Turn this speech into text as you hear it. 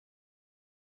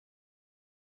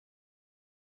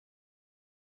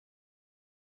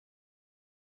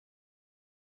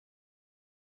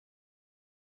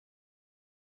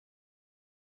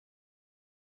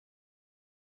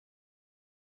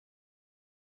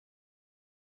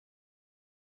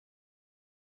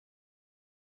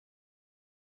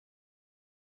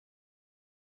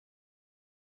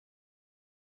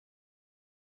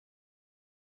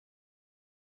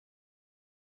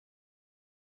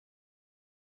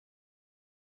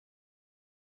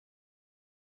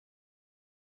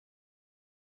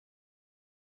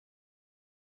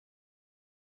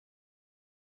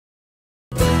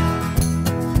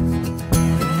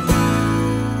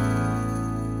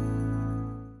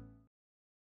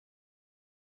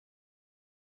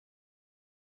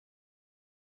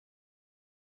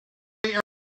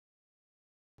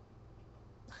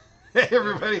Hey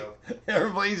everybody,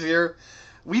 everybody's here.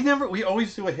 We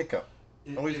always do a hiccup.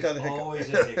 Always It's got a always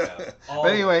a hiccup. hiccup. But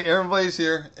Always. anyway, everybody's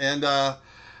here, and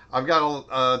I've got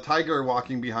a tiger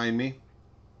walking behind me,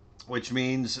 which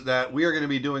means that we are going to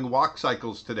be doing walk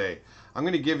cycles today. I'm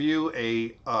going to give you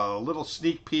a little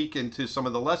sneak peek into some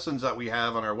of the lessons that we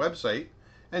have on our website,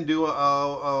 and do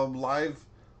a live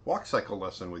walk cycle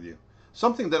lesson with you.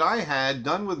 Something that I had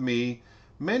done with me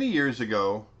many years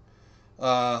ago.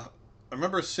 I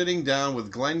remember sitting down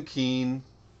with Glenn Keane,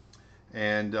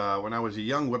 and when I was a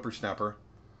young whippersnapper.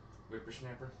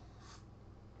 Whippersnapper?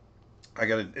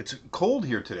 It's cold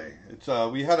here today.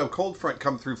 We had a cold front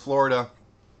come through Florida,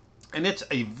 and it's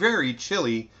a very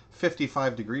chilly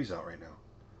 55 degrees out right now.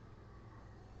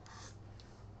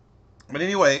 But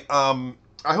anyway, I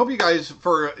hope you guys,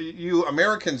 for you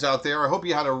Americans out there, I hope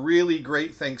you had a really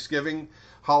great Thanksgiving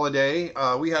holiday.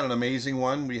 We had an amazing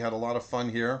one. We had a lot of fun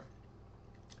here.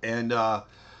 And I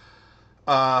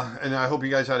hope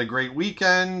you guys had a great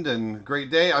weekend and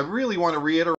great day. I really want to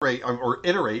reiterate or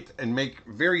iterate and make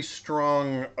very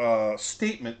strong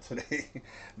statement today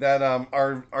that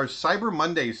our Cyber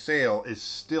Monday sale is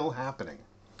still happening.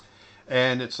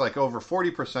 And it's like over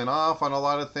 40% off on a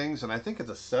lot of things. And I think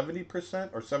it's a 70%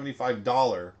 or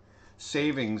 $75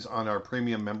 savings on our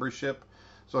premium membership.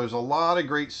 So there's a lot of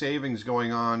great savings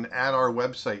going on at our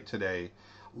website today.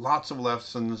 Lots of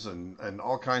lessons and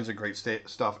all kinds of great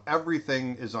stuff.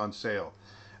 Everything is on sale,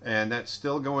 and that's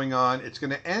still going on. It's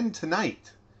going to end tonight,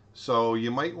 so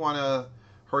you might want to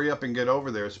hurry up and get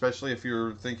over there, especially if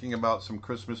you're thinking about some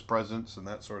Christmas presents and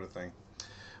that sort of thing.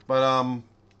 But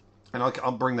and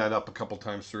I'll bring that up a couple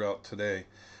times throughout today.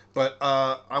 But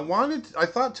I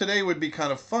thought today would be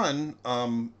kind of fun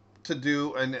to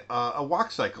do a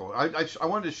walk cycle. I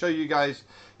wanted to show you guys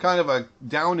kind of a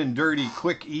down and dirty,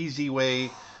 quick, easy way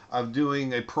of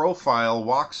doing a profile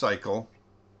walk cycle.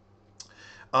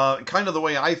 Kind of the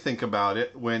way I think about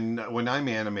it when I'm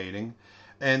animating.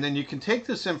 And then you can take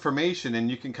this information and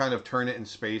you can kind of turn it in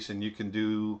space, and you can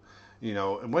do,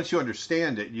 and once you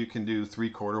understand it, you can do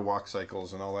 3/4 walk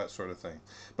cycles and all that sort of thing.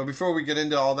 But before we get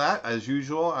into all that, as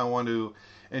usual, I want to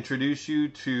introduce you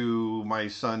to my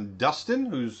son Dustin,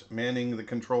 who's manning the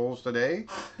controls today.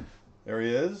 There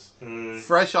he is,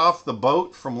 fresh off the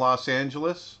boat from Los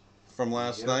Angeles from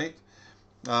last night.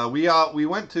 We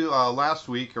went to last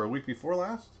week or a week before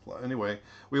last. Anyway,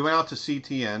 we went out to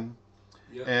CTN,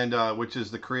 and which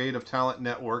is the Creative Talent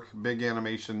Network, big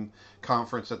animation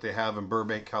conference that they have in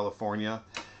Burbank, California,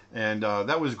 and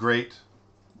that was great.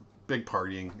 Big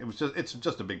partying. It's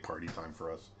just a big party time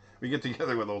for us. We get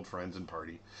together with old friends and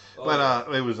party. But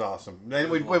it was awesome.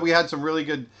 And we had some really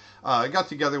good, got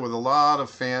together with a lot of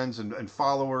fans and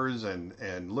followers,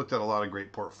 and looked at a lot of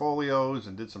great portfolios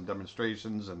and did some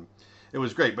demonstrations, and it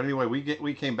was great. But anyway,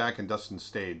 we came back and Dustin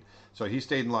stayed. So he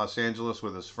stayed in Los Angeles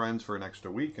with his friends for an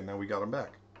extra week, and now we got him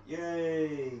back.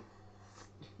 Yay!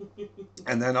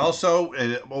 And then also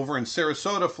over in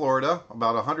Sarasota, Florida,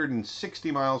 about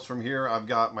 160 miles from here, I've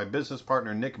got my business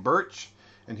partner Nick Birch,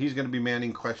 and he's going to be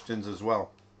manning questions as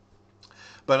well.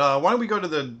 But why don't we go to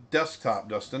the desktop,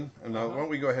 Dustin, and why don't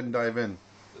we go ahead and dive in?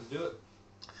 Let's do it.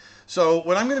 So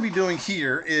what I'm going to be doing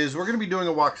here is we're going to be doing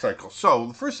a walk cycle. So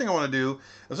the first thing I want to do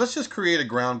is let's just create a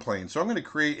ground plane. So I'm going to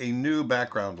create a new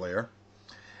background layer,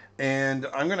 and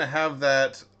I'm going to have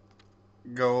that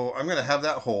go. I'm going to have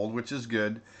that hold, which is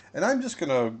good, and I'm just going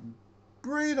to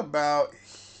right about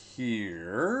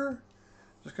here.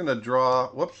 Just going to draw.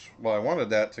 Whoops. Well, I wanted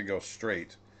that to go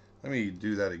straight. Let me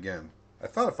do that again. I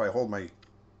thought if I hold my...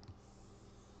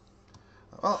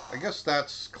 Well, I guess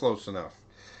that's close enough.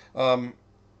 I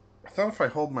thought if I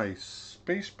hold my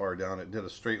space bar down, it did a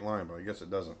straight line, but I guess it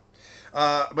doesn't.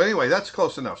 But anyway, that's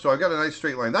close enough. So I've got a nice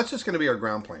straight line. That's just going to be our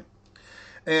ground plane.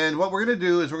 And what we're going to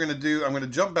do is I'm going to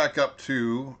jump back up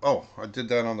to... Oh, I did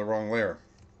that on the wrong layer.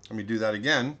 Let me do that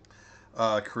again.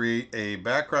 Create a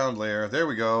background layer. There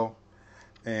we go.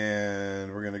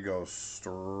 And we're going to go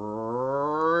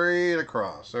straight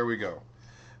across. There we go.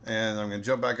 And I'm going to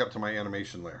jump back up to my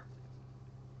animation layer.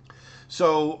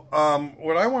 So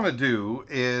what I want to do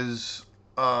is,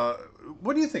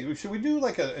 what do you think? Should we do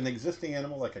like an existing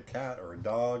animal, like a cat or a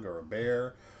dog or a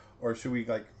bear? Or should we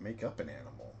like make up an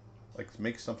animal? Like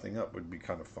make something up would be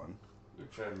kind of fun. We'll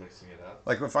try mixing it up.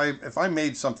 Like if I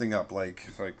made something up like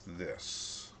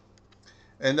this.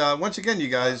 And once again, you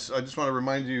guys, I just want to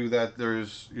remind you that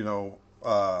there's,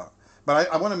 but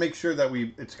I want to make sure that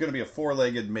it's going to be a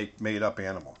four-legged made up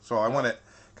animal. So I want it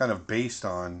kind of based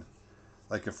on,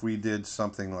 like if we did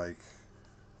something like...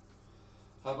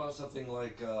 How about something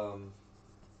like,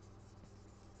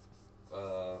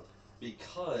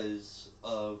 because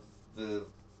of the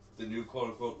the new quote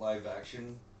unquote live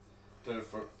action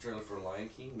trailer for Lion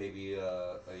King? Maybe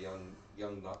a young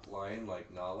lion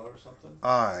like Nala or something.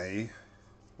 I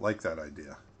like that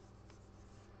idea.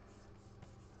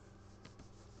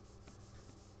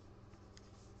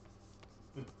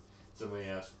 Somebody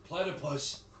asked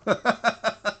platypus, and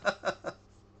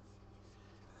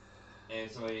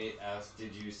somebody asked,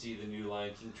 "Did you see the new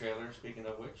Lion King trailer?" Speaking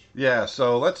of which, Yeah,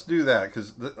 so let's do that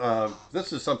because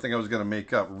this is something I was going to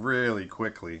make up really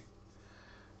quickly.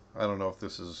 I don't know if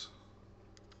this is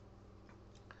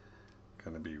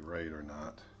going to be right or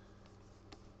not.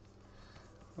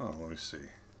 Oh, let me see.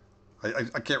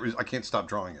 I can't stop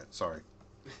drawing it. Sorry.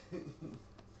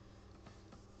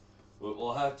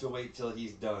 we'll have to wait till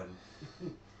he's done.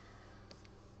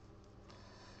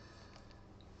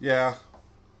 Yeah,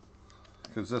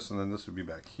 because this and then this would be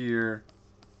back here.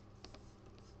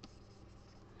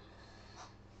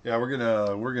 Yeah, we're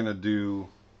gonna do.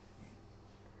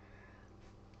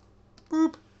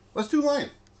 Boop. Let's do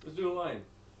Lion. Let's do a lion.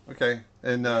 Okay,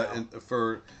 and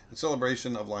for in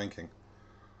celebration of Lion King.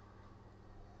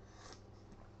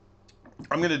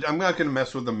 I'm not gonna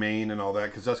mess with the mane and all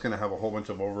that because that's gonna have a whole bunch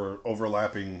of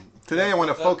overlapping. Today I want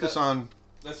to focus on.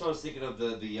 That's what I was thinking of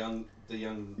the young.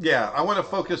 Yeah, I want to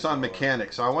focus on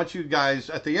mechanics. So I want you guys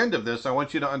at the end of this. I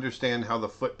want you to understand how the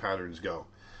foot patterns go.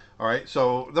 All right.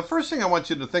 So the first thing I want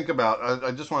you to think about,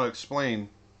 I just want to explain.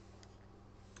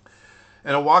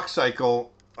 In a walk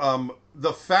cycle,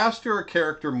 the faster a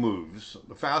character moves,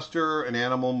 the faster an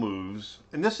animal moves,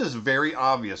 and this is very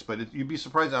obvious, but you'd be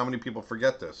surprised how many people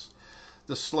forget this.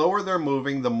 The slower they're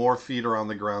moving, the more feet are on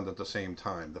the ground at the same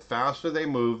time. The faster they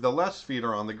move, the less feet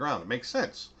are on the ground. It makes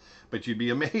sense, but you'd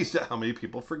be amazed at how many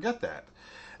people forget that.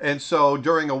 And so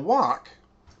during a walk,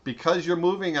 because you're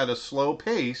moving at a slow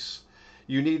pace,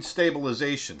 you need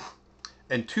stabilization.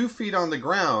 And 2 feet on the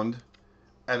ground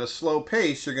at a slow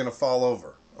pace, you're going to fall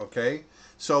over. Okay?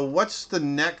 So what's the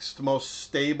next most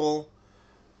stable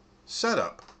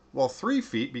setup? Well, 3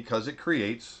 feet because it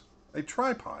creates a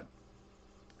tripod.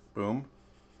 Boom,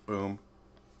 boom,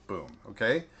 boom.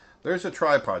 Okay? There's a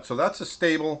tripod. So that's a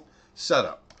stable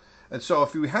setup. And so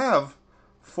if you have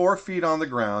 4 feet on the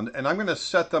ground, and I'm going to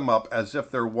set them up as if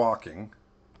they're walking,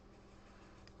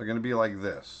 they're going to be like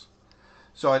this.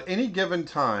 So at any given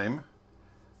time,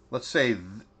 let's say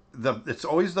it's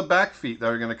always the back feet that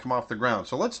are going to come off the ground.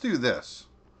 So let's do this.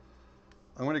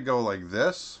 I'm going to go like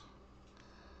this.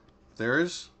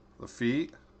 There's the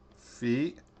feet,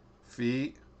 feet,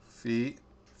 feet, feet,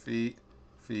 feet,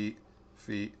 feet,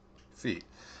 feet, feet.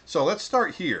 So let's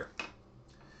start here.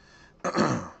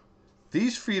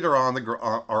 These feet are on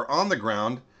the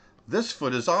ground. This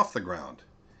foot is off the ground.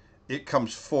 It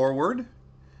comes forward,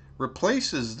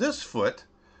 replaces this foot,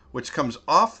 which comes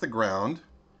off the ground.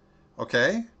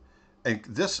 Okay, and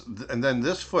then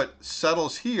this foot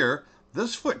settles here.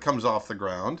 This foot comes off the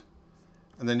ground,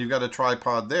 and then you've got a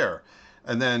tripod there.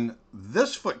 And then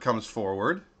this foot comes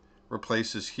forward,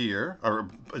 replaces here, or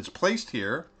it's placed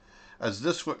here. As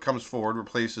this foot comes forward,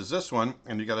 replaces this one,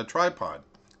 and you got a tripod.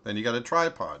 Then you got a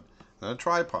tripod, and a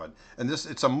tripod. And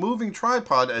it's a moving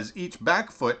tripod as each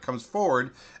back foot comes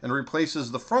forward and replaces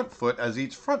the front foot as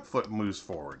each front foot moves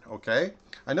forward. Okay?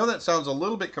 I know that sounds a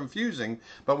little bit confusing,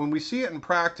 but when we see it in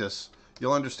practice,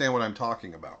 you'll understand what I'm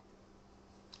talking about.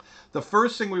 The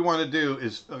first thing we want to do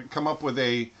is come up with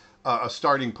a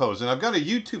starting pose. And I've got a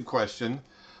YouTube question.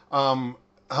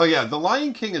 Oh yeah, The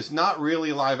Lion King is not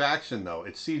really live action though.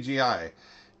 It's CGI.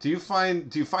 Do you find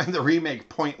the remake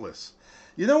pointless?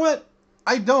 You know what?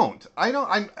 I don't.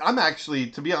 I'm actually,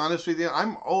 to be honest with you,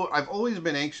 I've always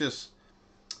been anxious.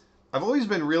 I've always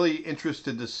been really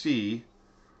interested to see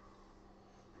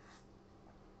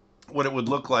what it would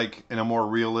look like in a more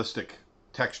realistic,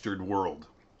 textured world.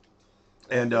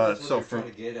 And so trying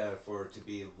to get at for it to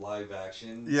be live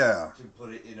action, yeah, to put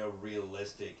it in a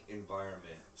realistic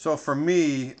environment. So for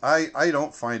me, I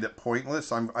don't find it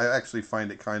pointless. I actually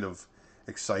find it kind of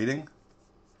exciting.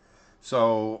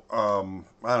 So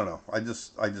I don't know. I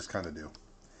just kind of do.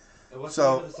 And what's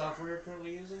the software you're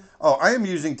currently using? Oh, I am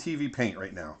using TV Paint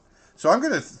right now. So I'm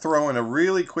going to throw in a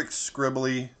really quick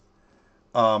scribbly,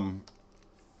 a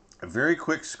very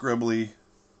quick scribbly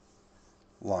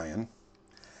lion.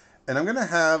 And I'm gonna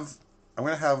have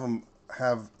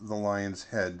the lion's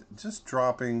head just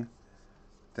dropping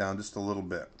down just a little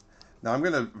bit. Now I'm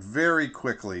gonna very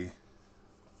quickly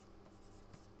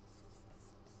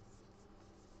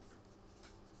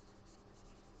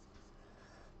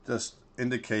just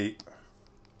indicate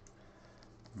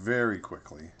very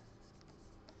quickly.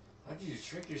 How do you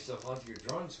trick yourself onto your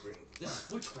drawing screen? This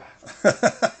is witchcraft.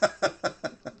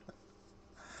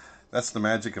 That's the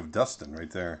magic of Dustin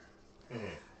right there. Mm-hmm.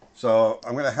 So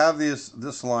I'm going to have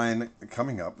this line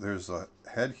coming up. There's a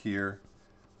head here.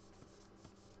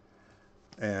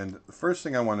 And the first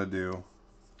thing I want to do,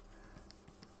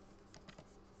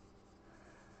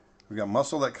 we've got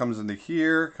muscle that comes into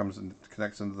here,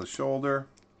 connects into the shoulder.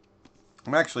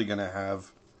 I'm actually going to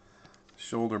have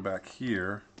shoulder back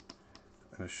here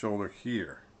and a shoulder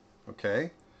here. Okay?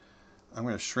 I'm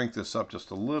going to shrink this up just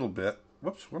a little bit.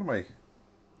 Whoops, why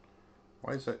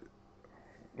is that?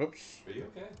 Whoops. Are you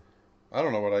okay? I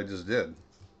don't know what I just did.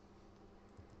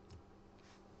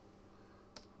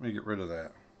 Let me get rid of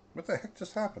that. What the heck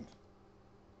just happened?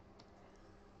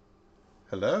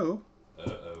 Hello?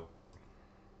 Uh-oh.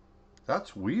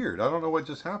 That's weird. I don't know what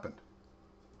just happened.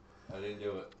 I didn't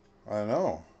do it. I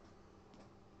know.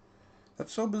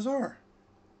 That's so bizarre.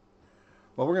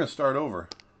 Well, we're going to start over.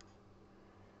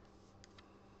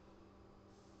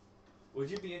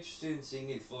 Would you be interested in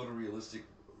seeing a photorealistic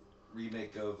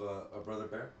remake of A Brother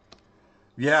Bear?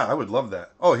 Yeah, I would love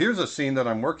that. Oh, here's a scene that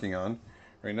I'm working on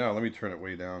right now. Let me turn it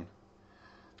way down.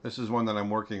 This is one that I'm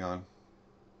working on.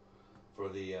 For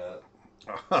the...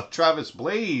 Travis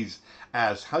Blaise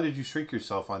asks, how did you shrink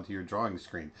yourself onto your drawing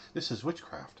screen? This is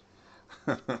witchcraft.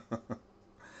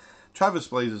 Travis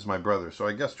Blaise is my brother, so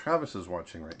I guess Travis is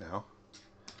watching right now.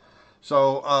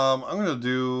 So I'm going to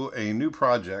do a new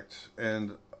project,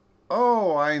 and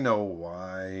oh, I know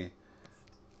why.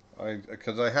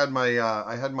 Because I had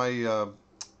my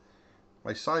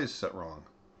my size set wrong.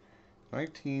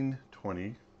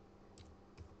 1920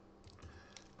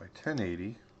 by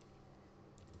 1080.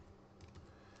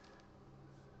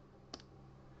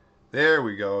 There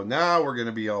we go. Now we're going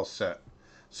to be all set.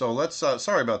 So let's,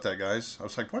 sorry about that, guys. I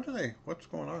was like, what's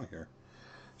going on here?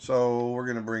 So we're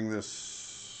going to bring this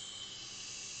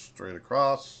straight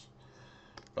across,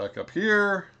 back up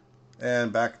here,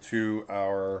 and back to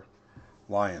our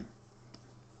lion.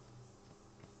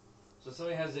 So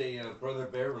somebody has a Brother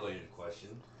Bear related question.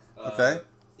 Okay.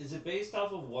 Is it based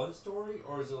off of one story,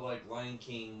 or is it like Lion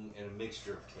King and a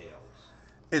mixture of tales?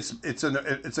 It's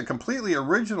a completely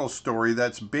original story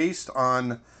that's based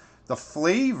on the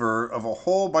flavor of a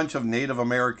whole bunch of Native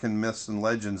American myths and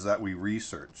legends that we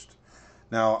researched.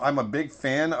 Now, I'm a big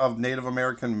fan of Native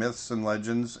American myths and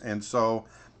legends, and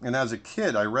as a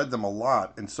kid, I read them a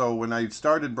lot. And so when I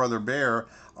started Brother Bear,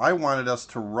 I wanted us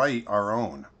to write our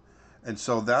own. And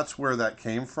so that's where that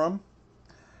came from.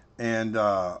 And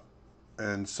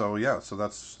so, yeah, so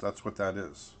that's what that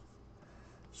is.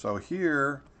 So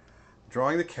here,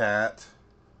 drawing the cat.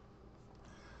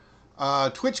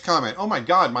 Twitch comment. Oh my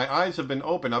god, my eyes have been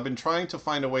open. I've been trying to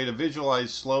find a way to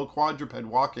visualize slow quadruped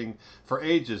walking for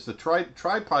ages. The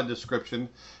tripod description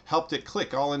helped it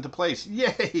click all into place.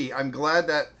 Yay! I'm glad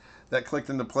that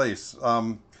clicked into place.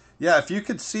 Yeah, if you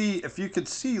could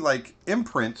see like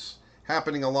imprints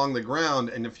happening along the ground,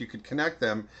 and if you could connect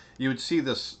them, you would see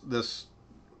this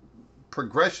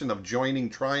progression of joining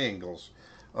triangles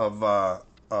of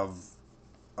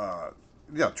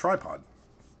tripod.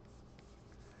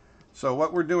 So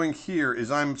what we're doing here is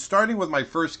I'm starting with my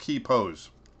first key pose.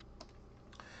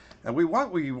 And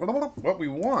what we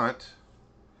want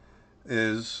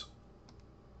is,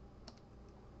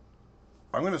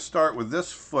 I'm going to start with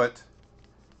this foot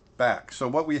back. So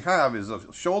what we have is a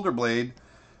shoulder blade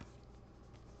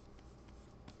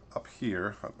up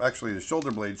here. Actually, the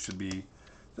shoulder blade should be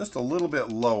just a little bit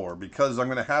lower because I'm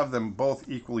going to have them both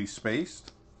equally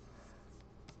spaced.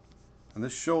 And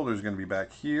this shoulder is going to be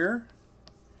back here.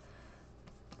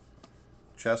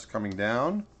 Chest coming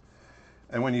down.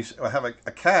 And when you have a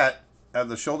cat,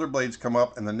 the shoulder blades come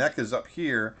up and the neck is up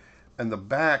here and the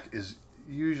back is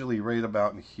usually right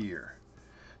about in here.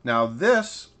 Now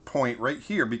this point right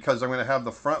here, because I'm going to have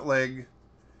the front leg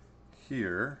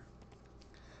here,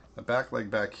 the back leg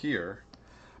back here,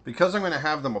 because I'm going to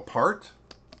have them apart,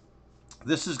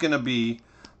 this is going to be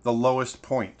the lowest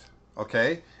point,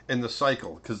 okay, in the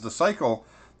cycle. Because the cycle,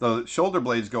 the shoulder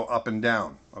blades go up and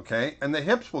down, okay? And the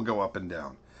hips will go up and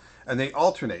down. And they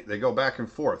alternate. They go back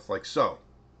and forth like so.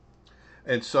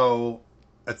 And so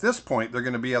at this point, they're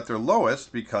going to be at their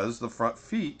lowest because the front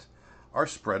feet are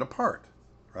spread apart,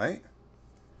 right?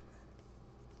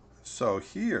 So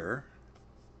here,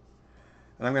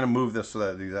 and I'm going to move this so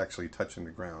that he's actually touching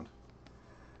the ground.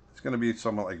 It's going to be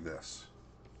somewhat like this.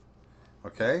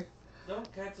 Okay?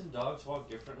 Don't cats and dogs walk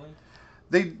differently?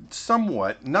 They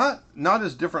somewhat, not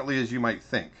as differently as you might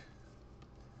think.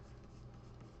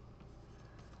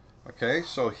 Okay,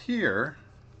 so here,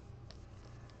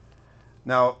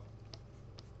 now,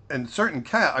 in certain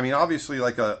cat, I mean, obviously,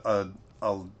 like a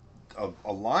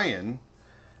lion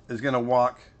is going to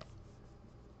walk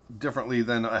differently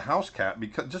than a house cat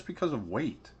because of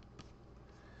weight.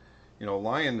 You know,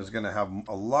 lion is going to have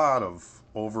a lot of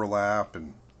overlap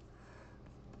and,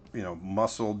 you know,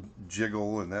 muscle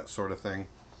jiggle and that sort of thing.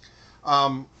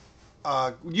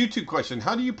 YouTube question: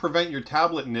 how do you prevent your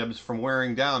tablet nibs from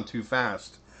wearing down too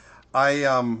fast? I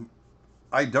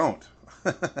don't.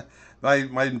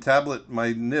 my tablet,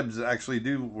 my nibs actually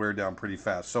do wear down pretty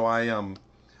fast. So I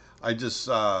just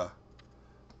I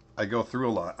go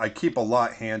through a lot. I keep a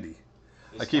lot handy.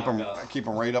 I keep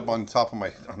them right up on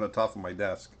the top of my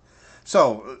desk.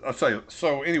 So I'll tell you.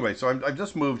 So anyway, so I've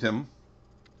just moved him.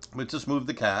 We just moved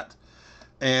the cat,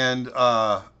 and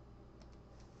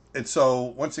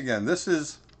so once again, this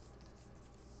is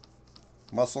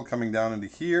muscle coming down into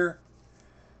here.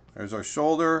 There's our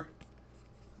shoulder.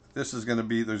 This is going to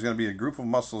be, there's going to be a group of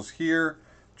muscles here,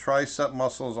 tricep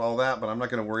muscles, all that, but I'm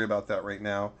not going to worry about that right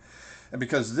now. And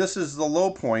because this is the low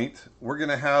point, we're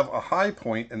going to have a high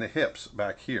point in the hips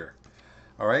back here.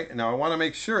 All right, and now I want to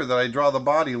make sure that I draw the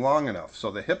body long enough. So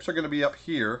the hips are going to be up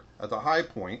here at the high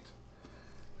point,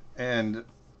 and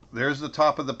there's the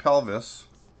top of the pelvis.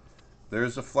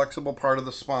 There's the flexible part of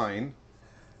the spine.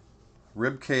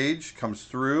 Rib cage comes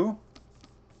through,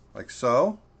 like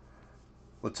so.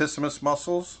 Latissimus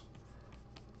muscles,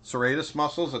 serratus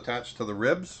muscles attached to the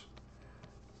ribs.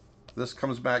 This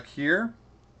comes back here.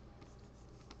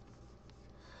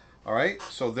 All right,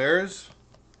 so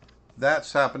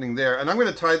that's happening there, and I'm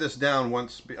going to tie this down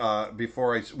once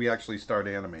before we actually start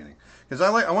animating, because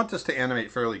I want this to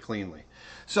animate fairly cleanly.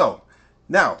 So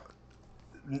now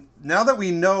that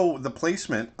we know the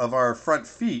placement of our front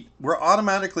feet, we're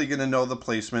automatically going to know the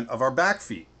placement of our back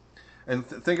feet. And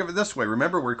think of it this way.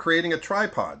 Remember, we're creating a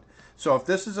tripod. So if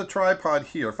this is a tripod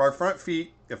here, if our front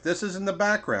feet, if this is in the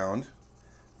background,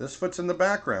 this foot's in the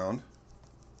background,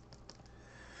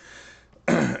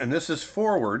 and this is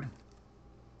forward,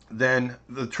 then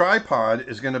the tripod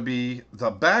is going to be,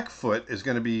 the back foot is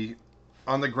going to be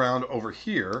on the ground over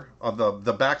here, of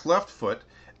the back left foot,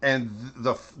 and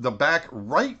the back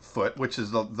right foot, which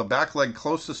is the back leg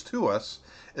closest to us,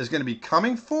 is going to be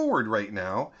coming forward right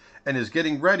now and is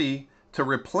getting ready to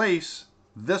replace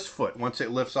this foot once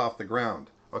it lifts off the ground.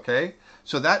 Okay?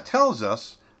 So that tells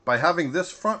us, by having this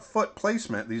front foot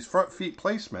placement, these front feet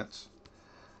placements,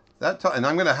 and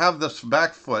I'm going to have this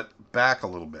back foot back a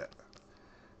little bit.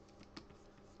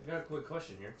 I got a quick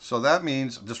question here. So that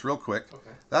means, just real quick,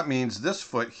 okay, that means this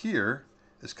foot here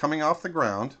is coming off the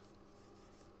ground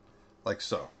like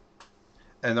so.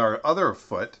 And our other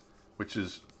foot, which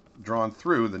is drawn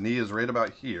through, the knee is right about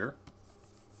here.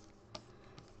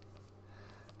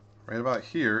 Right about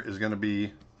here is going to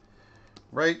be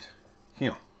right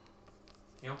here.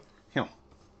 Here.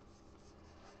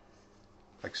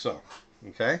 Like so.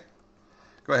 Okay?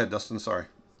 Go ahead, Dustin. Sorry.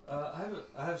 I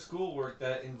have schoolwork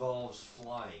that involves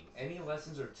flying. Any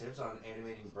lessons or tips on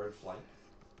animating bird flight?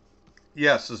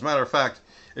 Yes, as a matter of fact,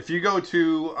 if you go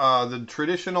to the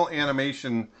traditional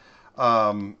animation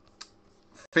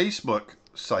Facebook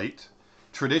site,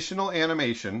 Traditional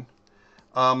Animation,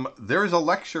 there's a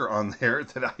lecture on there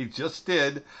that I just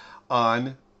did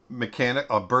on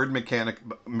bird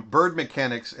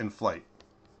mechanics in flight.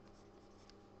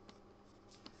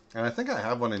 And I think I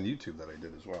have one on YouTube that I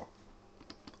did as well,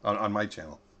 on my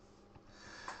channel.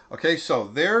 Okay, so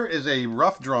there is a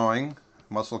rough drawing.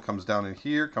 Muscle comes down in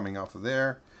here, coming off of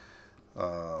there.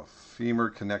 Femur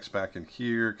connects back in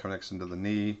here, connects into the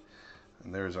knee.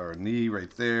 And there's our knee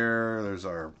right there. There's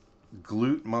our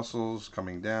glute muscles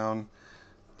coming down.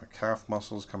 Our calf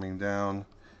muscles coming down,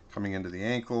 coming into the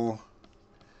ankle.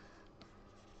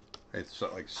 Okay,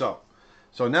 so like so.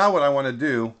 So now what I want to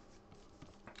do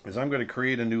is I'm going to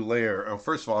create a new layer. Oh,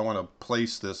 first of all, I want to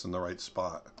place this in the right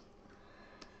spot.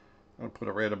 I'm going to put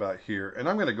it right about here. And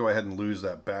I'm going to go ahead and lose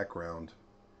that background.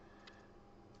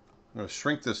 I'm going to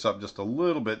shrink this up just a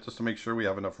little bit just to make sure we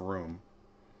have enough room.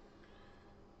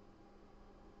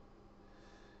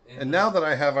 And now that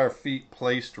I have our feet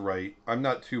placed right, I'm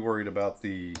not too worried about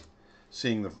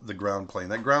seeing the ground plane.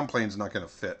 That ground plane's not going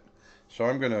to fit. So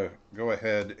I'm going to go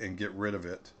ahead and get rid of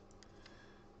it.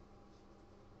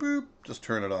 Boop, just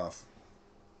turn it off.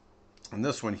 And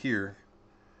this one here,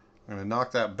 I'm going to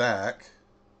knock that back.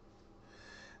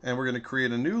 And we're going to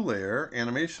create a new layer,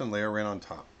 animation layer, right on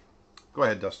top. Go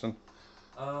ahead, Dustin.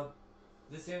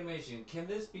 This animation, can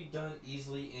this be done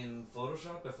easily in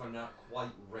Photoshop if I'm not quite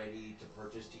ready to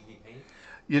purchase TV Paint?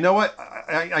 You know what?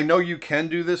 I know you can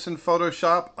do this in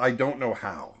Photoshop. I don't know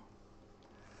how.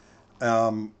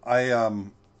 I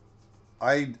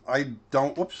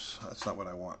don't. Whoops, that's not what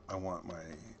I want. I want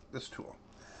this tool.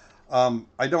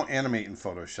 I don't animate in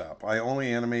Photoshop. I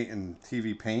only animate in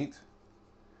TV Paint.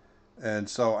 And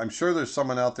so I'm sure there's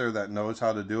someone out there that knows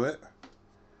how to do it.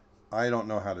 I don't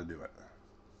know how to do it.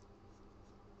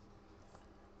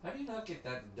 How do you not get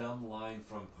that dumb line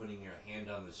from putting your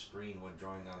hand on the screen when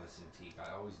drawing on the Cintiq?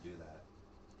 I always do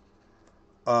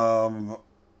that.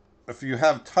 If you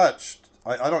have touch,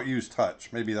 I don't use touch.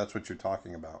 Maybe that's what you're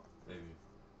talking about. Maybe.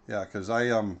 Yeah, because I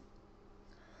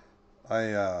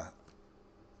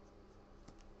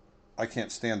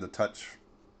can't stand the touch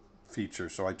feature,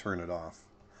 so I turn it off.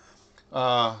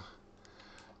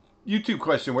 YouTube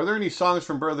question: were there any songs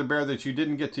from Brother Bear that you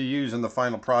didn't get to use in the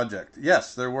final project?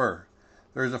 Yes, there were.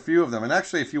 There's a few of them, and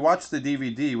actually, if you watch the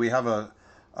DVD, we have a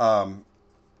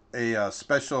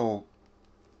special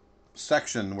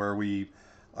section where we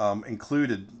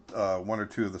included one or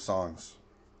two of the songs.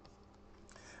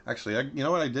 Actually, you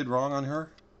know what I did wrong on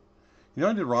her? You know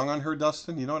what I did wrong on her,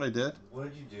 Dustin? You know what I did? What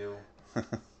did you do?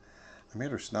 I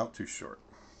made her snout too short.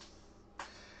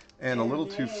 And a little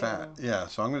too fat. Yeah,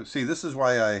 so I'm going to... See, this is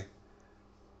why I...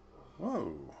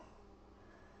 Whoa.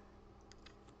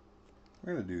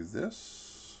 We're going to do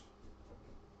this.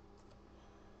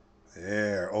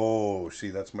 There. Oh, see,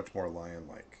 that's much more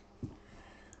lion-like.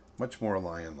 Much more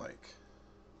lion-like.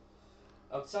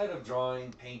 Outside of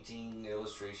drawing, painting,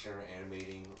 illustration, or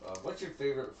animating, what's your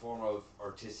favorite form of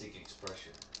artistic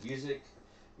expression? Music?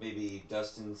 Maybe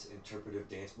Dustin's interpretive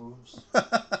dance moves?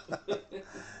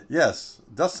 Yes,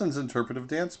 Dustin's interpretive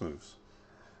dance moves.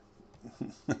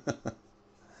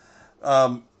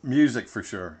 Music for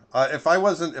sure. If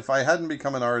I hadn't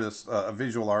become an artist, a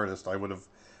visual artist, I would have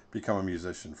become a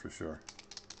musician for sure.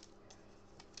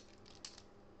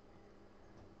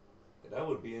 And I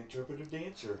would be an interpretive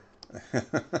dancer.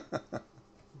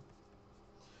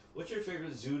 What's your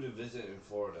favorite zoo to visit in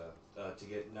Florida to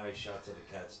get nice shots of the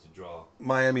cats to draw?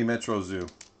 Miami Metro Zoo.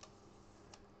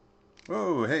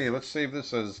 Whoa, hey, let's save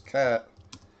this as cat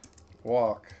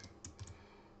walk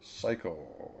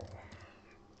cycle.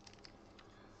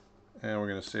 And we're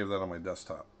going to save that on my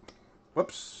desktop.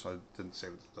 Whoops, I didn't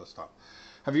save it to the desktop.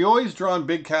 Have you always drawn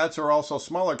big cats or also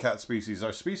smaller cat species?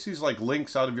 Are species like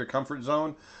lynx out of your comfort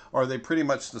zone, or are they pretty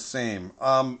much the same?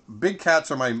 Big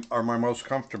cats are my most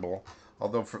comfortable.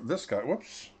 Although for this guy,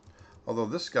 although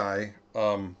this guy,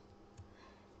 hold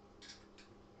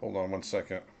on one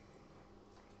second.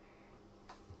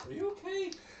 Are you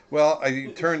okay? Well,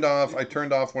 I turned off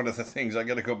one of the things. I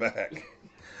got to go back.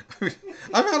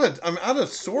 I'm out of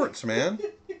sorts, man.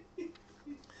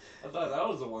 I thought that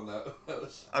was the one that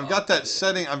was. I've got that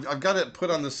setting. I've got it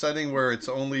put on the setting where it's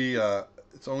only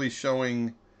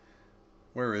showing.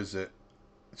 Where is it?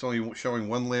 It's only showing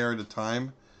one layer at a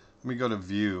time. Let me go to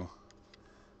view.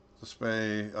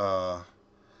 Display. I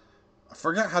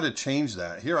forgot how to change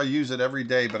that. Here I use it every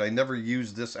day, but I never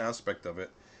use this aspect of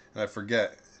it, and I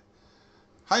forget.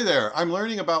 Hi there. I'm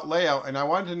learning about layout, and I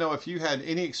wanted to know if you had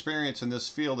any experience in this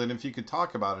field and if you could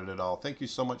talk about it at all. Thank you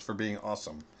so much for being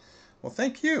awesome. Well,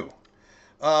 thank you.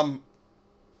 Well,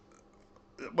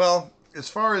 as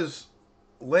far as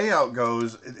layout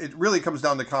goes, it really comes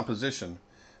down to composition.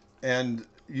 And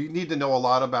you need to know a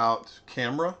lot about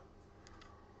camera,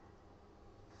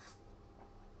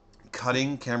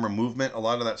 cutting, camera movement, a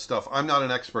lot of that stuff. I'm not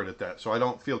an expert at that, so I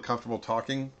don't feel comfortable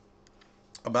talking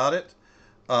about it.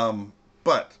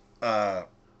 But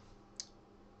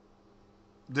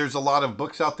there's a lot of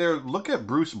books out there. Look at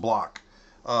Bruce Block.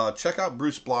 Check out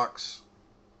Bruce Block's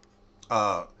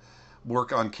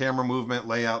work on camera movement,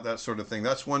 layout, that sort of thing.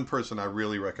 That's one person I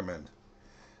really recommend.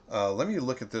 Let me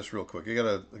look at this real quick. I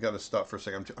gotta stop for a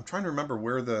second. I'm trying to remember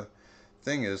where the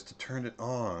thing is to turn it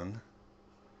on.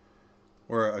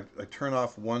 Where I turn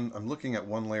off one. I'm looking at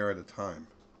one layer at a time.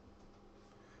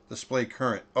 Display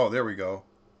current. Oh, there we go.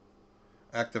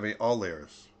 Activate all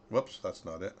layers. Whoops, that's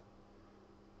not it.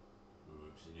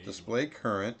 Display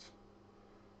current.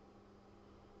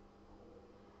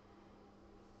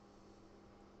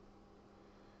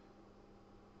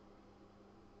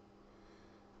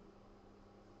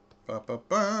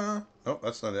 Ba. Oh,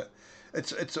 that's not it.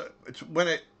 It's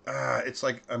when it's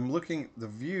like I'm looking. The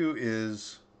view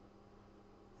is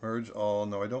merge all.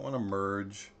 No, I don't want to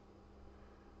merge.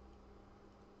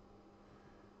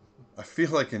 I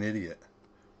feel like an idiot.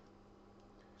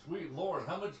 Sweet Lord,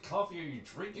 how much coffee are you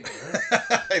drinking here?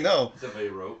 I know. Somebody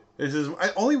wrote. This is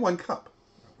only one cup.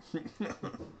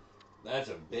 That's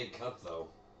a big cup, though.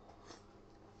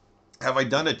 Have I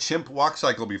done a chimp walk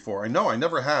cycle before? No, I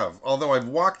never have. Although I've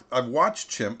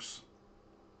watched chimps,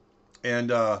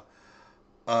 and I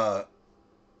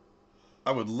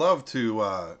would love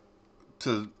to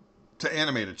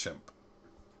animate a chimp.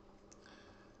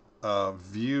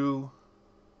 View,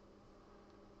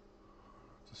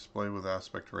 display with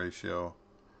aspect ratio,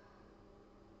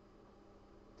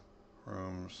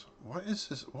 Chromes. What is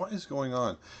this? What is going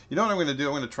on? You know what I'm going to do?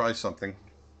 I'm going to try something.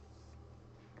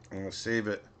 I'm going to save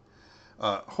it.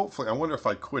 Hopefully, I wonder if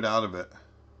I quit out of it.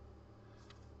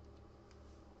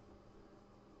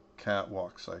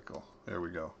 Catwalk cycle. There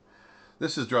we go.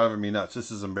 This is driving me nuts. This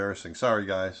is embarrassing. Sorry,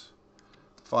 guys.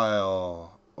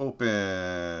 File. Open.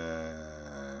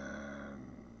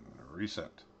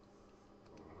 Reset.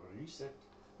 Reset.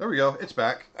 There we go. It's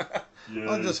back. Yay.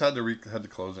 I just had to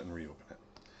close it and reopen it.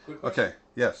 Quick question. Okay.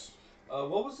 Yes.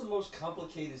 What was the most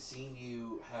complicated scene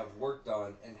you have worked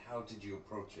on, and how did you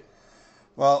approach it?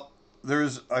 Well,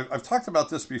 I've talked about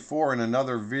this before in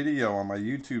another video on my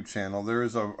YouTube channel. There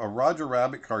is a Rajah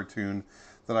Rabbit cartoon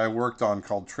that I worked on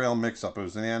called Trail Mix-Up. It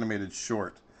was an animated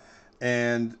short.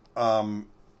 And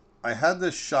I had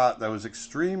this shot that was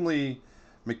extremely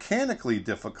mechanically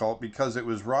difficult because it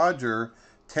was Roger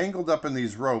tangled up in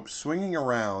these ropes, swinging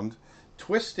around,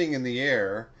 twisting in the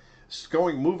air,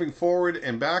 moving forward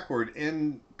and backward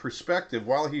in perspective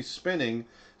while he's spinning,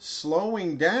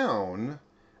 slowing down,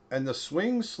 and the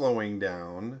swing slowing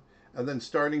down, and then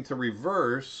starting to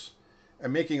reverse,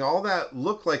 and making all that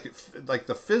look like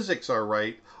the physics are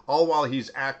right, all while he's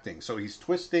acting. So he's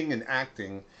twisting and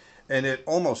acting, and it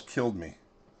almost killed me.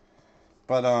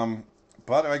 But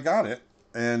I got it,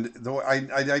 and though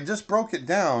I just broke it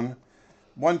down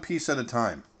one piece at a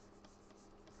time.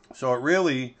 So it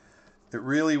really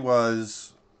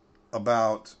was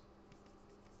about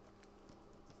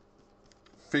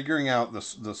figuring out the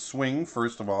swing,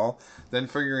 first of all, then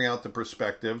figuring out the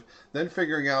perspective, then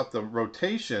figuring out the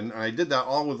rotation. And I did that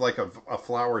all with like a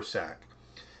flour sack.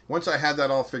 Once I had that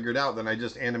all figured out, then I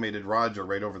just animated Rajah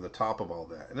right over the top of all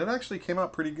that. And it actually came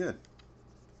out pretty good.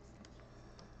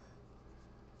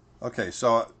 Okay,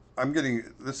 so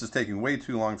this is taking way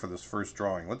too long for this first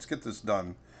drawing. Let's get this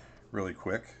done really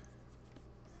quick.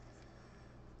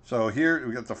 So here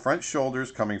we got the front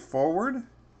shoulders coming forward.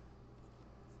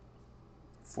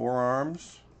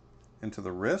 Forearms into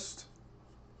the wrist.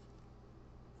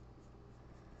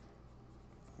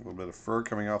 A little bit of fur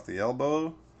coming off the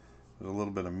elbow. There's a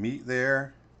little bit of meat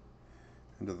there.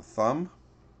 Into the thumb.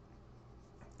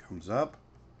 Comes up.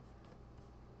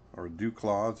 Or dew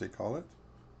claw as they call it.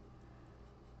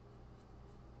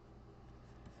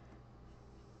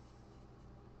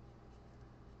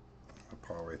 A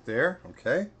paw right there.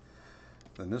 Okay.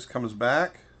 Then this comes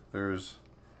back. There's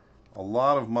a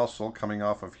lot of muscle coming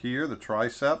off of here, the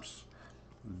triceps.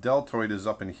 The deltoid is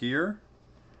up in here.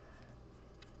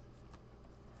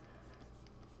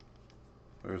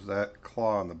 There's that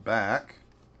claw on the back.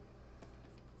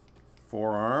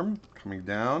 Forearm coming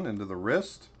down into the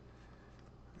wrist.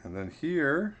 And then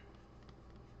here.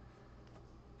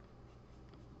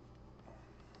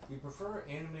 Do you prefer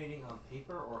animating on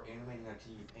paper or animating on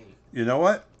TV Paint? You know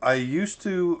what? I used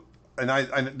to, and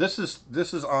this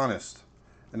is honest.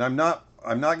 And I'm not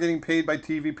getting paid by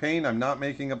TV Paint. I'm not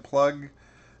making a plug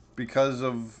because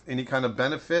of any kind of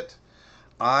benefit.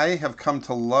 I have come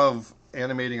to love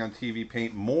animating on TV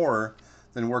Paint more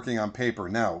than working on paper.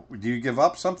 Now, do you give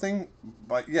up something?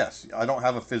 But yes, I don't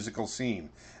have a physical scene,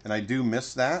 and I do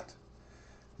miss that.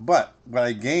 But what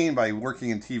I gain by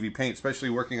working in TV Paint, especially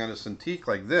working on a Cintiq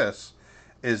like this,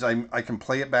 is I can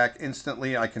play it back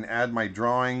instantly. I can add my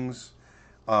drawings.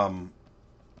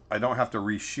 I don't have to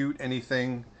reshoot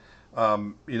anything.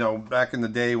 You know, back in the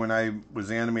day when I was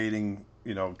animating,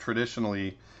 you know,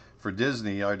 traditionally for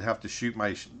Disney, I'd have to shoot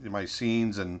my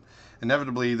scenes, and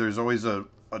inevitably there's always a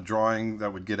drawing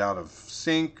that would get out of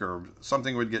sync or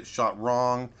something would get shot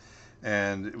wrong,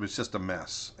 and it was just a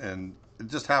mess. And it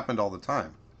just happened all the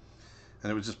time,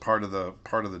 and it was just part of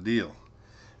the deal.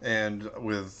 And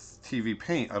with TV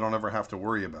Paint, I don't ever have to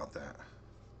worry about that.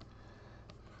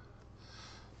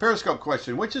 Periscope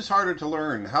question: which is harder to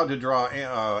learn, how to draw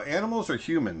animals or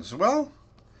humans? Well,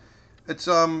 it's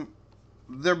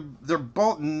they're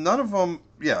both, none of them.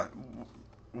 Yeah,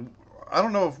 I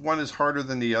don't know if one is harder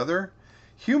than the other.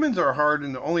 Humans are hard,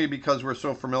 and only because we're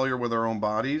so familiar with our own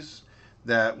bodies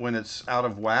that when it's out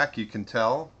of whack, you can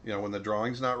tell. You know, when the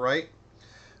drawing's not right.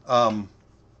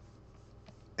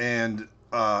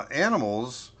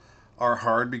 Animals are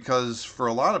hard because for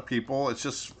a lot of people, it's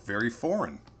just very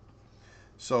foreign.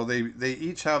 So they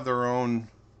each have their own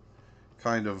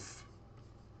kind of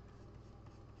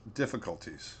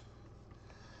difficulties.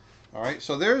 All right,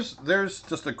 so there's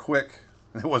just a quick,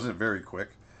 it wasn't very quick,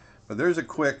 but there's a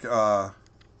quick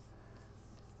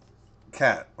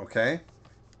cat, okay?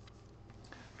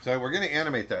 So we're going to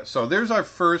animate that. So there's our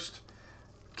first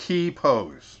key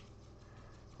pose,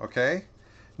 okay?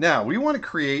 Now we want to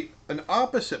create an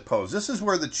opposite pose. This is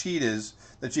where the cheat is,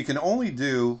 that you can only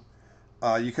do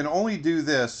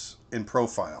this in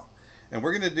profile. and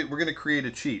we're gonna create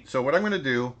a cheat. So what I'm gonna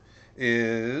do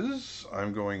is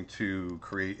I'm going to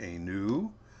create a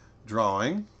new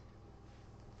drawing.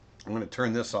 I'm going to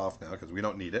turn this off now because we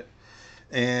don't need it.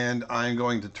 And I'm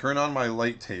going to turn on my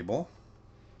light table.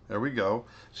 There we go.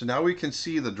 So now we can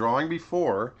see the drawing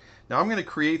before. Now I'm going to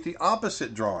create the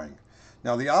opposite drawing.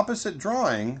 Now the opposite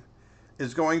drawing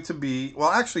is going to be, well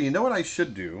actually, you know what I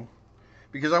should do?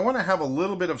 Because I want to have a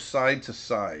little bit of side to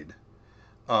side.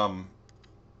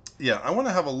 Yeah, I want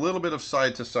to have a little bit of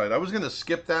side to side. I was going to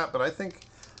skip that, but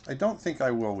I don't think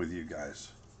I will with you guys.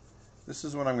 This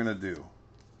is what I'm going to do.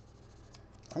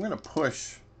 I'm going to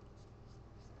push.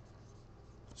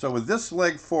 So with this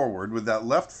leg forward, with that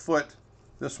left foot,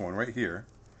 this one right here,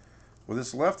 with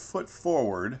this left foot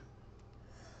forward,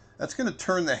 that's going to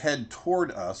turn the head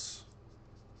toward us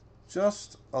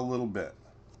just a little bit.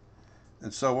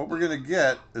 And so what we're going to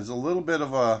get is a little bit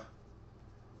of a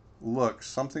look,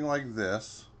 something like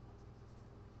this.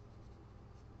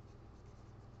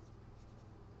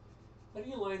 How do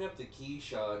you line up the key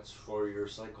shots for your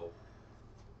cycle?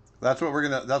 That's what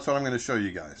I'm gonna show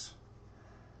you guys.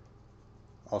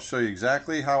 I'll show you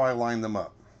exactly how I line them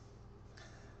up.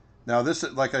 Now this,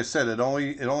 like I said, it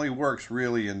only works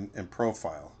really in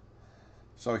profile.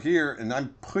 So here, and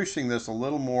I'm pushing this a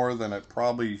little more than it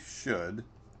probably should.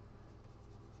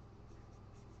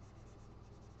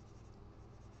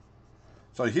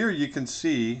 So here you can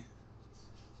see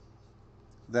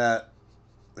that,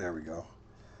 there we go,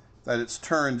 that it's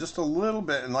turned just a little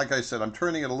bit, and like I said, I'm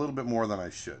turning it a little bit more than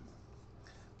I should.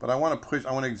 But I want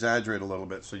to exaggerate a little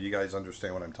bit so you guys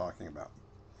understand what I'm talking about.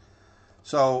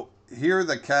 So here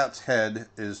the cat's head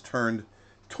is turned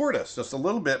toward us just a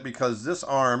little bit because this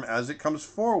arm, as it comes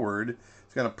forward,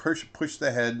 is going to push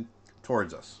the head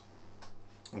towards us.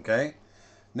 Okay?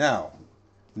 Now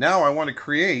I want to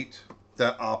create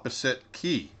that opposite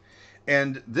key.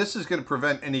 And this is going to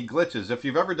prevent any glitches. If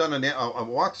you've ever done a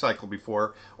walk cycle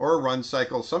before or a run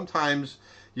cycle, sometimes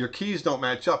your keys don't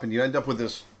match up and you end up with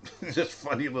this this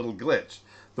funny little glitch.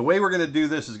 The way we're going to do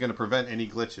this is going to prevent any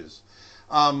glitches.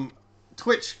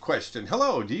 Twitch question.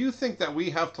 Hello, do you think that we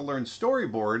have to learn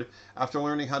storyboard after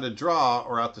learning how to draw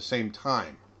or at the same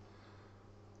time?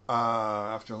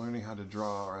 After learning how to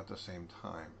draw or at the same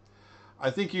time. I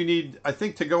think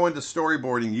to go into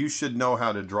storyboarding, you should know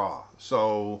how to draw.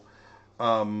 So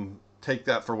take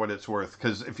that for what it's worth.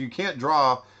 Because if you can't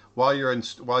draw while you're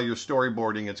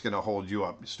storyboarding, it's going to hold you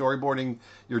up. Storyboarding,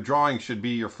 your drawing should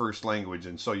be your first language,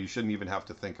 and so you shouldn't even have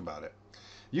to think about it.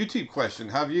 YouTube question: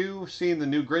 have you seen the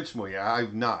new Grinch movie?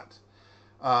 I've not.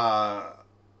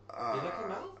 Did it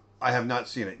come out? I have not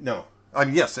seen it. No.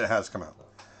 Yes, it has come out.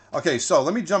 Okay, so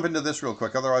let me jump into this real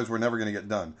quick. Otherwise, we're never going to get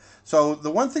done. So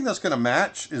the one thing that's going to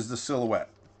match is the silhouette.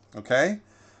 Okay?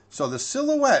 So the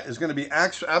silhouette is going to be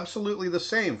absolutely the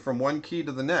same from one key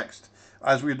to the next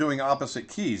as we're doing opposite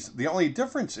keys. The only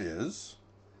difference is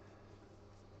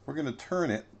we're going to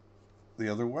turn it the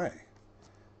other way.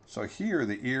 So here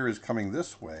the ear is coming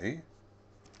this way.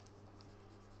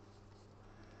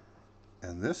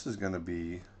 And this is going to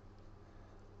be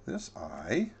this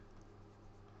eye.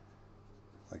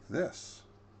 Like this.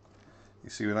 You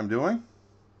see what I'm doing?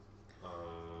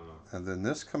 And then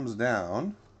this comes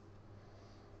down.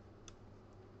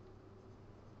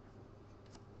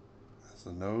 As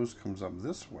the nose comes up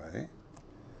this way.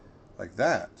 Like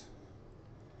that.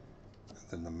 And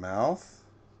then the mouth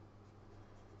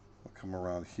will come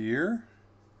around here.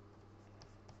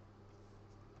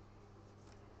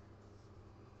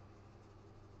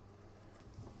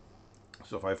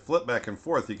 So if I flip back and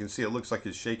forth, you can see it looks like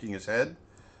he's shaking his head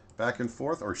back and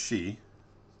forth, or she,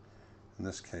 in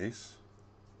this case.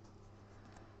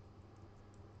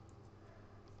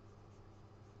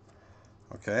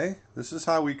 Okay, this is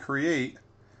how we create,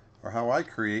 or how I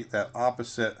create that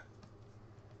opposite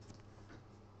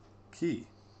key.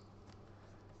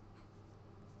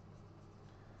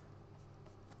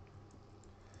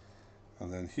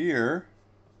 And then here,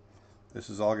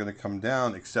 this is all going to come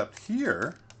down, except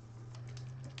here,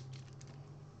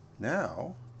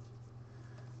 now,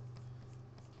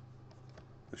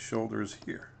 the shoulder is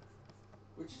here.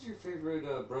 Which is your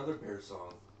favorite Brother Bear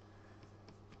song?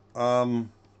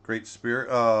 Great Spirit.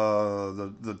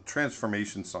 The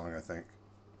transformation song, I think.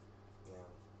 Yeah.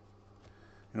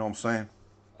 You know what I'm saying?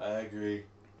 I agree.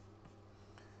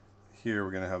 Here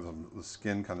we're gonna have the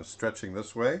skin kind of stretching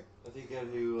this way. I think I got a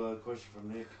new question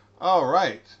from Nick. All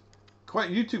right.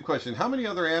 YouTube question: how many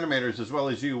other animators, as well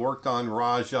as you, worked on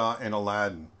Rajah and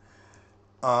Aladdin?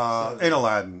 In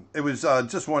Aladdin, it was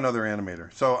just one other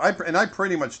animator. So I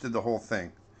pretty much did the whole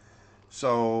thing.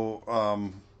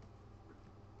 So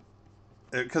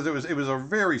because it was a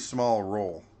very small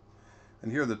role,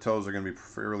 And here the toes are going to be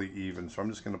fairly even, so I'm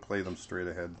just going to play them straight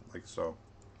ahead like so.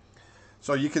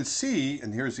 So you can see,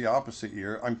 and here's the opposite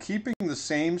ear, I'm keeping the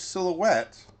same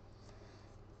silhouette,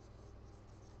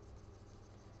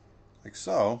 like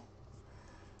so,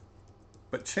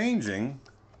 but changing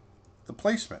the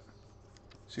placement.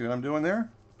 See what I'm doing there?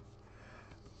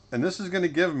 And this is going to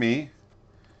give me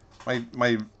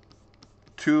my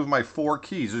two of my 4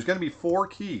 keys. There's going to be 4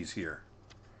 keys here.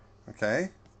 Okay?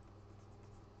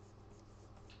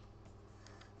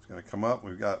 It's going to come up.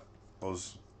 We've got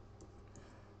those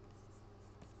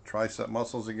tricep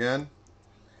muscles again.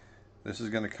 This is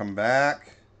going to come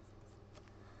back.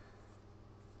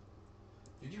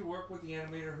 Did you work with the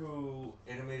animator who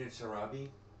animated Sarabi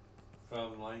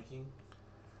from Lion King?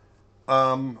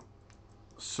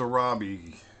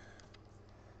 Sarabi.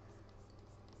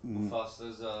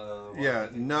 Mufasa's, Yeah,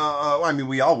 no, I mean,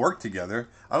 we all worked together.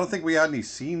 I don't think we had any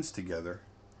scenes together.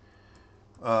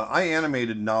 I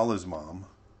animated Nala's mom.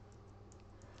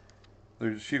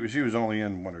 She was only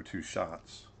in 1 or 2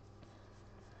 shots.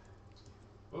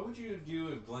 What would you do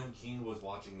if Glenn Keane was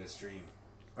watching this stream?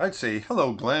 I'd say,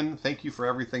 hello, Glenn. Thank you for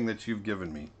everything that you've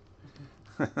given me.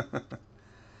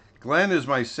 Glenn is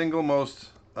my single most...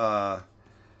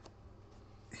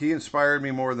 he inspired me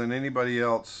more than anybody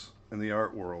else in the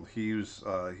art world. He's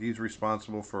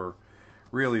responsible for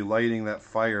really lighting that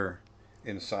fire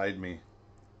inside me.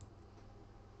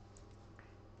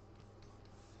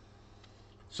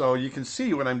 So you can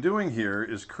see what I'm doing here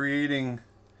is creating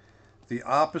the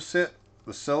opposite.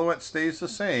 The silhouette stays the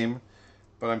same,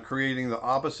 but I'm creating the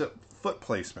opposite foot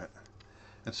placement.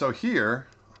 And so here,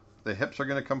 the hips are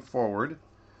going to come forward.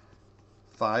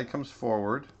 Thigh comes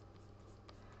forward.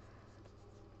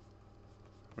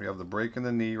 We have the break in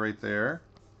the knee right there.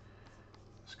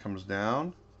 This comes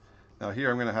down. Now here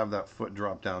I'm going to have that foot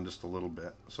drop down just a little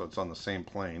bit so it's on the same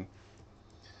plane.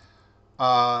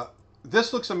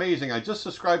 This looks amazing. I just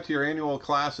subscribed to your annual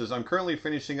classes. I'm currently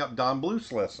finishing up Don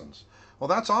Bluth's lessons. Well,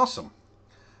 that's awesome.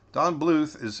 Don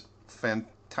Bluth is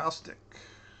fantastic.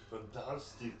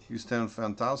 Fantastic. He's done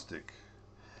fantastic.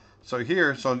 So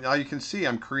here, so now you can see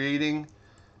I'm creating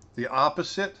the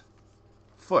opposite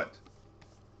foot.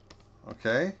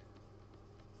 Okay.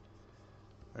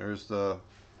 There's the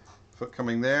foot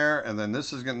coming there, and then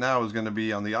this is going to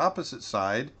be on the opposite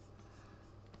side.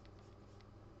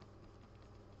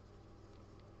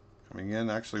 Coming in,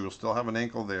 actually, we'll still have an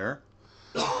ankle there.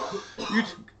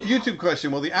 YouTube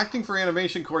question: will the acting for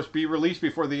animation course be released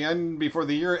before the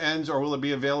year ends, or will it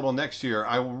be available next year?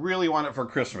 I really want it for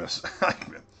Christmas.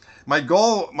 My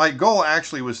goal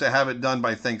actually was to have it done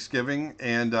by Thanksgiving,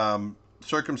 and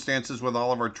circumstances with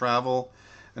all of our travel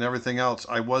and everything else,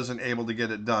 I wasn't able to get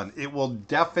it done. It will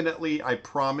definitely, I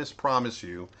promise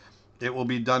you, it will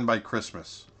be done by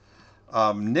Christmas.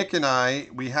 Nick and I,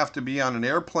 we have to be on an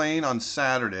airplane on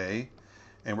Saturday,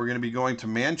 and we're going to be going to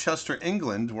Manchester,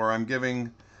 England, where I'm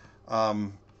giving,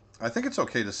 I think it's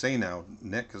okay to say now,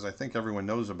 Nick, because I think everyone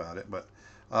knows about it, but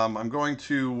I'm going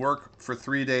to work for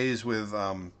 3 days with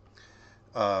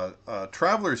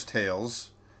Traveler's Tales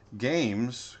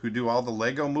Games, who do all the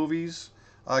Lego movies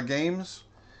games,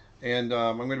 and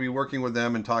I'm going to be working with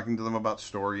them and talking to them about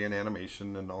story and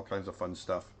animation and all kinds of fun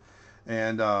stuff.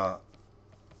 And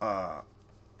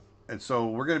so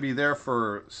we're going to be there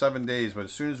for 7 days, but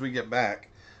as soon as we get back,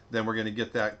 then we're going to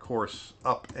get that course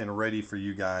up and ready for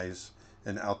you guys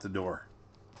and out the door.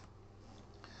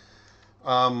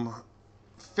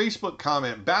 Facebook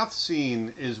comment: bath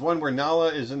scene is one where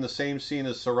Nala is in the same scene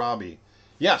as Sarabi.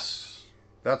 Yes,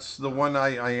 that's the one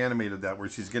I animated, that where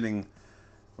she's getting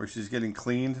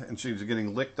cleaned and she's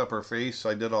getting licked up her face.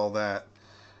 I did all that.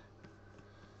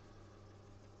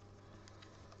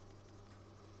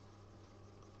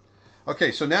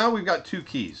 Okay, so now we've got 2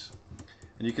 keys.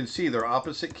 And you can see they're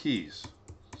opposite keys.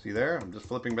 See there? I'm just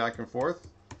flipping back and forth.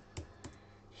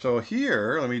 So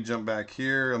here, let me jump back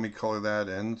here. Let me color that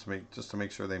in just to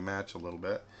make sure they match a little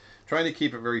bit. Trying to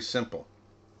keep it very simple.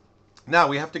 Now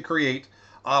we have to create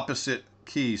opposite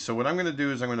keys. So what I'm going to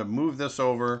do is I'm going to move this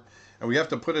over, and we have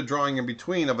to put a drawing in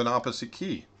between of an opposite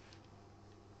key.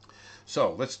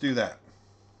 So let's do that.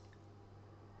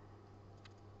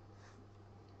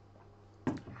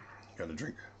 Got to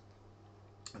drink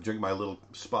my little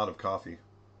spot of coffee.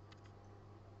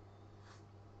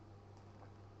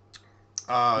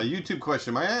 YouTube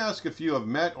question: may I ask if you have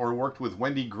met or worked with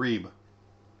Wendy Grebe?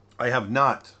 I have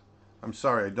not. I'm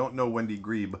sorry, I don't know Wendy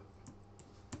Grebe.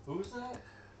 Who's that?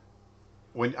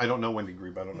 I don't know Wendy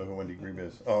Grebe. I don't know who Wendy Grebe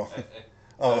is. Oh.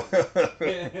 Oh.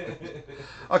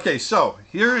 Okay, so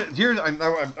here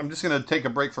I'm just going to take a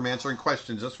break from answering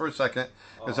questions just for a second,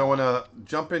 because I want to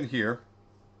jump in here.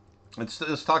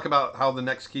 let's talk about how the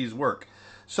next keys work.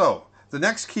 So the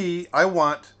next key, I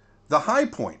want the high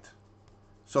point.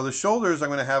 So the shoulders I'm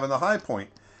going to have in the high point.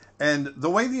 And the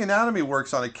way the anatomy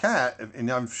works on a cat, and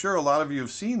I'm sure a lot of you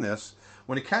have seen this,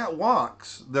 when a cat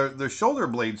walks, their shoulder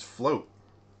blades float.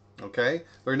 Okay?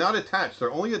 They're not attached.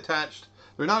 They're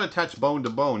not attached bone to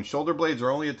bone. Shoulder blades are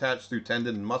only attached through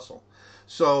tendon and muscle.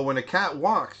 So when a cat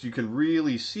walks, you can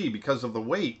really see, because of the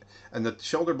weight and the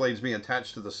shoulder blades being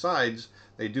attached to the sides,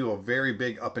 they do a very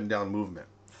big up and down movement.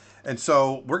 And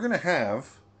so we're going to have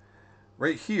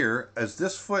right here, as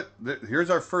this foot, here's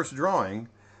our first drawing,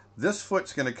 this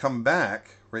foot's going to come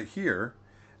back right here,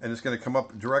 and it's going to come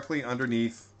up directly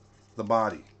underneath the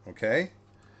body, okay?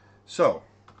 So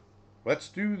let's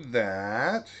do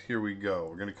that. Here we go.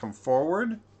 We're going to come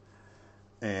forward,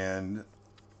 and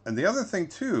the other thing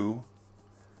too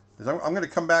is I'm going to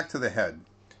come back to the head,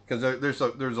 because there's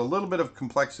a little bit of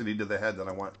complexity to the head that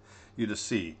I want you to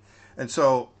see. And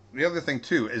so the other thing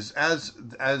too is as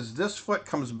this foot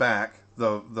comes back,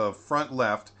 the front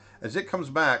left, as it comes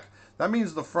back, that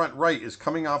means the front right is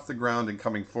coming off the ground and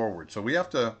coming forward. So we have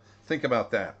to think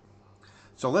about that.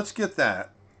 So let's get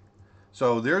that.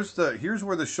 So here's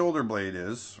where the shoulder blade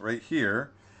is, right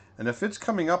here. And if it's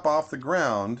coming up off the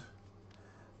ground,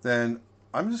 then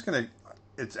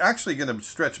it's actually going to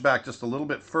stretch back just a little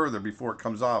bit further before it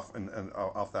comes off and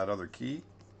off that other key.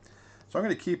 So I'm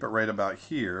going to keep it right about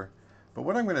here. But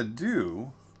what I'm going to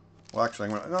do, well,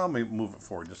 actually, I'll move it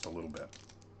forward just a little bit.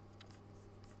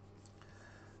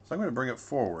 So I'm going to bring it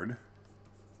forward,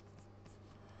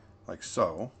 like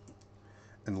so,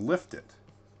 and lift it.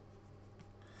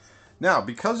 Now,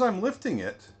 because I'm lifting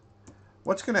it,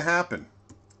 what's going to happen?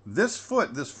 This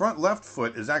front left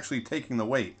foot is actually taking the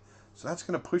weight. So that's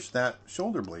going to push that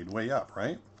shoulder blade way up,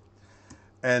 right?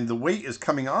 And the weight is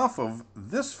coming off of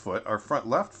this foot, our front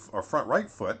right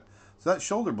foot, so that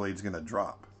shoulder blade's going to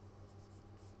drop.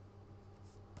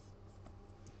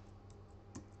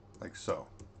 Like so.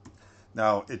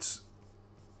 Now,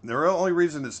 the only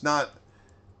reason it's not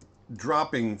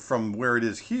dropping from where it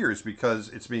is here is because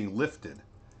it's being lifted.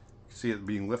 You see it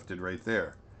being lifted right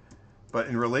there. But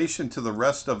in relation to the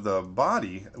rest of the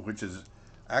body, which is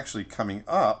actually coming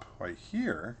up right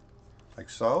here, like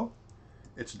so,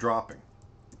 it's dropping.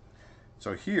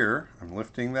 So here, I'm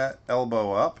lifting that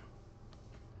elbow up,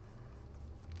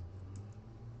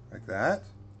 like that,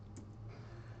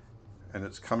 and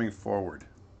it's coming forward.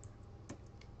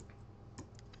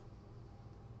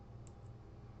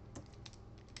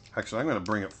 Actually, I'm going to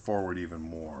bring it forward even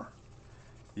more.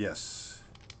 Yes.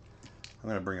 I'm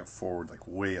going to bring it forward like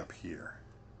way up here.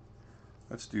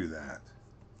 Let's do that.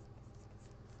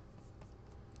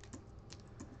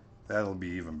 That'll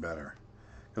be even better,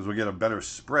 because we'll get a better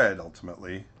spread,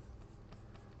 ultimately,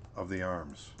 of the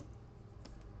arms.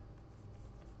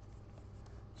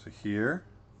 So here.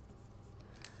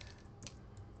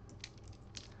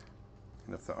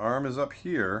 And if the arm is up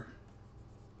here,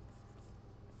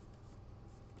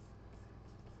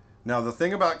 now, the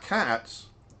thing about cats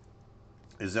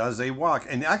is as they walk,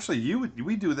 and actually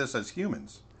we do this as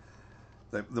humans,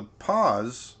 the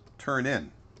paws turn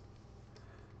in.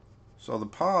 So the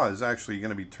paw is actually going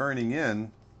to be turning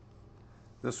in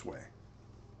this way.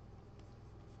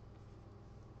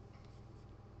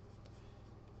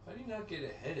 How do you not get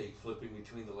a headache flipping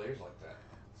between the layers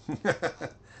like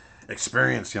that?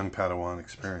 Experience, young Padawan,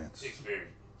 experience. Experience.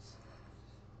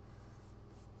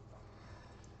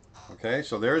 Okay,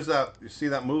 so there's that. You see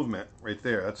that movement right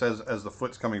there. That's as the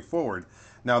foot's coming forward.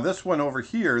 Now this one over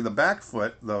here, the back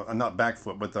foot, not back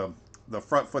foot, but the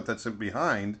front foot that's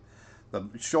behind, the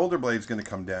shoulder blade's going to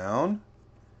come down,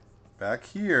 back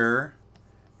here,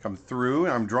 come through,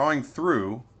 and I'm drawing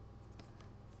through.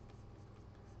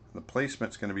 The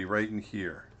placement's going to be right in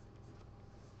here.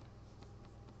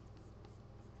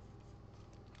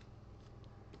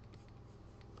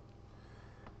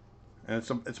 And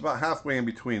it's about halfway in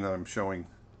between that I'm showing.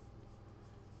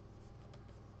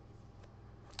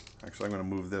 Actually, I'm going to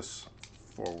move this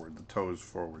forward, the toes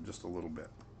forward just a little bit.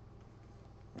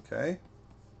 Okay?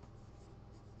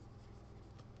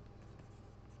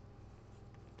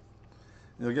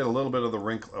 You'll get a little bit of the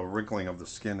wrinkling of the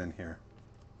skin in here.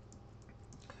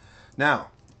 Now,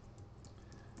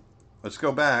 let's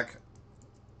go back.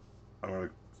 I'm going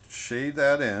to shade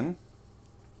that in.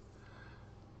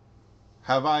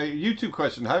 YouTube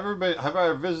question, have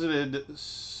I visited the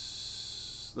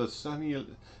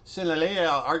Cinelea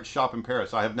art shop in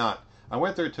Paris? I have not. I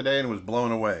went there today and was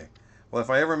blown away. Well, if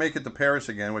I ever make it to Paris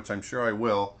again, which I'm sure I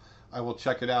will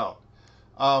check it out.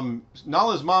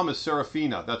 Nala's mom is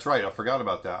Serafina. That's right, I forgot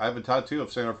about that. I have a tattoo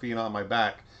of Serafina on my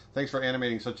back. Thanks for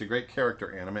animating such a great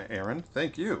character, Aaron.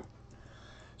 Thank you.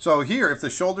 So here, if the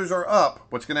shoulders are up,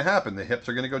 what's going to happen? The hips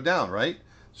are going to go down, right?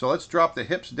 So let's drop the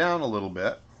hips down a little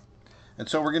bit. And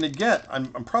so we're going to get, I'm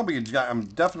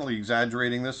definitely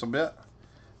exaggerating this a bit,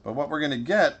 but what we're going to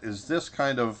get is this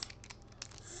kind of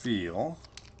feel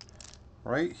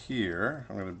right here.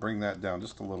 I'm going to bring that down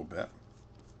just a little bit.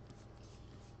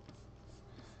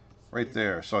 Right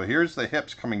there. So here's the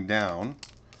hips coming down.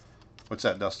 What's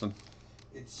that, Dustin?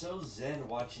 It's so zen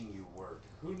watching you work.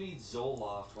 Who needs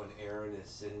Zoloft when Aaron is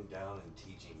sitting down and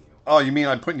teaching you? Oh, you mean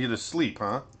I'm putting you to sleep,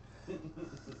 huh?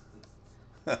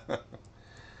 Hey,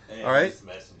 all right. This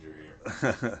messenger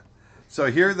here. So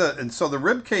here so the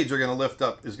rib cage are going to lift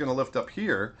up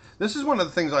here. This is one of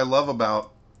the things I love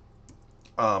about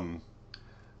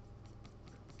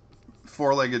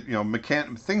four-legged,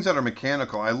 things that are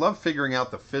mechanical. I love figuring out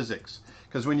the physics,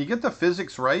 because when you get the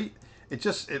physics right, it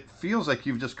feels like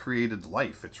you've just created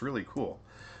life. It's really cool.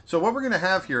 So what we're going to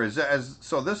have here is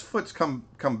so this foot's come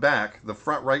back, the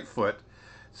front right foot.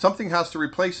 Something has to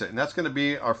replace it, and that's going to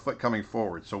be our foot coming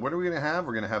forward. So what are we going to have?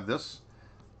 We're going to have this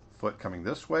foot coming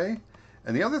this way.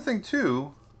 And the other thing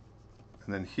too,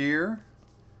 and then here,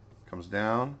 comes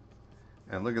down,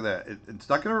 and look at that. It's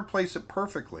not going to replace it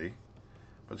perfectly,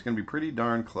 but it's going to be pretty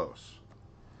darn close.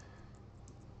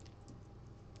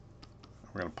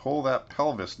 We're going to pull that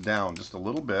pelvis down just a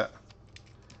little bit.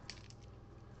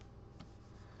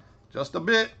 Just a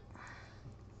bit.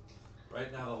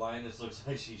 Right now the lioness looks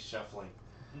like she's shuffling.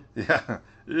 Yeah,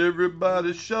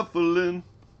 everybody's shuffling.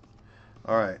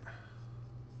 All right.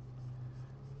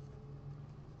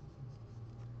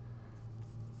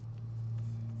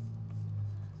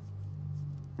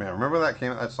 Man, remember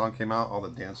that song came out, all the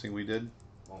dancing we did?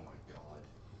 Oh my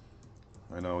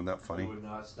god. I know, isn't that funny? I would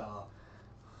not stop.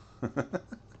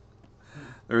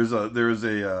 There was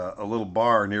a little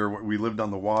bar near where we lived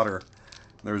on the water.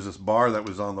 There was this bar that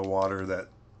was on the water that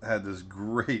had this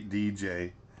great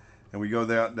DJ. And we go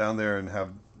down there and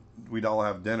we'd all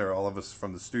have dinner, all of us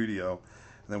from the studio,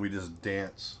 and then we just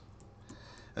dance.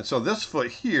 And so this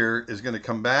foot here is going to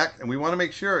come back, and we want to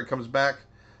make sure it comes back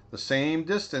the same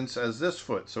distance as this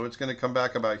foot. So it's going to come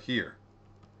back about here.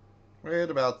 Right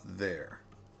about there.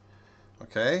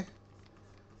 Okay?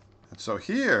 And so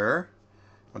here,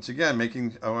 once again,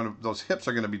 those hips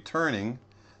are going to be turning.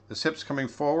 This hip's coming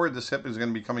forward. This hip is going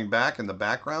to be coming back in the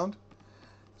background.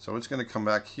 So it's going to come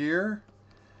back here.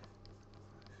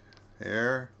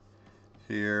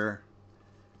 Here,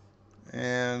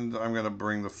 and I'm going to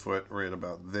bring the foot right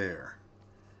about there.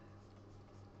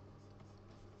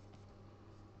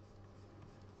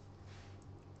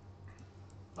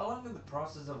 How long in the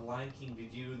process of Lion King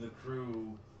did you and the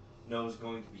crew know it was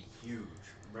going to be huge?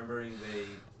 Remembering they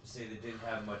say they didn't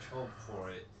have much hope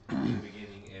for it in the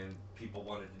beginning, and people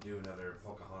wanted to do another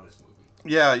Pocahontas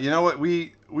movie. Yeah, you know what?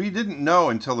 We didn't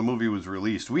know until the movie was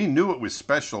released. We knew it was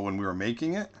special when we were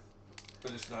making it.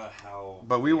 But it's not how...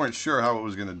 But we weren't sure how it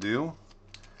was going to do.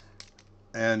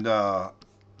 And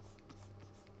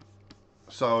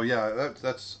so, yeah,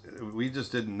 that's we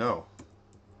just didn't know.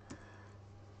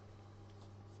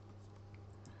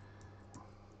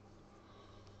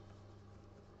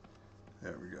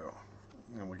 There we go.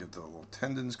 And we get the little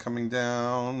tendons coming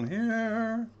down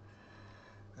here.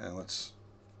 And let's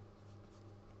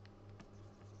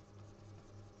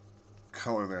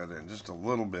color that in just a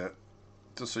little bit,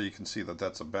 just so you can see that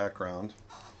that's a background.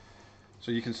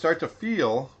 So you can start to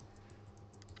feel,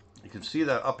 you can see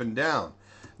that up and down.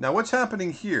 Now what's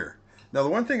happening here? Now the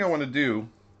one thing I want to do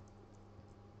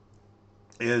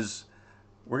is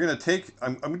we're going to take,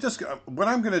 what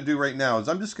I'm going to do right now is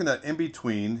I'm just going to in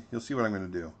between, you'll see what I'm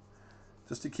going to do.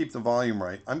 Just to keep the volume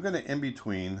right, I'm going to in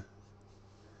between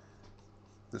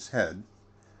this head.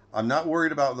 I'm not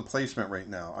worried about the placement right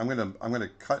now. I'm going to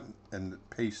cut and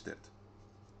paste it.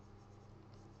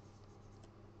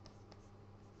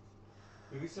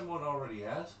 Maybe someone already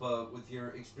asked, but with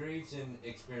your experience in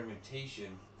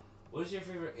experimentation, what is your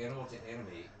favorite animal to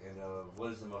animate, and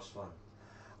what is the most fun?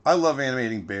 I love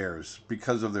animating bears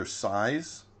because of their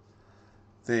size.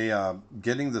 They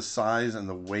getting the size and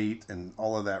the weight and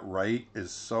all of that right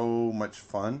is so much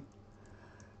fun.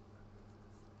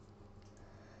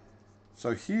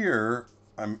 So here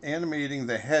I'm animating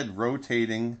the head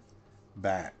rotating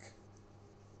back.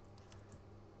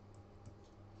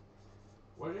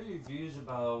 What are your views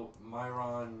about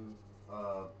Myron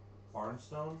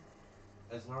Barnstone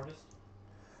as an artist?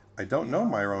 I don't know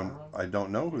Myron. I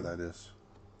don't know who that is.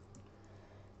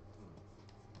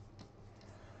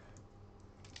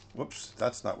 Whoops,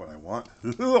 that's not what I want.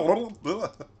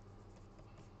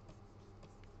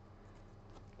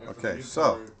 Okay,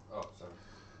 so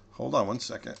hold on one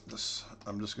second.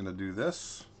 I'm just going to do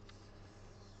this.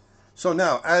 So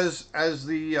now, as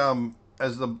the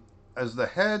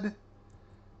head,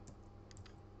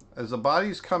 as the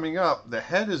body's coming up, the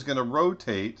head is going to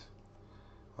rotate.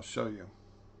 I'll show you.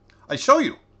 I show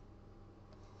you.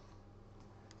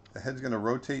 The head's going to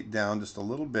rotate down just a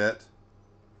little bit,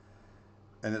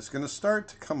 and it's going to start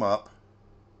to come up.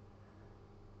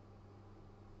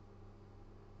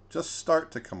 Just start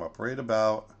to come up right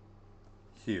about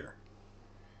here.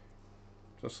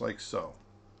 Just like so.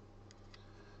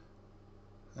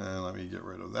 And let me get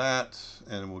rid of that,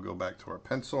 and we'll go back to our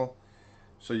pencil.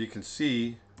 So you can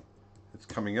see it's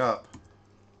coming up.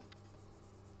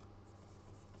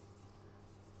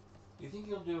 Do you think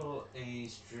you'll do a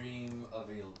stream of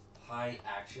a high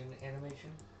action animation?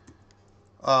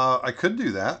 I could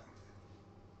do that.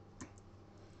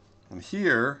 And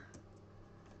here,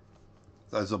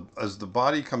 as the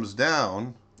body comes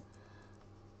down,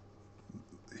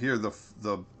 here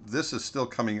this is still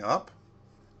coming up,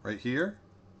 right here.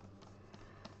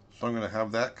 So I'm going to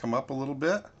have that come up a little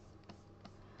bit,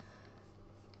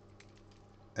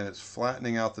 and it's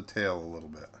flattening out the tail a little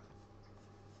bit.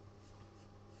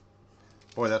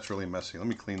 Boy, that's really messy. Let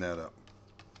me clean that up.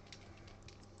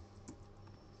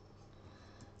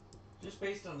 Just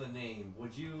based on the name,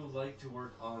 would you like to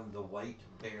work on the White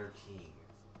Bear King?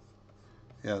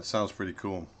 Yeah, it sounds pretty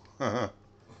cool. I'm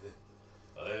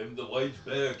the White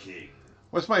Bear King.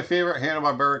 What's my favorite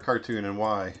Hanna-Barbera cartoon and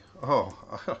why? Oh,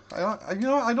 I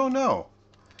don't know.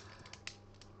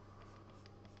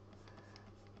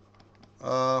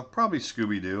 Probably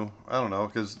Scooby-Doo. I don't know,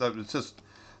 because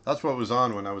that's what was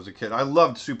on when I was a kid. I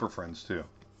loved Super Friends too.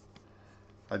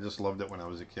 I just loved it when I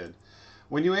was a kid.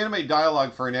 When you animate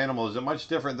dialogue for an animal, is it much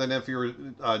different than if you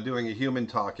were doing a human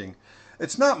talking?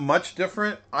 It's not much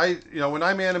different. When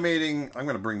I'm animating, I'm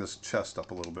going to bring this chest up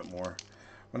a little bit more.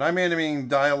 When I'm animating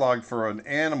dialogue for an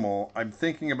animal, I'm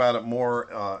thinking about it more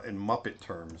in Muppet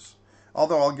terms.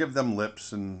 Although I'll give them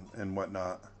lips and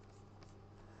whatnot.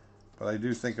 But I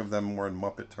do think of them more in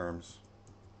Muppet terms.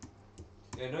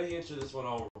 Yeah, I know you answered this one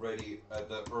already at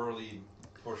the early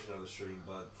portion of the stream,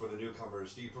 but for the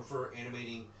newcomers, do you prefer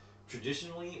animating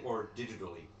traditionally or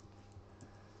digitally?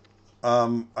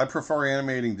 I prefer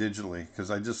animating digitally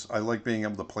because I like being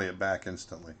able to play it back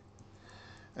instantly.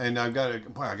 And I got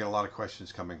a lot of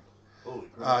questions coming. Holy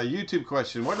crap. YouTube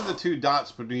question: what are the two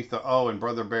dots beneath the O in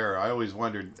Brother Bear? I always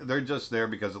wondered. They're just there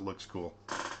because it looks cool.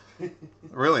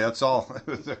 Really, that's all.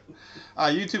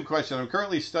 YouTube question: I'm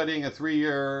currently studying a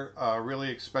 3-year,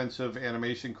 really expensive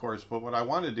animation course, but what I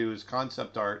want to do is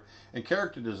concept art and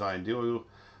character design. Do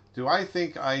I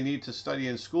think I need to study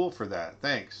in school for that?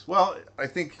 Thanks. Well, I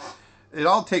think it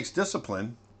all takes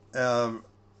discipline.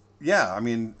 Yeah, I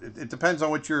mean, it depends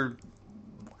on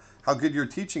how good your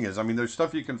teaching is. I mean, there's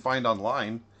stuff you can find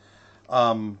online.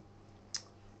 Yeah,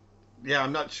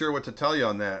 I'm not sure what to tell you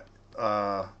on that.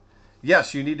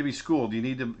 Yes, you need to be schooled. You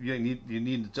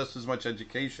need just as much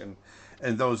education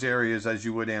in those areas as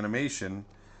you would animation.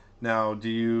 Now, do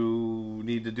you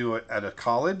need to do it at a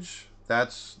college?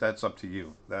 That's up to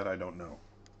you. That I don't know.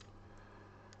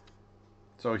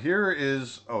 So here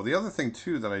is the other thing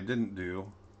too that I didn't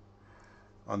do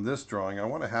on this drawing. I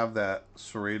want to have that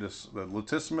the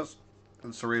latissimus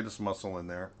and serratus muscle in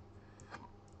there,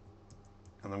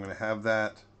 and I'm going to have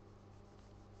that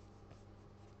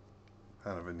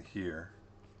kind of in here.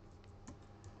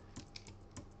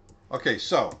 Okay,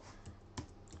 so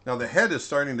now the head is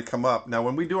starting to come up. Now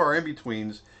when we do our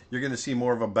in-betweens, you're going to see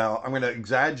more of a bow. I'm going to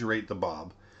exaggerate the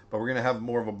bob, but we're going to have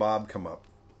more of a bob come up.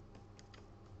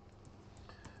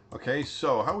 Okay,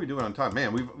 so how are we doing on time?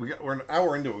 Man, we're an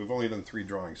hour into it. We've only done 3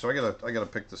 drawings, so I gotta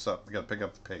pick this up. I gotta pick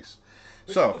up the pace.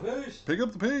 Pick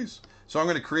up the pace. So I'm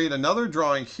going to create another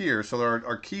drawing here. So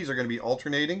our keys are going to be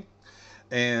alternating.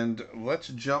 And let's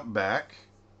jump back.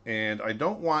 And I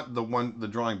don't want the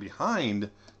drawing behind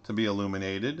to be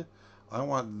illuminated. I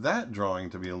want that drawing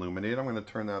to be illuminated. I'm going to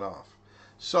turn that off.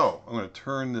 So I'm going to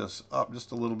turn this up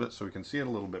just a little bit so we can see it a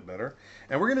little bit better.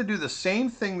 And we're going to do the same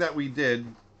thing that we did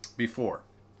before.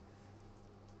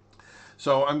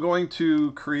 So I'm going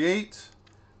to create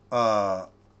the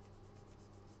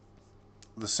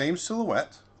same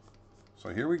silhouette. So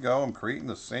here we go. I'm creating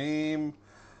the same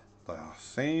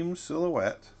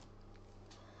silhouette.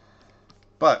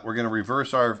 But we're going to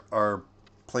reverse our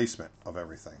placement of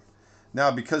everything.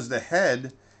 Now, because the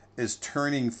head is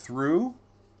turning through,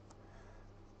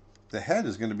 the head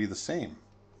is going to be the same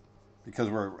because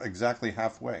we're exactly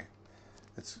halfway.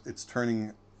 It's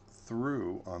turning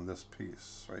through on this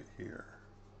piece right here.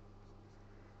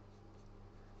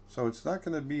 So it's not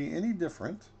going to be any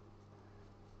different.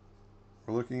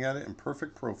 We're looking at it in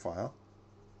perfect profile.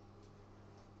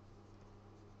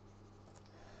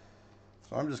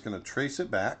 So I'm just going to trace it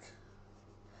back.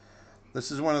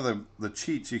 This is one of the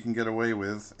cheats you can get away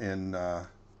with in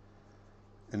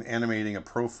animating a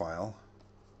profile.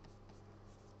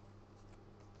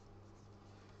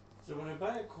 So when I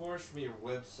buy a course from your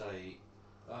website,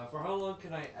 for how long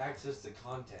can I access the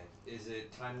content? Is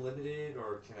it time limited,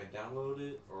 or can I download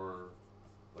it, or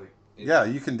like? Yeah,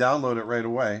 you can download it right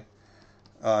away.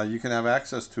 You can have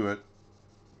access to it,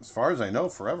 as far as I know,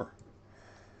 forever.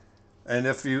 And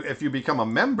if you become a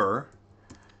member,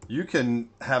 you can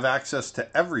have access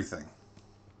to everything,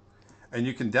 and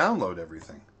you can download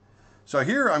everything. So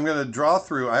here I'm going to draw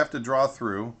through. I have to draw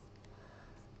through.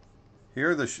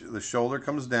 Here the shoulder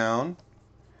comes down.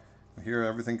 Here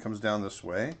everything comes down this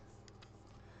way.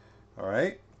 All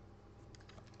right.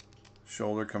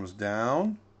 Shoulder comes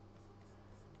down.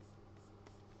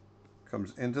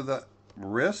 Comes into the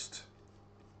wrist.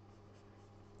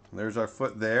 There's our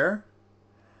foot there.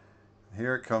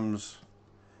 Here it comes,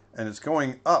 and it's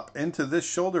going up into this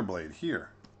shoulder blade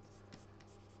here.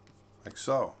 Like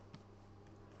so.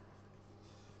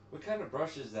 What kind of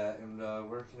brush is that, and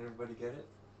where can everybody get it?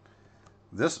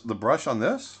 The brush on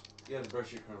this? Yeah, the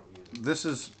brush you're currently using. This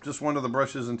is just one of the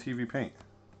brushes in TV Paint.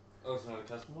 Oh, it's not a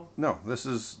custom one? No, this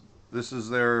is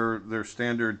their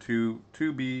standard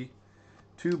 2B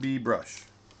brush.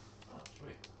 Oh,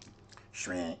 sweet.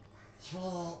 Shrink.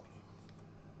 Small.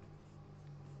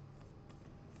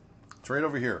 It's right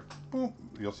over here. Boom.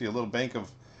 You'll see a little bank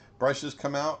of brushes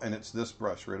come out, and it's this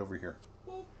brush right over here.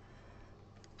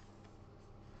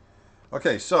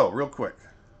 Okay, so real quick.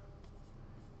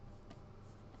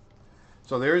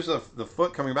 So there's the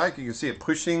foot coming back. You can see it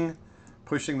pushing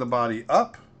the body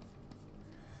up.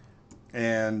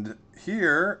 And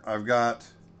here I've got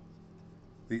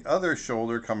the other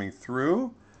shoulder coming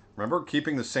through. Remember,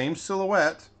 keeping the same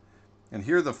silhouette. And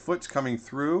here the foot's coming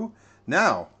through.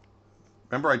 Now,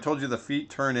 remember I told you the feet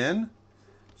turn in?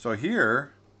 So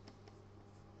here,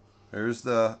 there's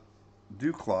the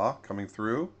dew claw coming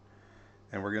through.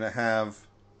 And we're going to have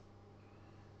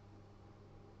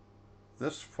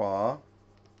this paw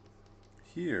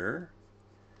here,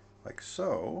 like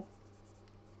so.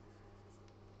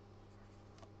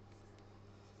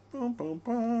 Boom, boom,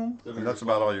 boom. And that's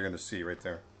about all you're going to see right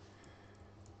there.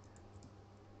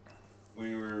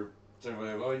 We were talking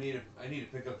about, oh, I need to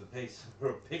pick up the pace.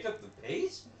 Pick up the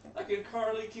pace? I can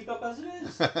hardly keep up as it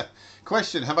is.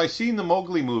 Question, have I seen the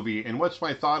Mowgli movie, and what's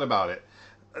my thought about it?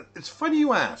 It's funny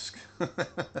you ask.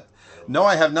 No,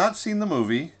 I have not seen the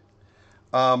movie.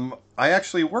 I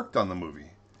actually worked on the movie.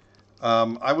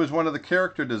 I was one of the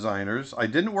character designers. I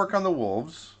didn't work on the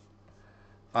wolves.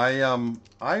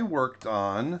 I worked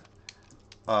on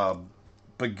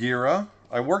Bagheera.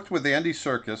 I worked with Andy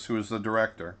Serkis, who was the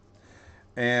director,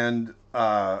 and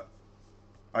I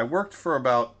worked for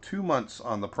about 2 months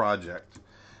on the project.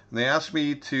 And they asked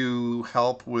me to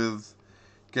help with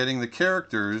getting the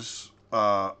characters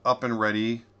up and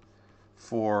ready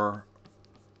for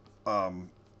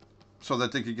so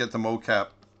that they could get the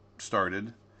mocap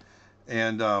started.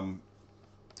 And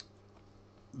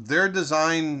their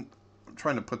design, I'm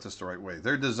trying to put this the right way,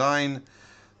 the design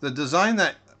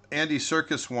that Andy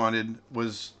Serkis wanted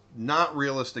was not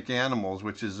realistic animals,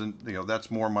 which isn't, that's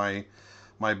more my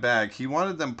bag. He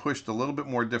wanted them pushed a little bit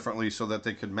more differently so that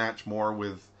they could match more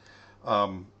with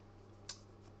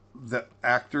the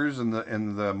actors in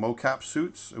the mocap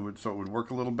suits. So it would work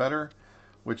a little better,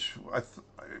 which it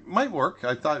might work.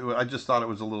 I just thought it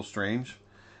was a little strange,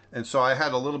 and so I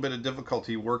had a little bit of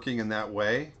difficulty working in that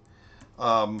way.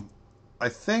 I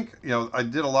think I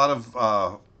did a lot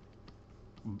of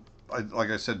like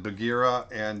I said, Bagheera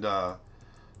and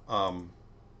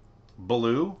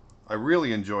Baloo. I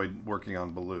really enjoyed working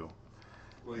on Baloo.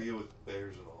 Well, you with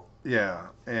bears and all. Yeah,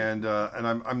 and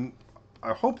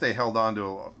I hope they held on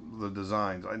to the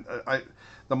designs.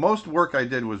 The most work I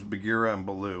did was Bagheera and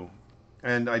Baloo,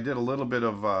 and I did a little bit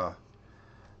of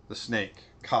the snake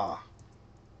Ka.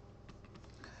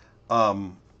 I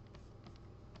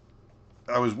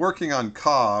was working on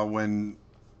Ka when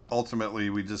ultimately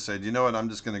we just said, you know what, I'm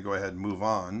just going to go ahead and move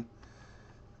on.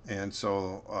 And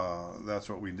so that's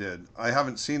what we did. I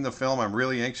haven't seen the film. I'm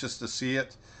really anxious to see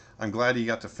it. I'm glad he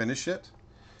got to finish it.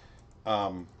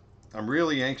 I'm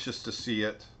really anxious to see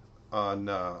it on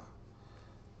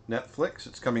Netflix.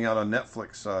 It's coming out on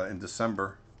Netflix in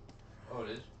December. Oh, it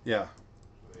is? Yeah.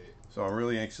 Wait. So I'm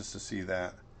really anxious to see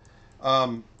that.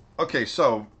 Okay,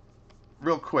 so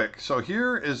real quick. So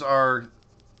here is our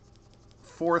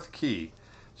fourth key.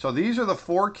 So these are the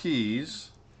 4 keys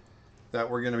that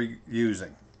we're going to be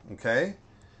using. Okay?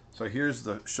 So here's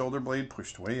the shoulder blade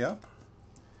pushed way up.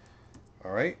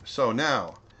 All right. So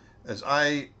now, as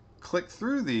I click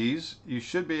through these, you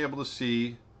should be able to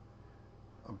see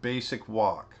a basic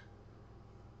walk.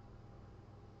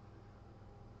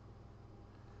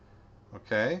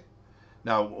 Okay?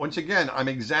 Now, once again, I'm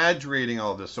exaggerating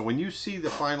all this. So when you see the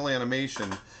final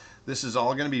animation, this is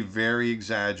all going to be very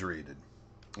exaggerated.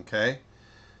 Okay?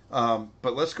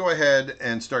 But let's go ahead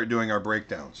and start doing our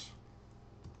breakdowns.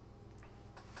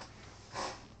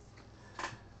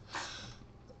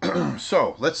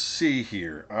 So let's see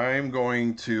here. I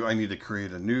need to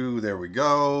create a new, there we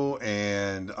go.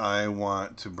 And I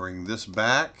want to bring this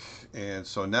back. And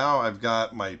so now I've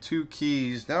got my two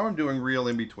keys. Now I'm doing real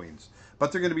in-betweens,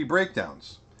 but they're going to be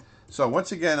breakdowns. So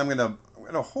once again, I'm going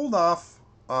to hold off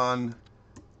on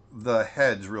the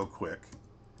heads real quick.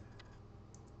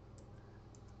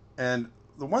 And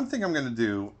the one thing I'm going to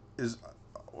do is,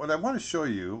 what I want to show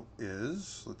you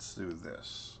is, let's do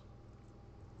this.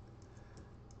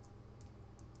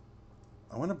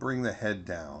 I want to bring the head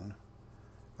down.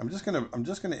 I'm just gonna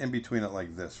in between it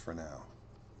like this for now.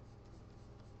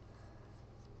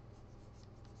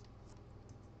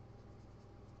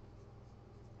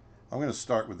 I'm going to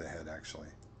start with the head actually,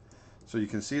 so you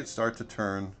can see it start to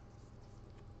turn.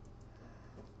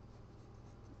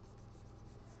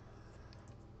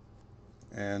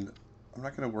 And I'm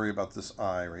not going to worry about this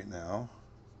eye right now.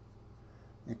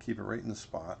 I'm going to keep it right in the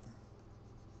spot.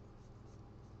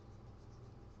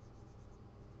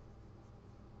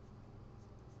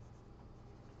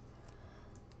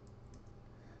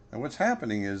 And what's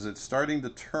happening is it's starting to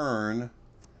turn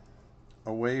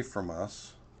away from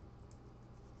us.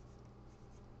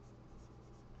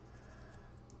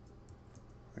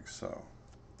 Like so.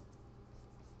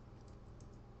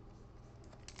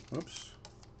 Oops.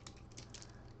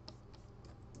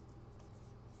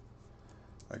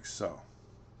 Like so.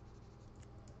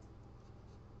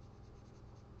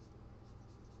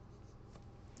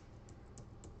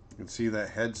 You can see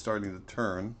that head starting to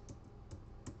turn.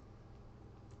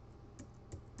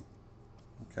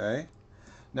 Okay.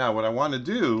 Now what I want to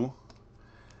do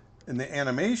in the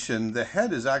animation, the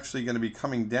head is actually going to be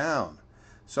coming down.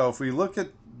 So if we look at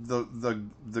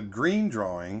the green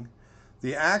drawing,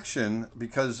 the action,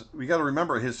 because we got to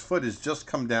remember his foot has just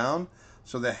come down,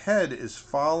 so the head is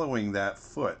following that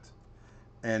foot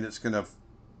and it's going to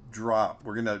drop.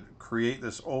 We're going to create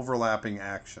this overlapping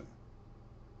action.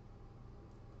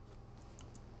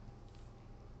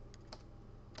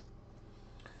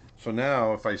 So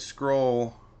now if I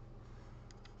scroll,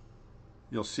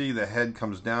 you'll see the head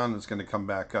comes down and it's going to come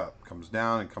back up. Comes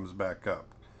down and comes back up.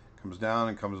 Comes down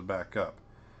and comes back up.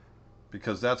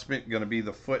 Because that's going to be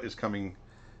the foot is coming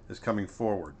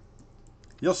forward.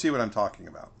 You'll see what I'm talking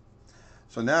about.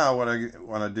 So now what I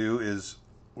want to do is,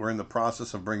 we're in the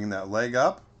process of bringing that leg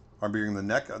up, or bringing the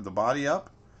neck, the body up.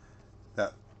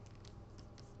 That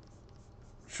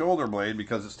shoulder blade,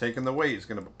 because it's taking the weight, is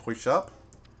going to push up.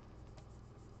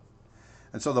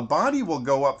 And so the body will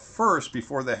go up first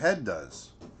before the head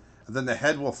does. And then the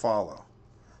head will follow.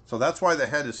 So that's why the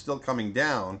head is still coming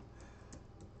down.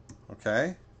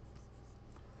 Okay?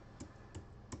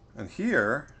 And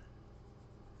here,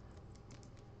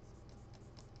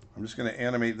 I'm just going to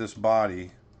animate this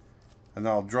body, and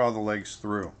then I'll draw the legs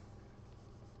through.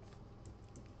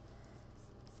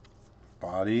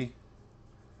 Body.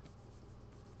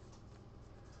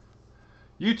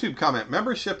 YouTube comment,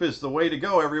 membership is the way to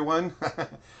go, everyone.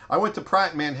 I went to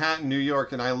Pratt in Manhattan, New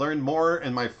York, and I learned more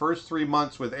in my first 3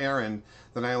 months with Aaron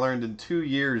than I learned in 2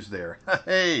 years there.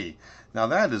 Hey, now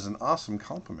that is an awesome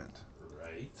compliment.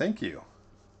 Right. Thank you.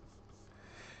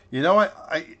 You know what?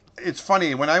 It's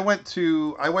funny, when I went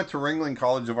to Ringling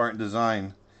College of Art and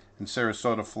Design in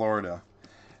Sarasota, Florida,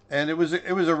 and it was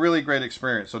a really great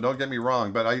experience. So don't get me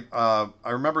wrong, but I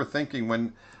remember thinking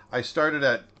when I started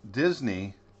at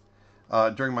Disney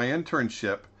during my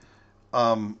internship,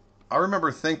 I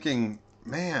remember thinking,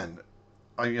 man,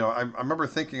 I remember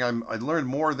thinking I learned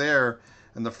more there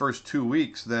in the first 2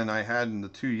 weeks than I had in the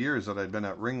 2 years that I'd been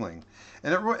at Ringling,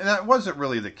 and that wasn't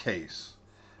really the case,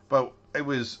 but it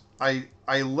was.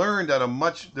 I learned at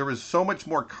there was so much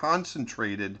more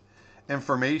concentrated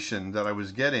information that I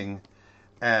was getting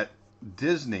at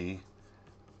Disney,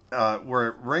 where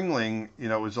at Ringling,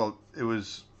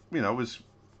 it was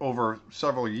over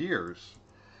several years,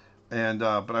 and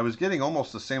but I was getting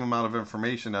almost the same amount of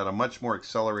information at a much more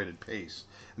accelerated pace,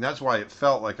 and that's why it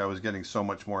felt like I was getting so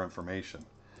much more information.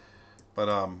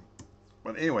 But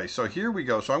anyway, so here we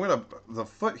go. So the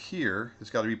foot here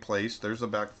has got to be placed. There's the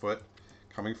back foot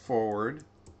coming forward.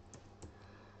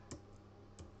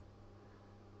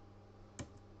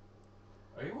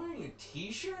 Are you wearing a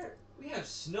t-shirt? We have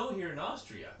snow here in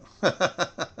Austria.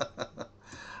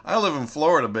 I live in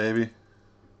Florida, baby.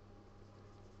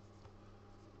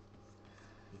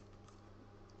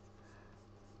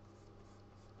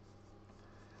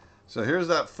 So here's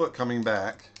that foot coming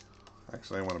back.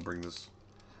 Actually, I want to bring this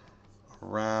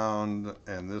around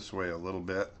and this way a little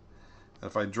bit. And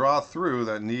if I draw through,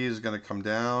 that knee is going to come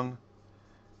down.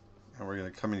 And we're going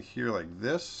to come in here like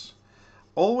this.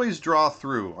 Always draw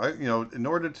through. In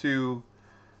order to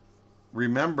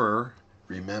remember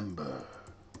who you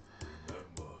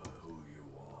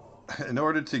are. In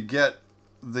order to get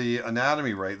the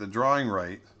anatomy right, the drawing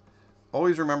right,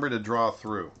 always remember to draw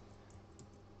through.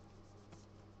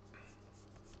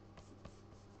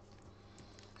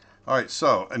 All right,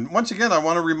 so, and once again, I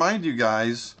want to remind you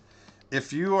guys,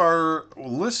 if you are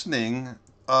listening,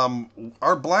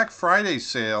 our Black Friday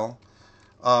sale,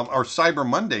 our Cyber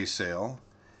Monday sale,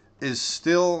 is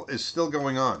still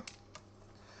going on.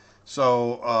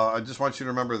 So I just want you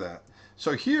to remember that.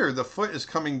 So here, the foot is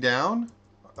coming down,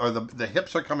 or the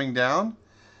hips are coming down,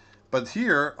 but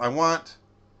here I want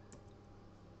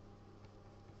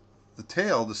the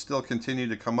tail to still continue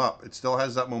to come up. It still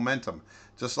has that momentum,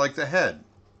 just like the head.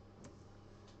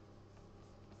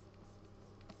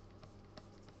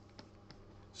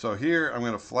 So here, I'm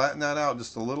going to flatten that out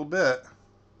just a little bit.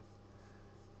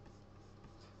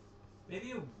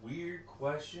 Maybe a weird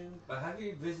question, but have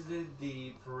you visited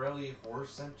the Pirelli Horse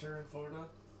Center in Florida?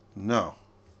 No.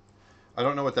 I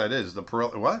don't know what that is. The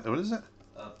Pirelli, what? What is it?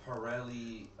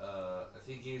 Pirelli, I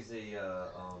think he's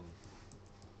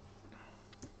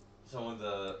someone in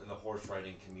the horse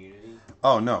riding community.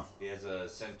 Oh, no. He has a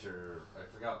center, I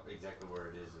forgot exactly where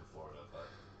it is in Florida, but...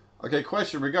 Okay,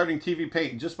 question regarding TV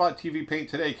Paint. Just bought TV Paint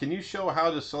today. Can you show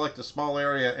how to select a small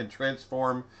area and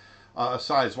transform a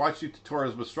size? Watch your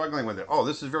tutorials, but struggling with it. Oh,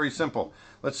 this is very simple.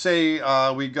 Let's say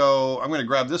we go, I'm going to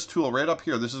grab this tool right up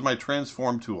here. This is my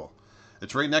transform tool.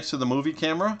 It's right next to the movie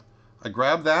camera. I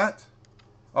grab that.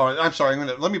 Oh, I'm sorry.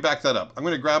 Let me back that up. I'm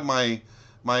going to grab my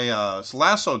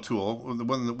lasso tool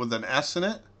with an S in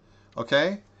it.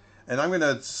 Okay? And I'm going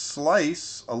to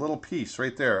slice a little piece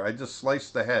right there. I just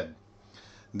sliced the head.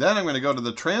 Then I'm going to go to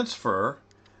the transfer,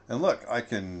 and look, I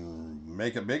can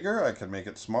make it bigger, I can make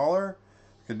it smaller,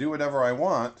 I can do whatever I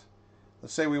want.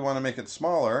 Let's say we want to make it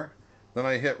smaller, then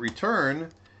I hit return,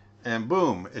 and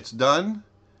boom, it's done,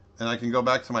 and I can go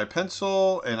back to my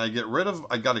pencil, and I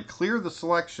got to clear the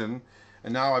selection,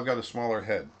 and now I've got a smaller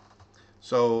head.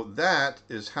 So that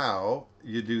is how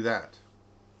you do that.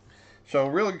 So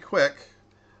really quick,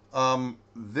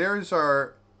 there's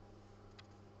our...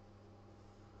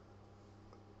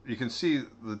 You can see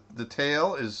the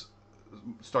tail is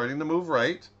starting to move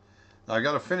right. Now I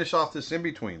got to finish off this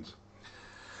in-betweens.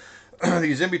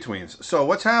 These in-betweens. So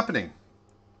what's happening?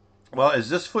 Well,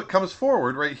 as this foot comes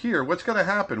forward right here, what's going to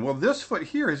happen? Well, this foot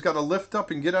here has got to lift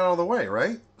up and get out of the way,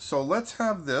 right? So let's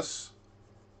have this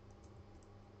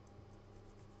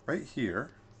right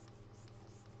here.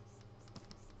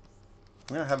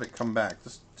 I'm going to have it come back.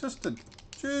 Just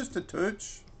a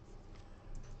touch.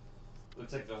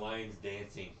 Looks like the lion's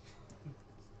dancing.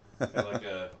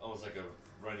 Almost like a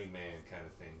running man kind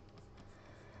of thing.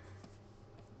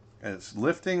 And it's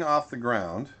lifting off the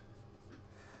ground.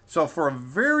 So for a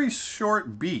very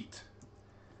short beat,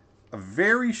 the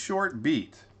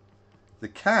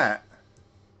cat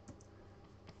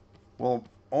will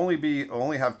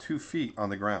only have 2 feet on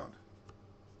the ground.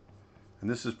 And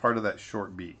this is part of that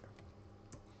short beat.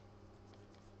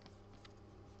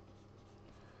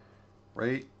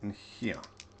 Right in here.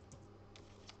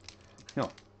 Here.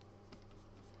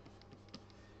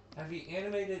 Have you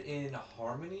animated in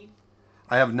Harmony?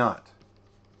 I have not.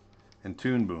 In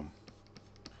Toon Boom.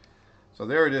 So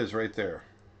there it is right there.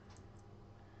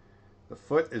 The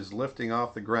foot is lifting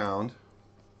off the ground.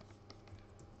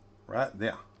 Right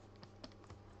there.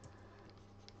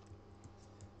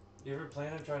 You ever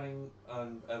plan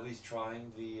on at least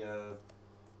trying the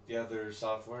other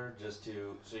software just so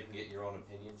you can get your own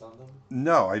opinions on them?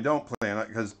 No, I don't plan it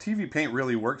because TV Paint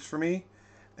really works for me,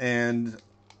 and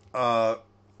I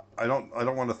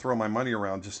don't want to throw my money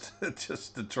around just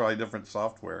to try different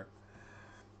software.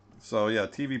 So yeah,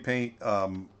 TV Paint.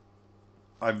 I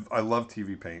love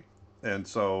TV Paint, and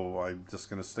so I'm just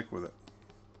gonna stick with it.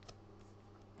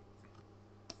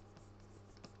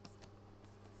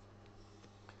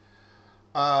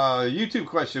 YouTube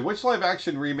question. Which live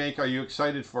action remake are you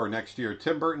excited for next year?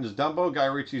 Tim Burton's Dumbo, Guy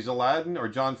Ritchie's Aladdin, or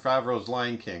Jon Favreau's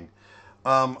Lion King?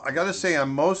 I gotta say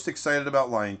I'm most excited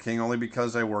about Lion King only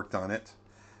because I worked on it.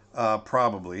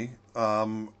 Probably.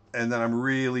 And then I'm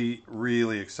really,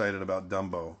 really excited about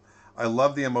Dumbo. I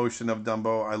love the emotion of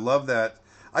Dumbo. I love that.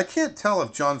 I can't tell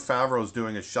if Jon Favreau's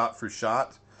doing a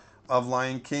shot-for-shot of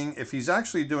Lion King. If he's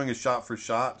actually doing a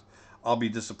shot-for-shot, I'll be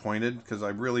disappointed because I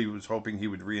really was hoping he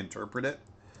would reinterpret it.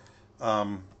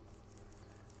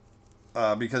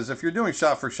 Because if you're doing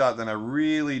shot for shot, then I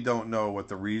really don't know what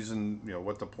the reason,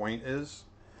 what the point is.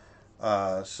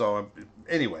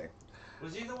 Anyway.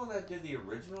 Was he the one that did the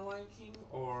original Lion King,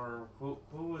 or who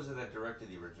was it that directed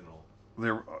the original?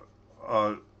 There,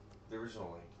 The original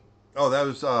Lion King. Oh, that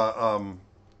was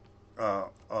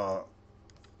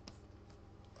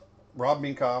Rob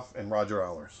Minkoff and Roger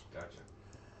Allers. Gotcha.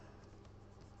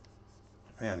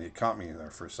 Man, you caught me there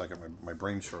for a second. My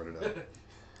brain shorted out.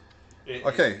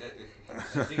 Okay.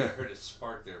 I think I heard it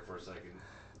spark there for a second.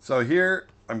 So here,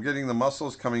 I'm getting the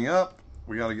muscles coming up.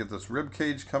 We got to get this rib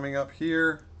cage coming up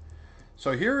here.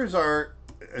 So here is our,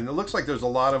 and it looks like there's a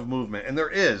lot of movement. And there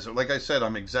is. Like I said,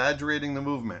 I'm exaggerating the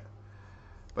movement.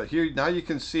 But here, now you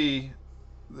can see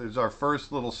there's our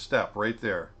first little step right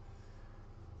there.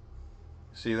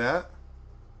 See that?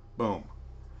 Boom.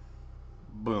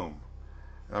 Boom.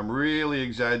 I'm really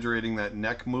exaggerating that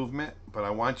neck movement, but I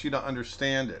want you to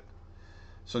understand it.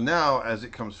 So now, as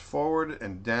it comes forward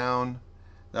and down,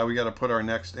 now we got to put our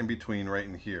next in-between right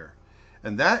in here.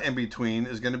 And that in-between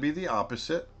is going to be the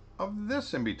opposite of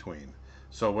this in-between.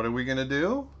 So what are we going to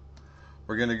do?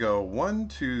 We're going to go 1,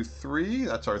 2, 3.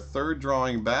 That's our third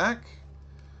drawing back.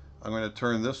 I'm going to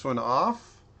turn this one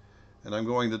off. And I'm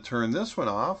going to turn this one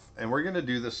off. And we're going to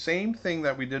do the same thing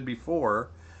that we did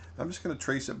before. I'm just going to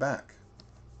trace it back.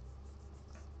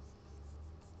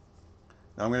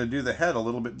 Now I'm going to do the head a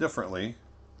little bit differently.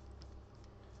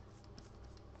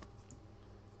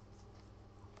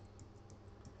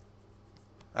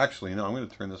 Actually, no, I'm going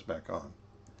to turn this back on.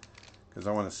 Because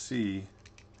I want to see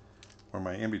where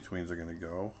my in-betweens are going to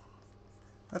go.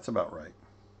 That's about right.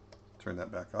 Turn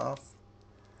that back off.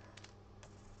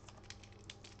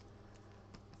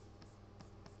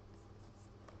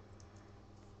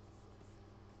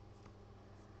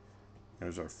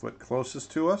 There's our foot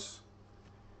closest to us.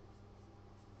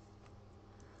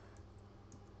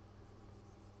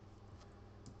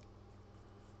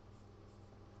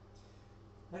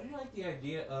 How do you like the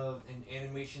idea of an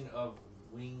animation of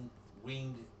winged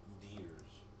deers?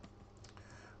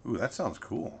 Ooh, that sounds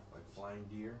cool. Like flying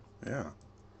deer? Yeah.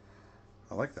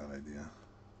 I like that idea.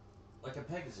 Like a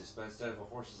Pegasus, but instead of a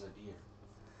horse is a deer.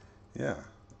 Yeah.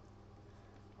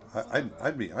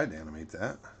 I'd animate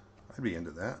that. I'd be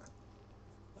into that.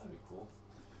 That'd be cool.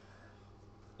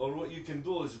 Or what you can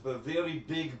do is a very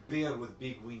big bear with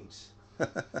big wings.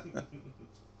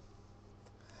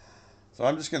 So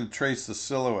I'm just going to trace the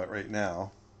silhouette right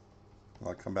now.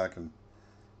 I'll come back and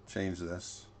change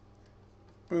this.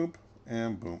 Boop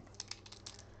and boop.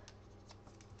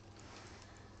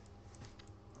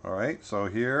 All right, so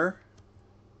here,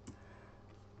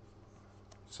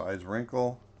 sides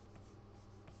wrinkle.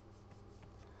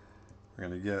 We're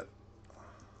going to get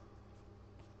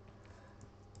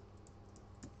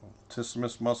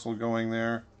latissimus muscle going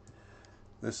there.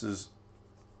 This is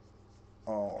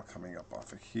all coming up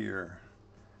off of here.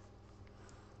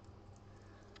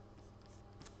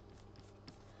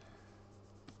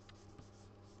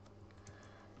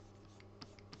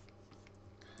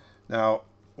 Now,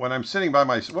 when I'm sitting by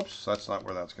myself, whoops, that's not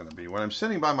where that's going to be. When I'm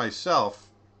sitting by myself,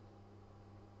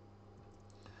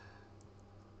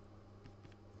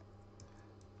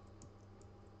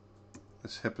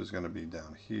 this hip is going to be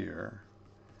down here.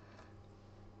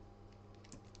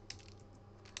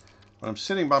 When I'm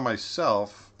sitting by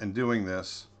myself and doing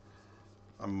this,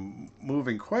 I'm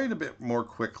moving quite a bit more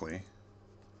quickly.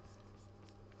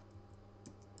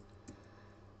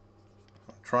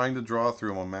 I'm trying to draw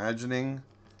through. I'm imagining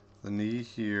the knee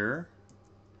here.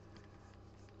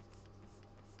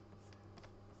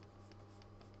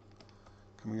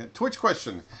 Coming in. Twitch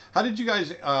question. How did you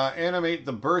guys animate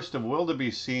the burst of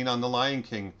wildebeest scene on The Lion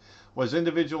King? Was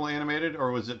individual animated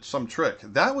or was it some trick?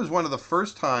 That was one of the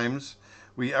first times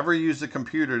we ever used a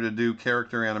computer to do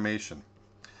character animation.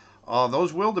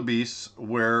 Those wildebeests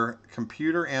were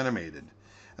computer animated.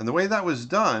 And the way that was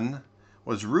done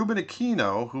was Ruben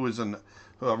Aquino, who was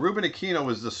Ruben Aquino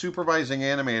was the supervising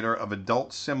animator of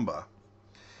Adult Simba.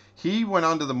 He went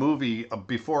on to the movie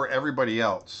before everybody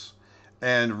else.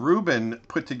 And Ruben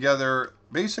put together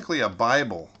basically a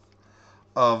Bible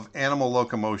of animal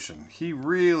locomotion. He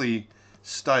really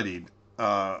studied.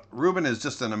 Ruben is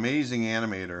just an amazing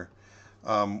animator.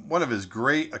 One of his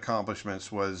great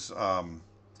accomplishments was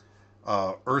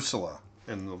Ursula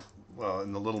in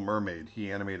the Little Mermaid.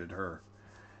 He animated her.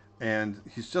 And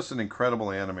he's just an incredible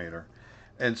animator.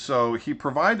 And so he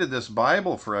provided this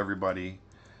Bible for everybody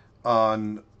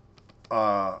on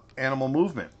animal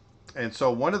movement. And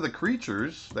so one of the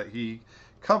creatures that he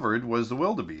covered was the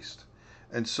wildebeest.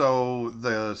 And so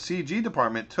the CG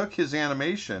department took his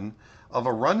animation of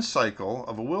a run cycle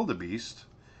of a wildebeest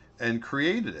and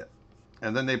created it.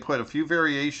 and then they put a few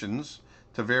variations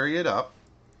to vary it up,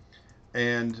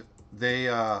 and they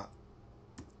there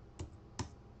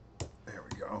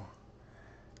we go.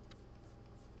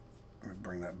 Let me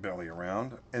bring that belly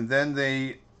around, and then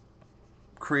they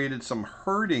created some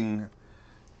herding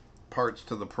parts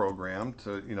to the program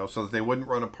to, so that they wouldn't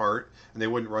run apart and they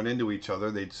wouldn't run into each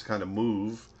other. They'd just kind of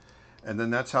move, and then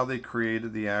that's how they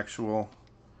created the actual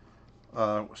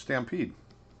stampede.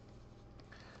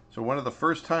 So one of the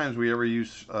first times we ever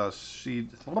used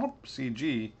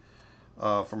CG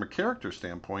from a character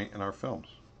standpoint in our films.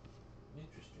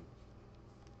 Interesting.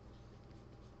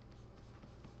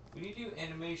 When you do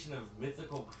animation of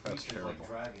mythical creatures like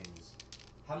dragons,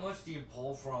 how much do you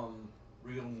pull from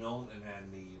real known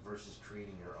anatomy versus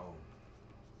creating your own?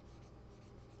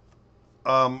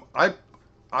 I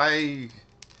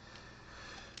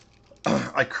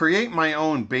I create my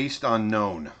own based on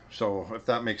known. So if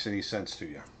that makes any sense to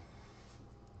you.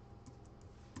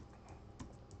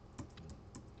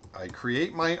 I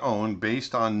create my own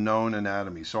based on known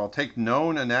anatomy. So I'll take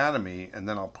known anatomy and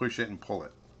then I'll push it and pull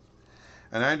it.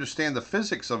 And I understand the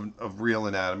physics of real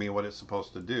anatomy and what it's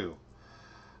supposed to do.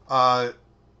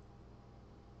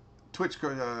 Twitch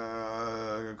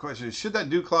question: should that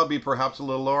dew cloud be perhaps a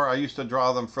little lower? I used to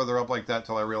draw them further up like that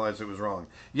till I realized it was wrong.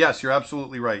 Yes, you're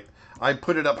absolutely right. I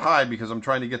put it up high because I'm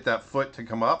trying to get that foot to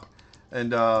come up,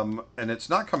 and it's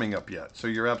not coming up yet. So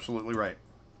you're absolutely right.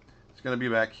 It's going to be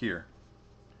back here,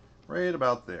 right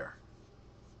about there.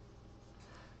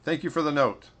 Thank you for the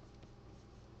note.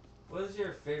 What is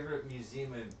your favorite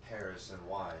museum in Paris and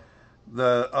why?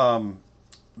 The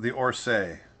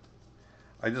Orsay.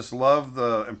 I just love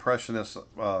the Impressionist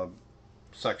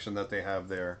section that they have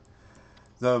there.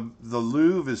 The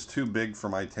Louvre is too big for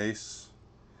my tastes.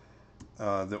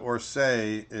 The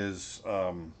Orsay is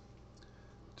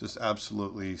just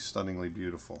absolutely stunningly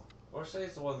beautiful. Orsay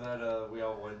is the one that we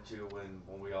all went to when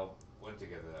we all went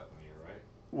together that one year, right?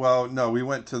 Well, no, we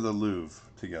went to the Louvre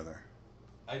together.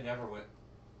 I never went.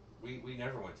 We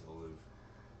never went to the Louvre.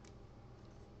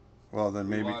 Well, then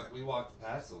maybe we walked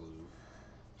past the Louvre.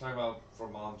 Talking about for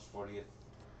Mom's 40th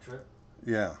trip?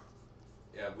 Yeah.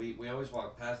 Yeah, we always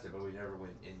walked past it, but we never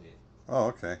went in it. Oh,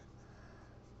 okay.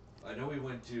 I know we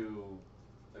went to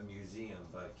a museum,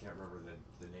 but I can't remember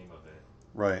the name of it.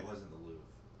 Right. It wasn't the Louvre.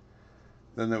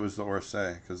 Then it was the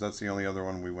Orsay, because that's the only other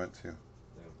one we went to. Yeah.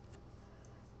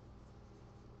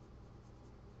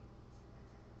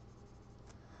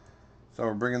 So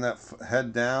we're bringing that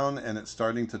head down, and it's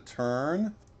starting to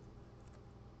turn.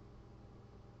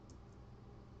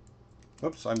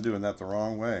 Oops, I'm doing that the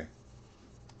wrong way.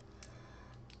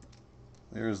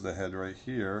 There's the head right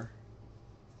here.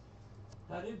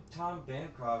 How did Tom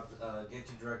Bancroft get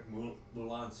to direct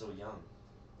Mulan so young?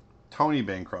 Tony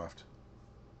Bancroft.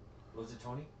 Was it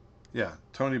Tony? Yeah,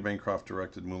 Tony Bancroft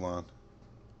directed Mulan.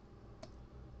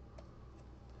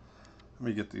 Let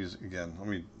me get these again.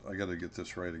 I got to get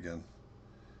this right again.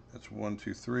 That's 1,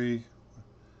 2, 3. 1,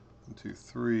 2,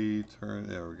 3. Turn.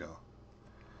 There we go.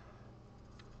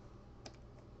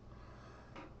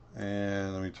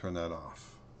 And let me turn that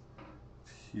off.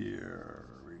 Here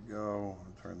we go.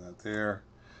 Turn that there.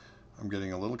 I'm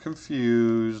getting a little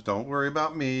confused. Don't worry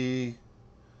about me.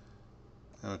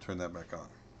 And I'll turn that back on.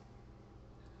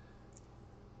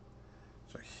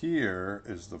 So here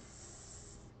is it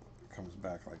comes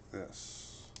back like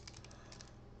this.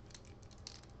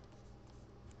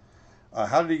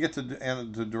 How did he get to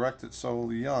direct it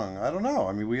so young? I don't know.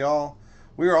 I mean, we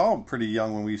were all pretty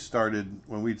young when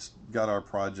we got our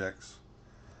projects.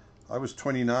 I was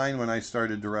 29 when I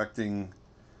started directing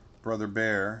Brother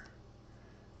Bear.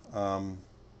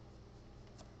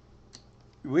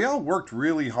 We all worked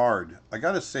really hard. I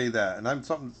got to say that, and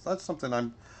that's something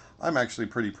I'm actually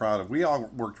pretty proud of. We all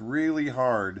worked really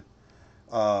hard.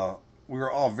 We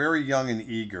were all very young and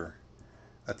eager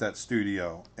at that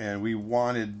studio, and we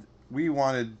wanted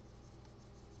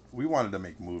to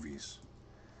make movies.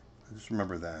 I just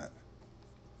remember that.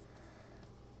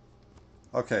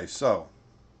 Okay, so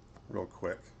real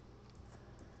quick.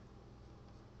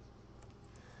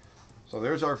 So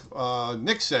there's our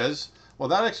Nick says, well,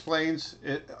 that explains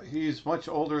it. He's much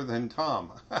older than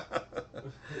Tom.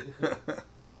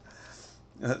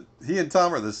 He and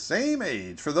Tom are the same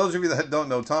age. For those of you that don't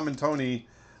know, Tom and Tony,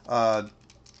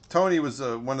 Tony was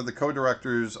one of the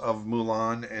co-directors of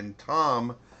Mulan, and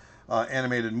Tom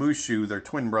animated Mushu. They're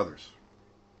twin brothers.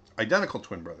 Identical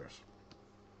twin brothers.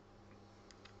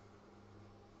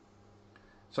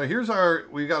 So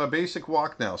we got a basic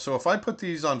walk now. So if I put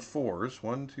these on 4s,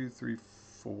 1, 2, 3,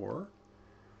 4,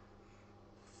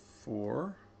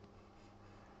 4,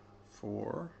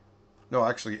 4, no,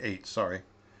 actually 8, sorry.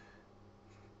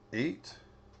 8.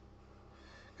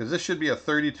 Because this should be a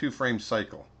 32 frame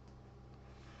cycle.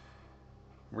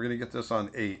 We're going to get this on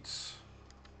 8s.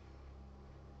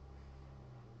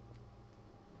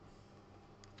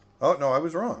 Oh, no, I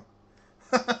was wrong.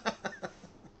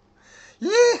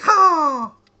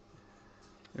 Yeehaw!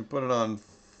 We put it on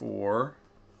 4,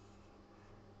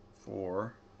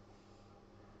 4,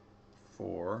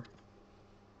 4,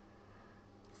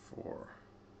 4.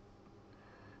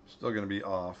 Still going to be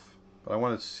off, but I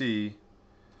want to see.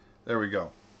 There we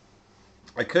go.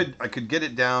 I could get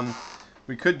it down.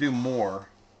 We could do more.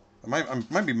 I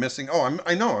might be missing. Oh,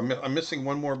 I know. I'm missing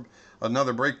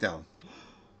another breakdown.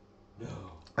 No.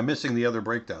 I'm missing the other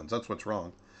breakdowns. That's what's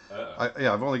wrong.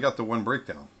 I've only got the one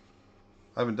breakdown.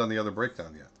 I haven't done the other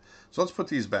breakdown yet. So let's put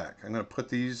these back. I'm going to put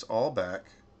these all back.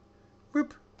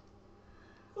 Whoop.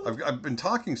 I've been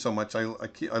talking so much I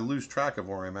lose track of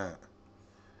where I'm at.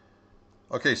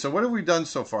 Okay, so what have we done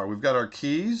so far? We've got our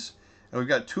keys and we've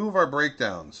got 2 of our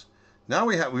breakdowns. Now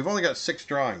we've only got 6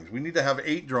 drawings. We need to have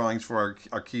 8 drawings for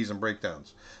our keys and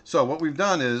breakdowns. So what we've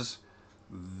done is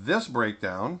this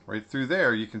breakdown right through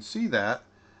there. You can see that.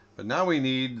 But now we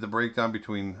need the breakdown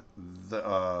between the,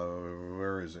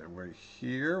 where is it? Right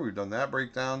here. We've done that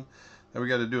breakdown. Then we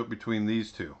got to do it between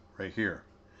these 2 right here.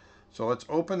 So let's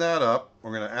open that up.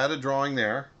 We're going to add a drawing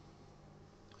there.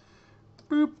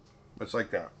 Boop. It's like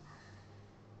that.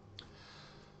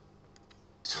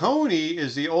 Tony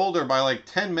is the older by like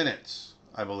 10 minutes,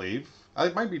 I believe.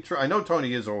 It might be true. I know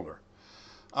Tony is older.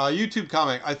 YouTube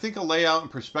comment. I think a layout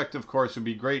and perspective course would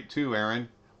be great too, Aaron.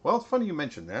 Well, it's funny you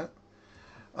mentioned that.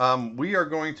 We are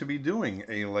going to be doing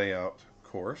a layout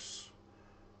course.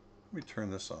 Let me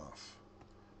turn this off.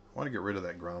 I want to get rid of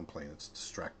that ground plane. It's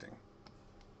distracting.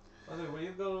 Will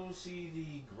you go see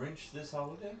the Grinch this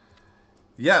holiday?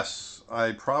 Yes,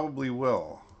 I probably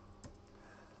will.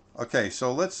 Okay,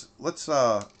 so let's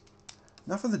enough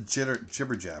of the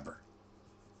jibber jabber.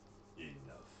 Enough.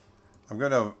 I'm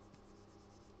gonna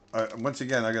once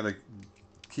again I gotta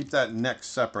keep that neck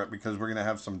separate because we're gonna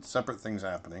have some separate things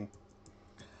happening.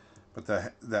 But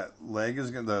that leg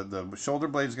is gonna the shoulder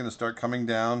blade is gonna start coming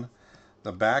down.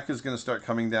 The back is gonna start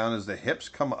coming down as the hips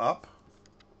come up.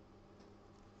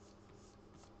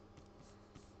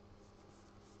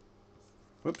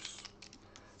 Whoops.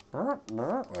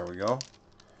 There we go.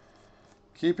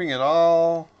 Keeping it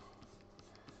all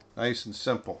nice and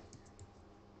simple.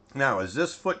 Now, as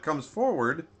this foot comes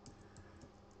forward,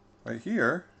 right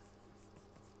here,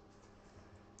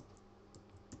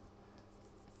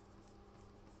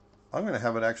 I'm going to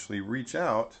have it actually reach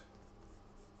out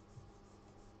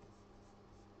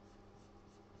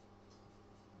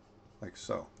like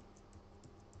so.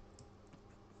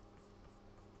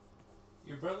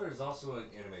 Your brother is also in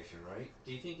animation, right?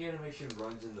 Do you think animation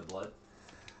runs in the blood?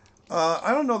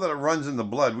 I don't know that it runs in the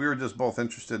blood. We were just both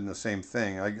interested in the same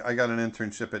thing. I got an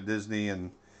internship at Disney,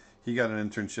 and he got an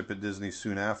internship at Disney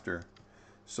soon after.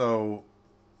 So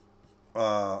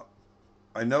I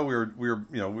know we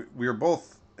were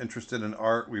both interested in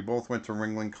art. We both went to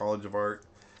Ringling College of Art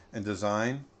and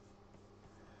Design.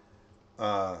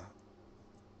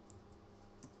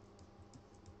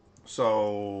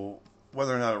 So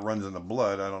whether or not it runs in the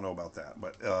blood, I don't know about that.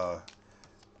 But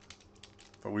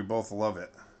we both love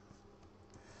it.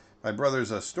 My brother's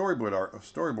a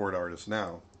storyboard artist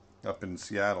now, up in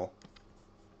Seattle,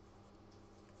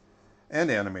 and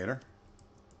animator.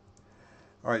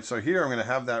 All right, so here I'm going to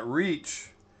have that reach.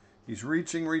 He's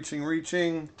reaching.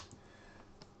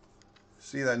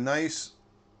 See that nice,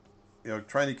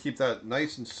 trying to keep that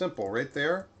nice and simple right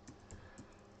there.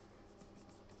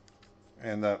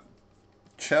 And that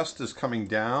chest is coming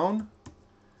down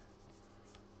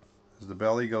as the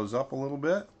belly goes up a little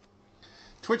bit.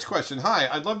 Twitch question. Hi,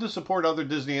 I'd love to support other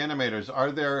Disney animators.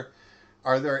 Are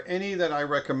there any that I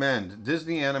recommend?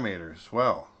 Disney animators.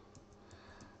 Well,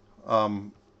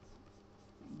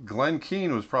 Glenn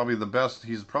Keane was probably the best.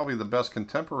 He's probably the best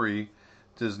contemporary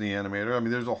Disney animator. I mean,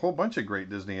 there's a whole bunch of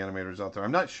great Disney animators out there.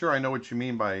 I'm not sure I know what you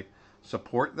mean by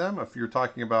support them. If you're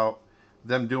talking about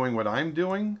them doing what I'm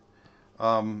doing,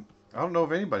 I don't know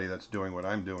of anybody that's doing what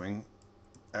I'm doing,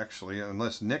 actually,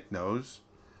 unless Nick knows.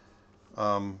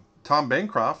 Tom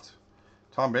Bancroft.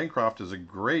 Tom Bancroft is a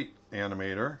great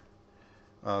animator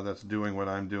that's doing what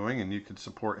I'm doing, and you can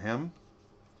support him.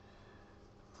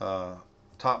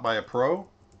 Taught by a Pro.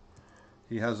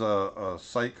 He has a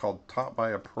site called Taught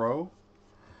by a Pro.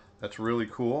 That's really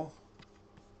cool.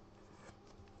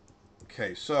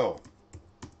 Okay, so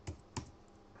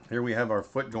here we have our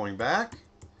foot going back.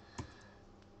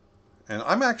 And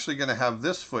I'm actually going to have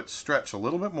this foot stretch a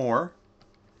little bit more.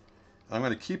 I'm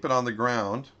going to keep it on the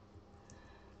ground.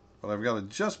 but I've got to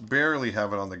just barely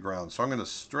have it on the ground. So I'm going to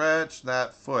stretch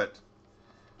that foot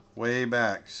way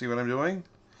back. See what I'm doing?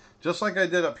 Just like I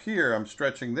did up here, I'm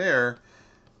stretching there.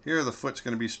 Here the foot's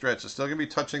going to be stretched. It's still going to be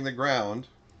touching the ground.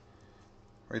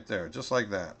 Right there, just like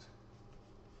that.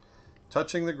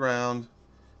 Touching the ground,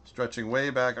 stretching way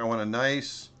back. I want a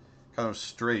nice kind of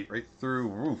straight right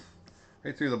through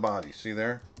right through the body. See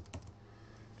there?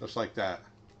 Just like that.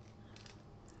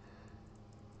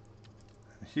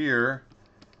 Here,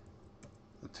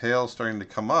 the tail's starting to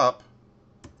come up,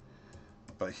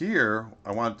 but here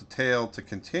I want the tail to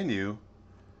continue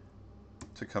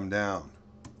to come down,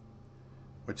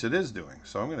 which it is doing.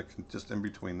 So I'm going to just in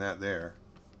between that there.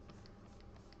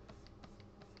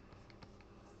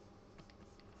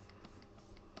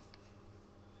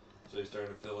 So you're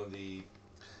starting to fill in the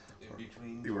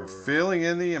in-betweens? You were filling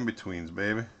in the in-betweens,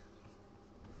 baby.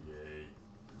 Yay.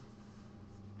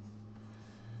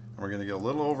 And we're going to get a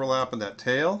little overlap in that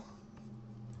tail.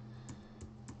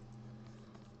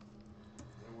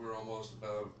 And we're almost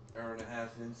about an hour and a half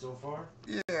in so far.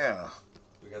 Yeah.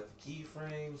 We got the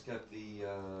keyframes, got the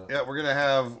Yeah, we're gonna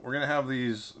have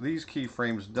these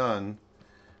keyframes done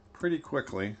pretty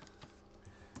quickly.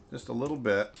 Just a little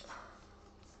bit.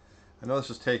 I know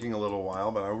this is taking a little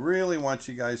while, but I really want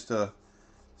you guys to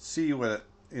see what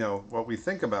what we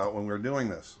think about when we're doing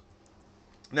this.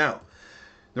 Now,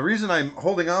 the reason I'm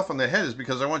holding off on the head is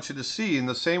because I want you to see in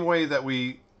the same way that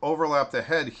we overlap the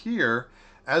head here,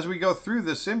 as we go through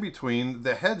this in-between,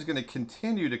 the head's going to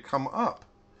continue to come up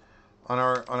on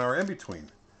our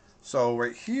in-between. So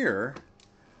right here,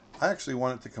 I actually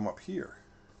want it to come up here.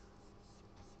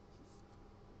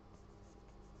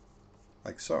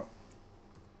 Like so.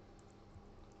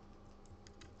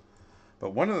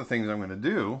 But one of the things I'm going to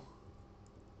do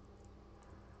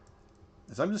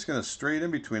is I'm just going to straight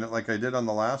in between it like I did on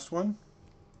the last one.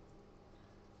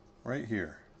 Right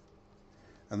here.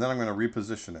 And then I'm going to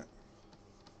reposition it.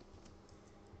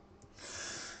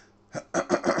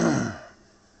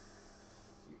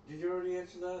 Did you already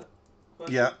answer that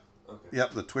question? Yeah. Okay.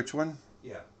 Yep, the Twitch one.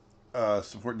 Yeah.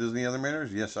 Support Disney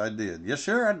animators? Yes, I did. Yes,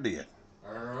 sir, I did.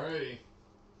 Alrighty.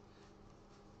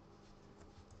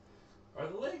 Are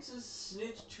the legs of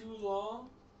Snitch too long?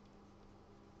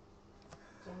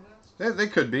 Someone asked. They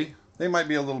could be. They might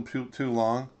be a little too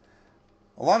long.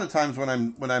 A lot of times when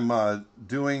I'm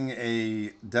doing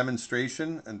a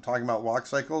demonstration and talking about walk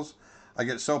cycles, I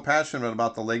get so passionate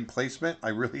about the leg placement, I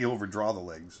really overdraw the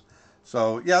legs.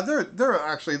 So yeah, they're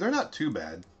not too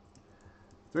bad.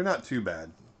 They're not too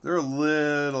bad. They're a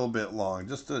little bit long,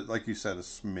 just like you said, a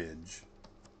smidge.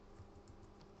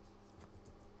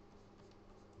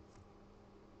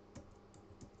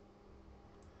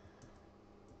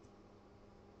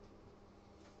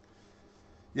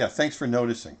 Yeah, thanks for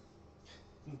noticing.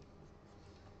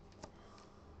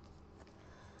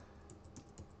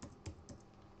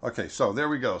 Okay, so there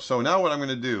we go. So now what I'm going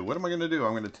to do, what am I going to do?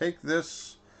 I'm going to take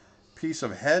this piece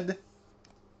of head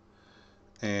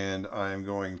and I'm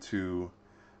going to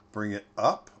bring it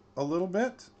up a little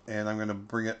bit and I'm going to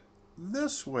bring it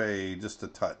this way just a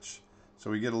touch.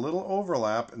 So we get a little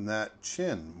overlap in that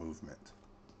chin movement.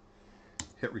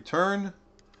 Hit return.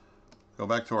 Go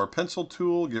back to our pencil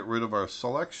tool, get rid of our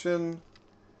selection.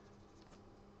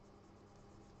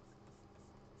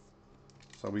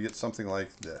 So we get something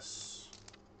like this.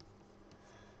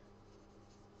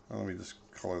 Let me just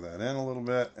color that in a little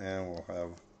bit and we'll have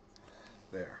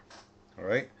there. All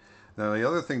right. Now the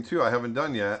other thing too I haven't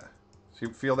done yet. So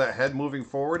you feel that head moving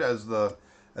forward as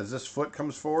this foot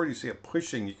comes forward. You see it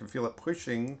pushing. You can feel it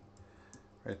pushing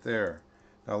right there.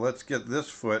 Now let's get this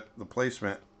foot, the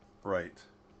placement, right.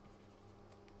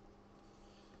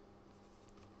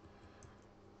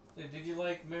 Hey, did you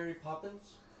like Mary Poppins?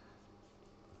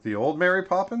 The old Mary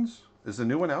Poppins? Is the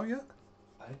new one out yet?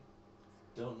 I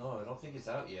don't know. I don't think it's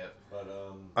out yet, but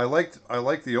I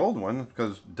liked the old one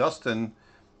because Dustin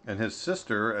and his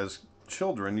sister as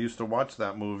children used to watch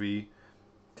that movie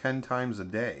 10 times a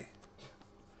day.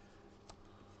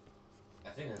 I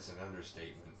think that's an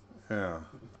understatement. Yeah.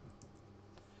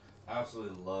 I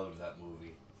absolutely loved that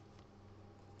movie.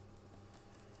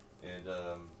 And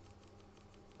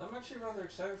I'm actually rather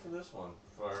excited for this one,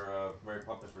 for Mary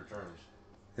Poppins Returns.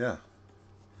 Yeah.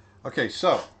 Okay,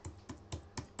 so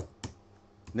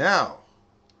now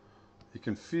you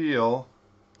can feel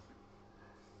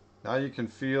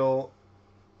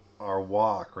our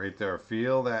walk right there.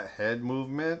 Feel that head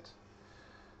movement,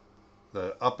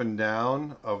 the up and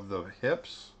down of the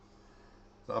hips,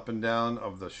 the up and down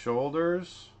of the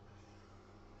shoulders.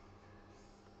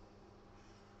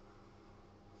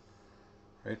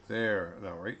 Right there.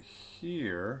 Now right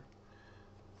here,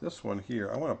 this one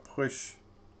here, I want to push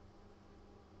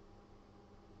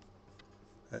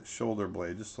that shoulder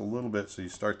blade just a little bit so you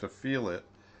start to feel it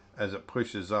as it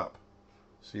pushes up.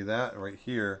 See that right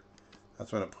here?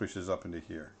 That's when it pushes up into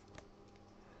here.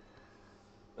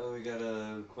 Oh, we got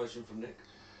a question from Nick.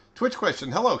 Twitch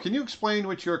question. Hello, can you explain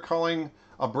what you're calling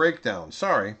a breakdown?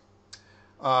 Sorry.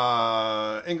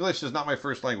 English is not my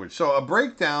first language. So a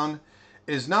breakdown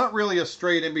is not really a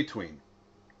straight in between.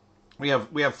 We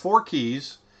have 4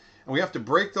 keys, and we have to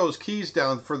break those keys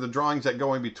down for the drawings that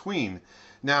go in between.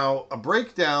 Now, a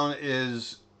breakdown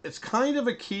it's kind of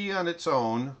a key on its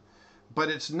own, but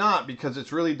it's not, because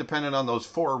it's really dependent on those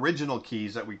 4 original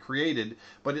keys that we created,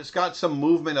 but it's got some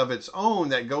movement of its own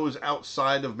that goes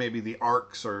outside of maybe the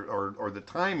arcs or the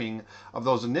timing of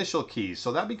those initial keys.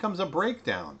 So that becomes a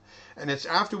breakdown. And it's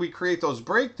after we create those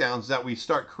breakdowns that we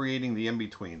start creating the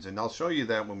in-betweens. And I'll show you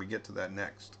that when we get to that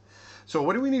next. So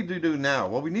what do we need to do now?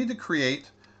 Well, we need to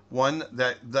create one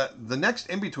that the next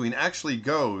in-between actually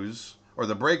goes, or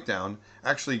the breakdown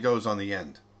actually goes on the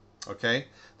end. Okay?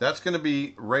 That's going to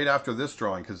be right after this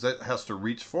drawing, because that has to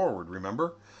reach forward,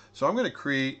 remember? So I'm going to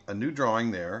create a new drawing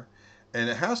there, and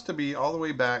it has to be all the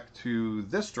way back to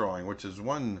this drawing, which is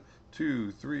 1,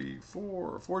 2, 3,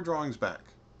 4 drawings back.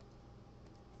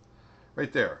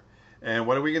 Right there. And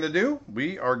what are we going to do?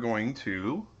 We are going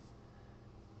to,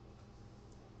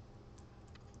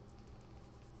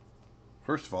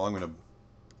 first of all, I'm going to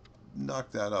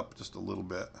knock that up just a little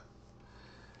bit.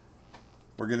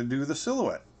 We're going to do the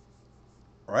silhouette.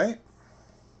 Right?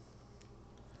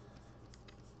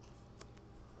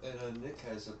 And Nick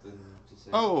has something to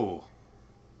say. Oh.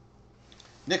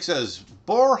 Nick says,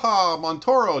 Borja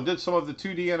Montoro did some of the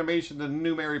 2D animation in the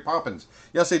new Mary Poppins.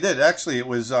 Yes, they did. Actually, it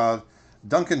was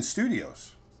Duncan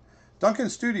Studios. Duncan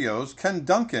Studios, Ken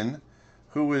Duncan,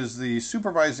 who is the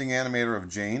supervising animator of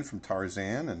Jane from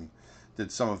Tarzan, and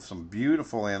did some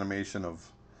beautiful animation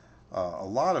of a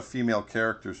lot of female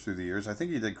characters through the years. I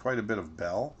think he did quite a bit of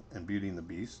Belle and Beauty and the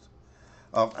Beast.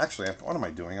 Actually, what am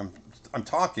I doing? I'm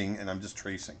talking and I'm just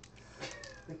tracing.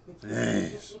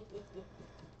 Jeez.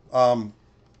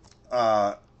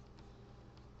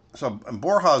 So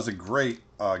Borja is a great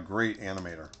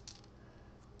animator.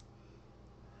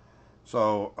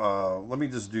 So let me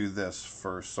just do this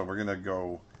first. So we're gonna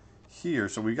go here.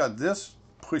 So we got this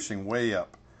pushing way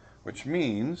up, which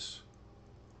means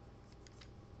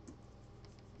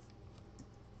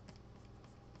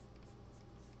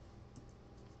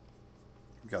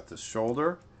got this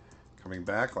shoulder coming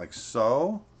back like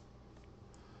so.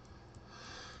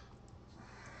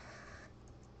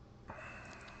 I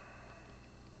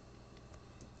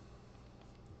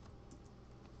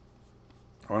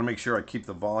want to make sure I keep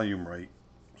the volume right.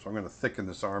 So I'm going to thicken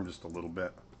this arm just a little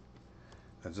bit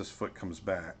as this foot comes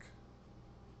back.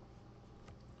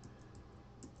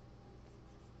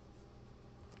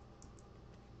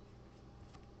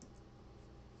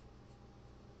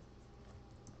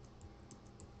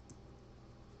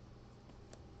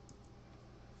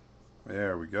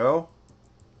 There we go.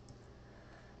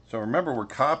 So remember, we're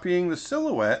copying the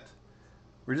silhouette.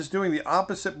 We're just doing the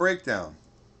opposite breakdown.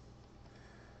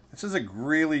 This is a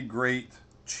really great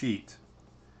cheat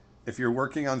if you're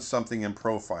working on something in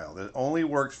profile. It only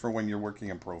works for when you're working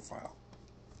in profile.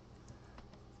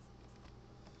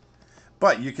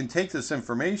 But you can take this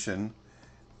information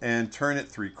and turn it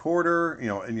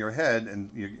 3/4, in your head, and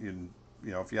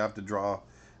if you have to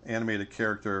animate a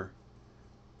character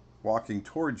walking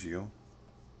towards you,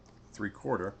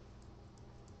 3/4.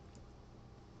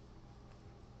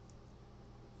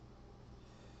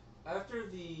 After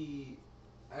the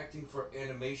acting for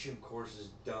animation course is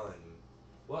done,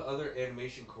 what other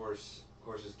animation courses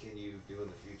can you do in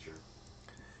the future?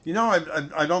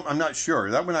 I'm not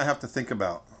sure. That one I have to think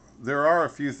about. There are a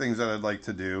few things that I'd like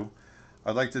to do.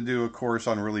 I'd like to do a course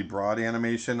on really broad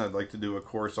animation. I'd like to do a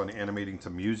course on animating to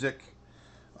music,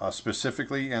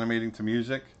 specifically animating to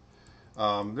music.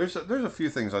 There's a few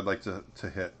things I'd like to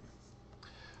hit.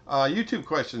 YouTube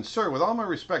question. Sir, with all my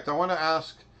respect, I want to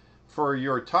ask for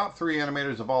your top 3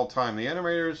 animators of all time. The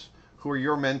animators who are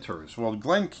your mentors. Well,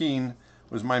 Glenn Keane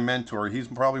was my mentor. He's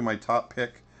probably my top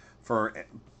pick for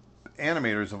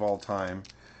animators of all time.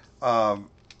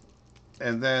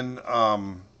 And then,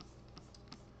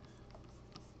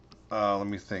 let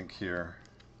me think here.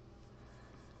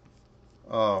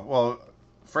 Well,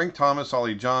 Frank Thomas,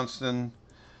 Ollie Johnston.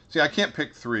 See, I can't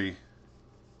pick 3.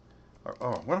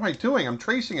 Oh, what am I doing? I'm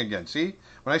tracing again. See?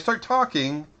 When I start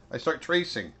talking, I start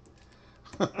tracing.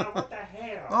 Oh, what the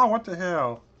hell? Oh, what the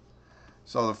hell?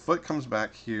 So the foot comes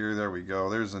back here. There we go.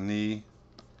 There's the knee.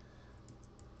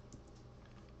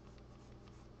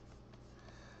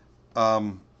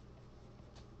 Let's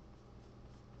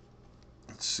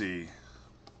see.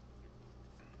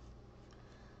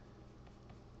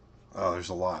 Oh, there's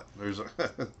a lot. There's a,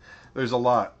 there's a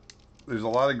lot. There's a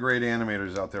lot of great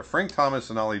animators out there. Frank Thomas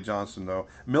and Ollie Johnston, though.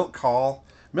 Milt Kahl.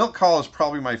 Milt Kahl is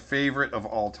probably my favorite of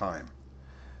all time.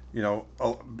 You know,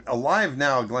 alive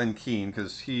now, Glenn Keane,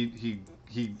 because he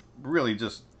really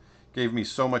just gave me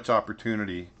so much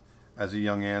opportunity as a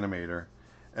young animator,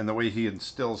 and the way he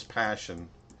instills passion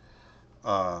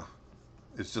uh,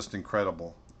 is just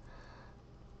incredible.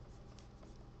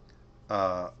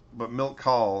 But Milt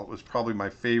Kahl was probably my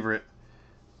favorite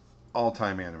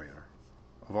all-time animator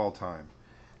of all time.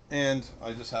 And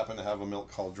I just happen to have a Milt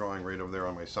Kahl drawing right over there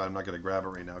on my side. I'm not going to grab it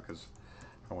right now because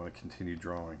I want to continue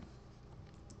drawing.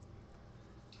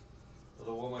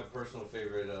 Although one of my personal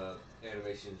favorite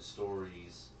animation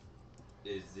stories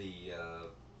is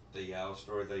the Yao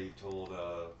story that you told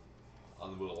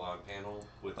on the Mulan panel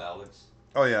with Alex.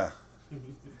 Oh yeah,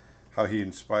 how he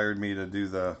inspired me to do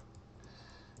the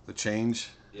change.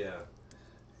 Yeah.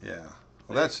 Yeah.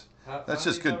 Well, Like, that's how just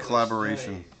do you good know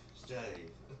collaboration.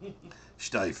 Stave.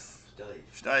 Steif. Stave.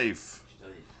 Steif.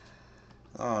 Stave.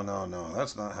 Oh no no,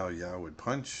 that's not how Yao would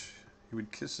punch. He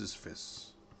would kiss his fists.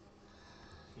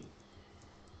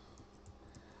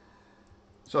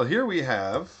 So here we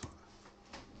have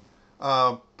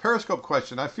Periscope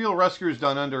question. I feel Rescuers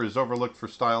Down Under is overlooked for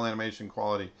style, animation,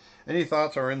 quality. Any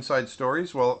thoughts or inside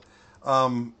stories? Well,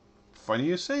 funny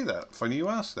you say that. Funny you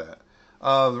ask that.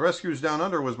 The Rescuers Down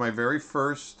Under was my very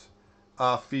first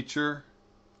feature.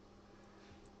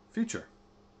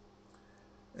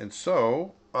 And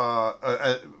so,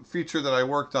 a feature that I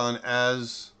worked on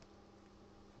as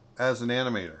an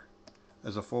animator,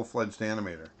 as a full-fledged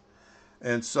animator.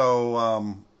 And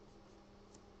so,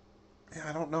 yeah,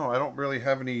 I don't know. I don't really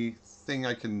have anything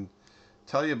I can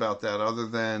tell you about that other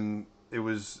than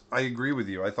I agree with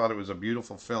you. I thought it was a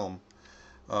beautiful film.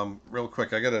 Real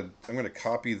quick, I'm going to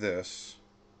copy this,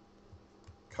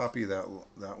 copy that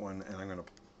one, and I'm going to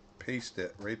paste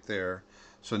it right there.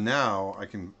 So now I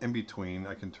can, in between,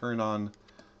 I can turn on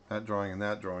that drawing and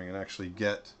actually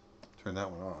turn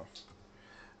that one off.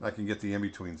 And I can get the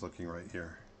in-betweens looking right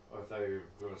here. Oh, I thought you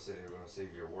were going to say you were going to save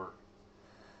your work.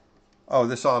 Oh,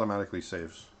 this automatically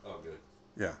saves. Oh, good.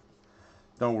 Yeah.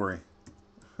 Don't worry.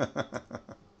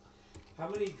 How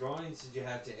many drawings did you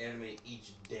have to animate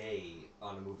each day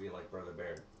on a movie like Brother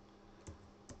Bear?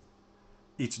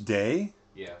 Each day?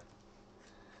 Yeah.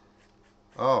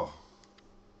 Oh.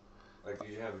 Like,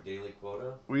 did you have a daily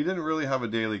quota? We didn't really have a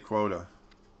daily quota.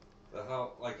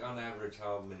 How, like, on average,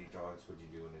 how many drawings would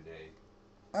you do in a day?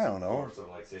 I don't know. Or so,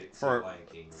 like, say Lion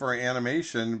King. For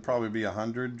animation, probably be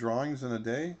 100 drawings in a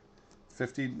day.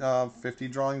 50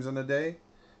 drawings in a day.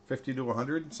 50 to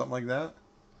 100, something like that.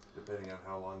 Depending on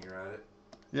how long you're at it.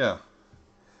 Yeah.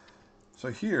 So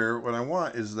here, what I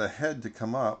want is the head to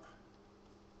come up.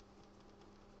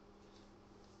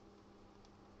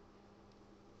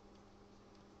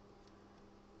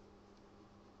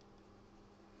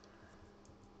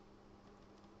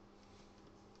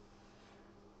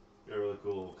 A really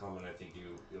cool comment I think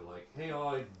you're like, hey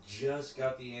all, I just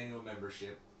got the annual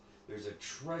membership. There's a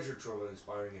treasure trove of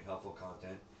inspiring and helpful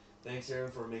content. Thanks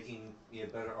Aaron for making me a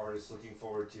better artist. Looking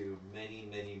forward to many,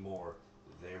 many more.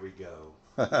 There we go.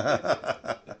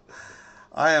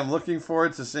 I am looking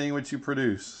forward to seeing what you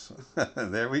produce.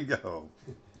 There we go.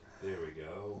 There we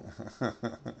go.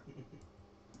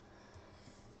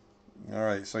 All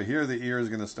right, so here the ear is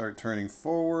going to start turning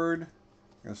forward. You're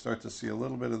going to start to see a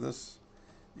little bit of this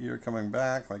ear coming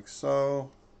back like so.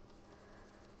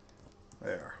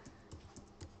 There.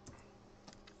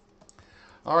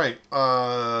 All right,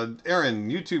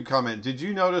 Aaron, YouTube comment. Did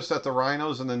you notice that the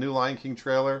rhinos in the new Lion King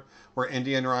trailer were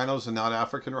Indian rhinos and not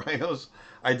African rhinos?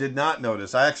 I did not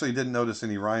notice. I actually didn't notice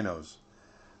any rhinos.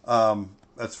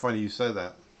 That's funny you said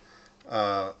that.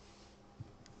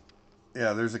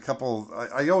 Yeah, there's a couple.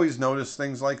 I always notice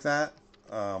things like that.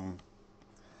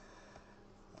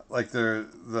 Like the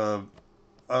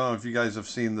I don't know if you guys have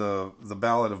seen the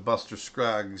Ballad of Buster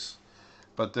Scruggs,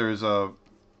 but there's a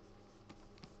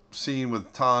scene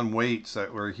with Tom Waits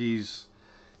where he's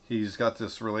got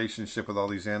this relationship with all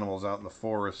these animals out in the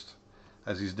forest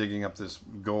as he's digging up this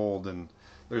gold, and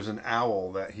there's an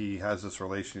owl that he has this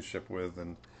relationship with,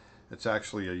 and it's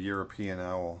actually a European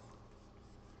owl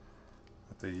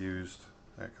that they used.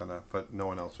 That kind of, but no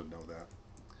one else would know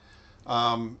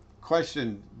that.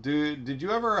 Question: did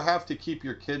you ever have to keep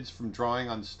your kids from drawing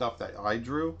on stuff that I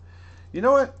drew? You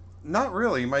know what? Not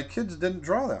really. My kids didn't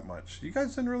draw that much. You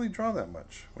guys didn't really draw that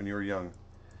much when you were young.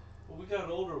 When we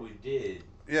got older, we did.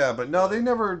 Yeah, but no, they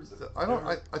never.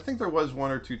 I think there was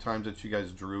one or two times that you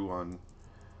guys drew on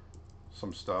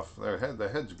some stuff. The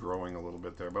head's growing a little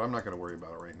bit there, but I'm not going to worry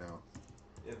about it right now.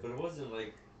 Yeah, but it wasn't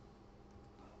like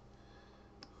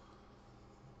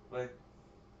Like,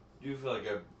 I do feel like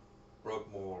I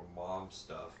broke more mom's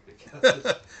stuff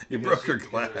because You broke her because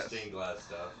of her glass. stained glass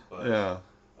stuff. But Yeah.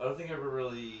 I don't think I ever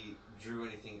really drew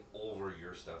anything over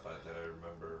your stuff that I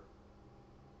remember.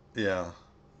 Yeah.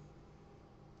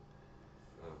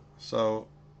 Um, So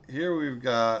here we've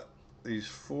got these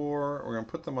four. We're gonna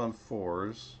put them on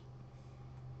fours.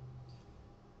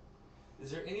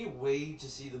 is there any way to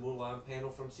see the Mulan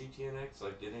panel from CTNX?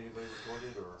 Like, did anybody record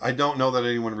it or? I don't know that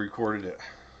anyone recorded it.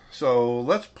 So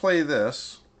let's play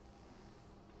this.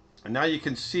 And now you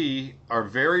can see our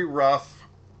very rough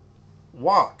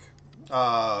walk.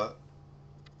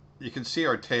 You can see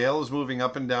our tail is moving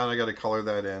up and down. I got to color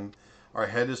that in. Our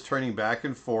head is turning back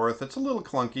and forth. It's a little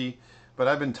clunky, but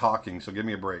I've been talking, so give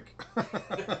me a break.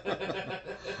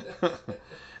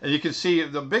 And you can see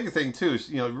the big thing too is,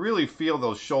 really feel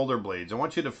those shoulder blades. I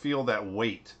want you to feel that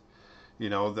weight.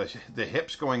 The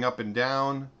hips going up and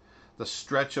down, the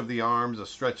stretch of the arms, the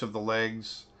stretch of the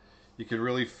legs. You can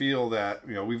really feel that.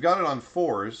 We've got it on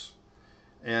fours,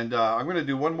 and I'm going to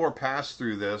do one more pass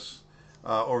through this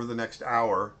over the next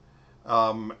hour,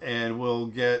 and we'll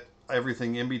get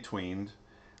everything in between,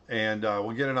 and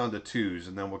we'll get it onto twos,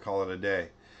 and then we'll call it a day.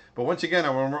 But once again,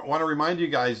 I want to remind you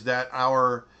guys that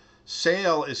our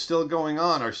sale is still going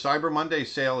on. Our Cyber Monday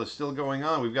sale is still going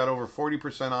on. We've got over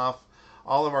 40% off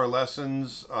all of our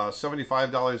lessons,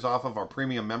 $75 off of our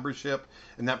premium membership.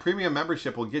 And that premium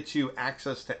membership will get you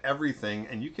access to everything,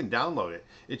 and you can download it.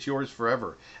 It's yours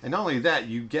forever. And not only that,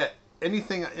 you get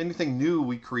anything new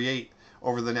we create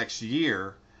over the next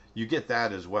year, you get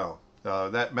that as well.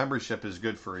 That membership is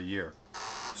good for a year.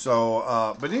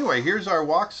 So, but anyway, here's our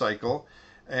walk cycle.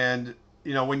 And,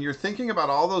 when you're thinking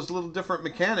about all those little different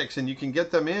mechanics and you can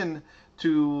get them in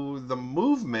to the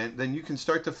movement, then you can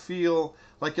start to feel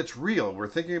like it's real. We're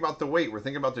thinking about the weight. We're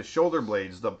thinking about the shoulder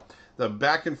blades, the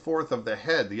back and forth of the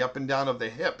head, the up and down of the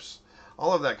hips,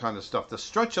 all of that kind of stuff. The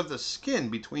stretch of the skin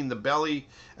between the belly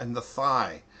and the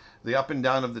thigh, the up and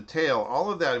down of the tail, all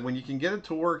of that. When you can get it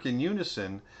to work in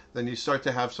unison, then you start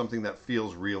to have something that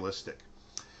feels realistic.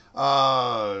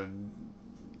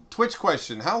 Twitch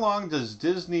question: how long does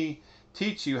Disney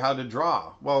teach you how to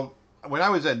draw? Well, when I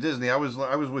was at Disney, I was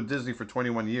with Disney for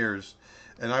 21 years,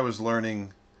 and I was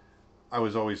learning. I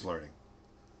was always learning.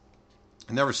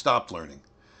 I never stopped learning,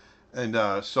 and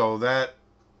so that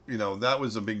that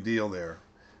was a big deal there.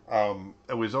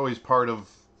 It was always part of.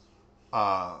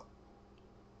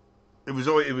 It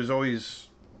was always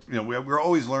we were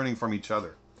always learning from each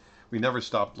other. We never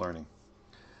stopped learning.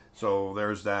 So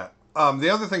there's that. The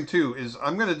other thing too is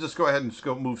I'm going to just go ahead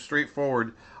and move straight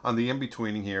forward on the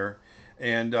in-betweening here,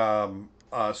 and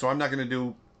so I'm not going to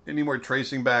do any more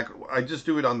tracing back. I just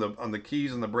do it on the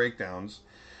keys and the breakdowns,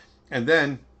 and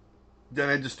then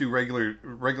I just do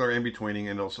regular in-betweening,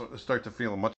 and it'll start to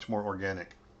feel much more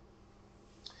organic.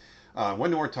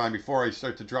 One more time before I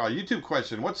start to draw. YouTube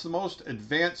question: what's the most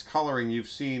advanced coloring you've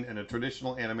seen in a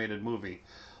traditional animated movie?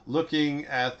 Looking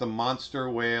at the monster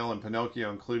whale and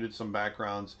Pinocchio included some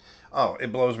backgrounds. Oh,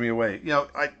 it blows me away.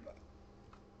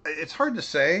 It's hard to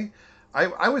say.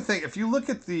 I would think if you look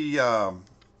at the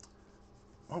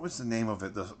what was the name of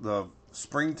it? The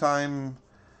springtime,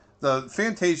 the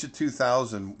Fantasia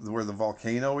 2000, where the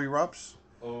volcano erupts.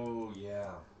 Oh yeah.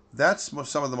 That's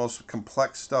some of the most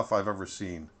complex stuff I've ever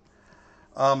seen.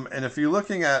 And if you're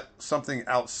looking at something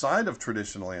outside of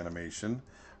traditional animation,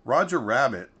 Roger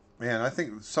Rabbit. Man, I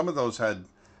think some of those had,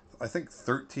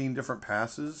 13 different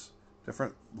passes,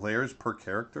 different layers per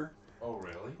character. Oh,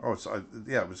 really? Oh,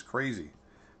 it was crazy,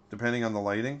 depending on the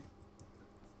lighting.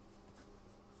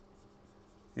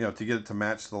 To get it to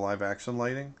match the live action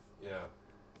lighting. Yeah,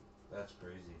 that's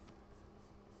crazy.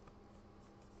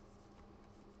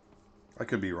 I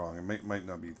could be wrong. It might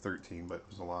not be 13, but it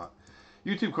was a lot.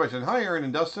 YouTube question: hi, Aaron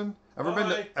and Dustin. Ever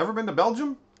been to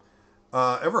Belgium?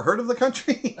 Ever heard of the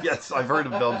country? Yes, I've heard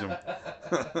of Belgium.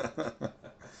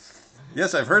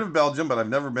 Yes, I've heard of Belgium, but I've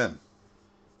never been.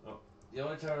 Oh, the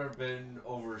only time I've been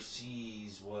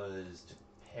overseas was to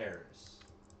Paris.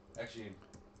 Actually,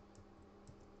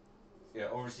 yeah,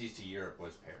 overseas to Europe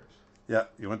was Paris. Yeah,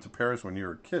 you went to Paris when you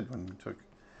were a kid, when you took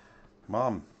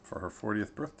Mom for her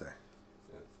 40th birthday.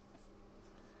 Yeah.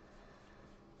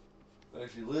 I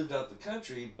actually lived out the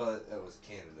country, but that was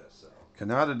Canada, so.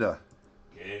 Canada.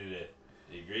 Canada.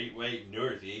 The Great White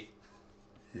North, eh?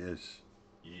 Yes.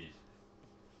 Yes.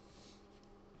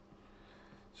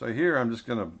 So here I'm just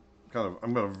going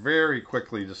to very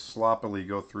quickly just sloppily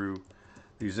go through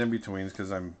these in-betweens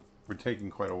because we're taking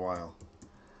quite a while.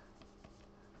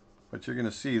 But you're going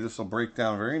to see this will break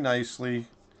down very nicely,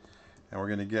 and we're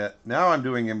going to get, now I'm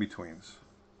doing in-betweens.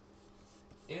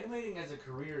 Animating as a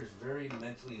career is very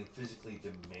mentally and physically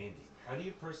demanding. How do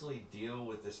you personally deal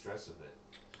with the stress of it?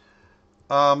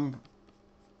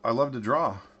 I love to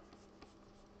draw.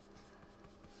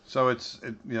 So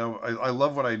I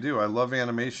love what I do. I love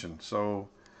animation. So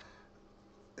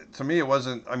to me, it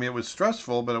wasn't. I mean, it was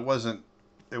stressful, but it wasn't.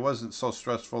 It wasn't so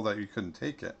stressful that you couldn't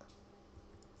take it.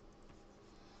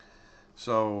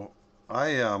 So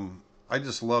I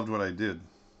just loved what I did.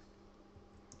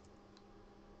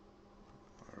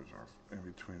 There's our in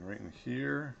between right in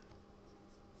here.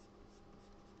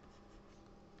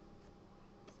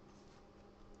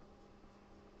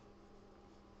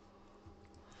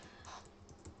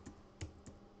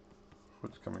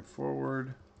 Foot's coming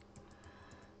forward.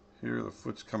 Here, the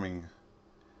foot's coming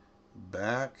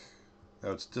back.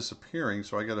 Now it's disappearing,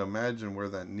 so I got to imagine where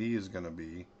that knee is going to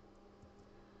be.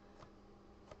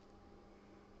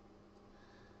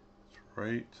 It's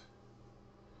right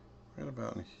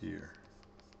about in here.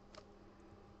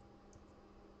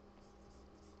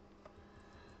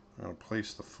 I'm going to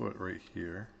place the foot right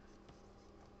here.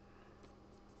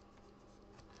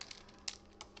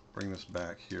 Bring this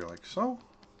back here like so.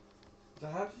 So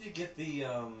how did you get the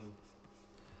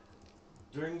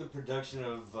during the production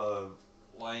of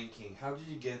Lion King? How did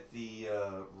you get the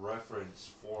reference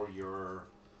for your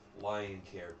lion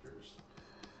characters?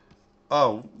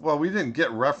 Oh, well, we didn't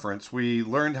get reference. We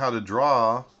learned how to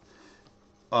draw.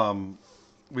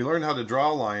 We learned how to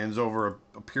draw lions over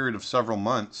a period of several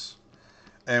months,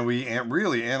 and we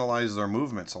really analyzed their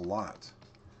movements a lot.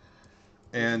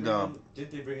 And did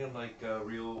they bring in like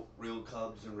real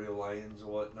cubs and real lions and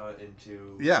whatnot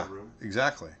into yeah, the room?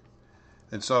 exactly.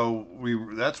 And so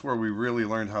that's where we really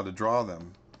learned how to draw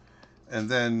them. And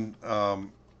then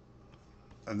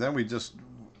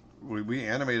we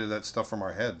animated that stuff from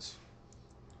our heads.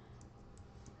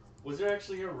 Was there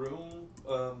actually a room?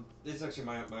 This is actually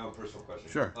my own personal question.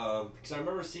 Sure. Because I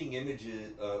remember seeing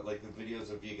images, like the videos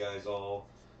of you guys all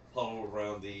huddled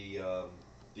around the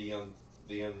young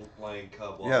lion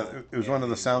cub. Yeah, it was one of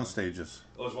the sound stages.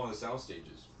 Oh, it was one of the sound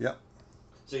stages. Yep.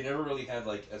 So you never really had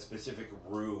like a specific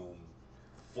room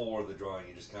for the drawing.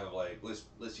 You just kind of like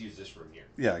let's use this room here.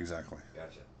 Yeah, exactly.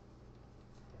 Gotcha.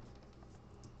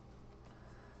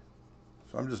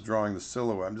 So I'm just drawing the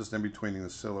silhouette. I'm just in betweening the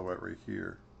silhouette right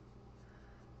here.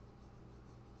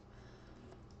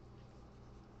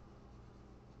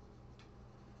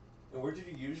 And where did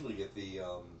you usually get the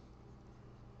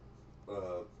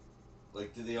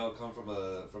like? Did they all come from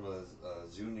a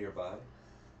zoo nearby?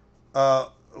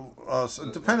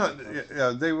 So depend on.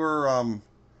 Yeah, they were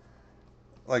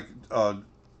like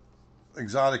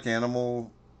exotic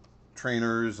animal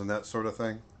trainers and that sort of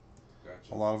thing.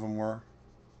 Gotcha. A lot of them were.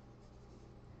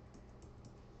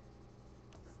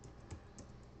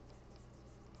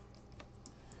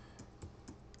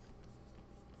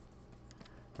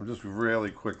 I'm just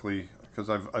really quickly, because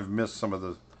I've missed some of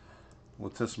the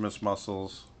latissimus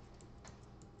muscles.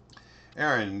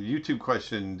 Aaron, YouTube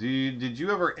question: did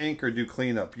you ever ink or do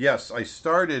cleanup? Yes, I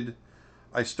started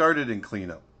in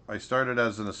cleanup. I started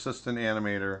as an assistant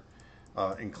animator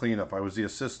in cleanup. I was the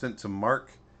assistant to Mark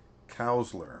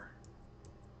Kausler.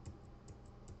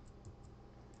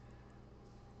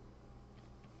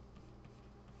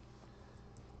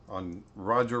 On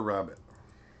Roger Rabbit.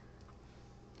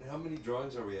 How many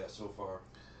drawings are we at so far?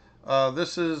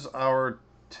 This is our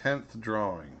 10th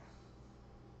drawing.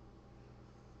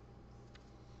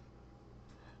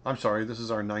 I'm sorry, this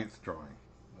is our 9th drawing.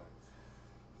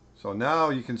 So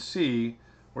now you can see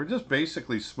we're just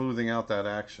basically smoothing out that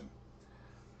action.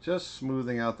 Just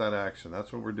smoothing out that action.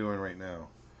 That's what we're doing right now.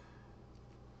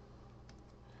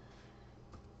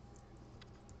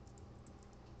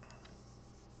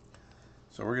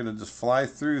 So we're going to just fly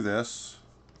through this.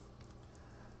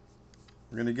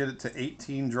 We're going to get it to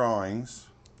 18 drawings.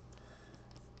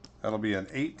 That'll be an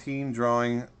 18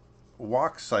 drawing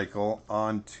walk cycle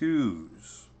on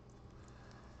twos.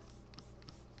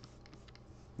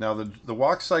 Now the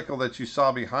walk cycle that you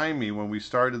saw behind me when we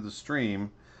started the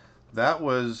stream, that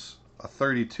was a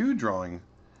 32 drawing,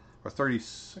 or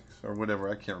 36, or whatever,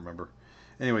 I can't remember.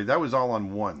 Anyway, that was all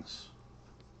on ones.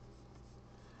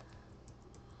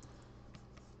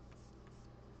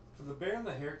 For the Bear in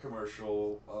the Hair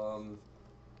commercial,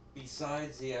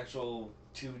 besides the actual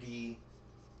 2D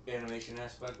animation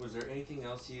aspect, was there anything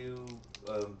else you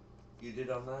did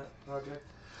on that project?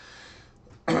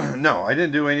 No, I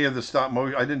didn't do any of the stop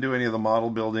motion. I didn't do any of the model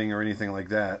building or anything like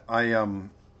that.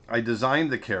 I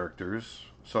designed the characters,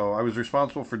 so I was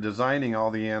responsible for designing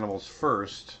all the animals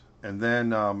first, and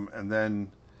then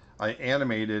I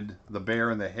animated the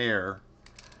bear and the hare,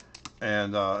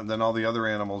 and then all the other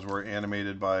animals were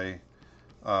animated by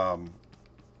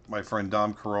my friend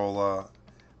Dom Carolla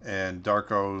and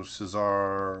Darko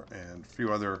Cesar and a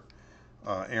few other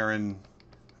Aaron.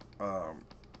 Oh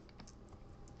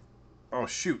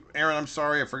shoot, Aaron! I'm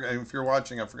sorry. I forgot. If you're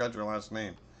watching, I forgot your last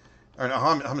name. Or no,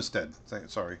 Humstead.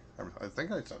 Sorry, I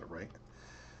think I said it right.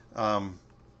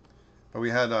 But we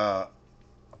had a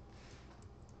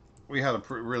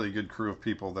really good crew of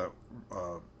people that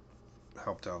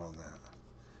helped out on that.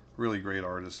 Really great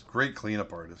artists, great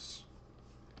cleanup artists.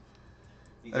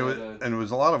 And it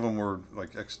was a lot of them were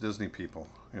like ex-Disney people.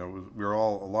 You know,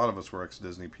 a lot of us were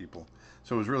ex-Disney people.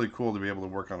 So it was really cool to be able to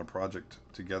work on a project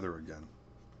together again.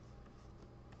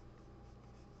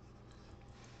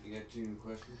 You got 2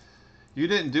 questions? You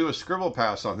didn't do a scribble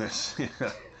pass on this.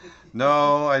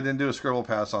 No, I didn't do a scribble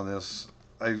pass on this.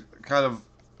 I kind of,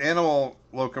 animal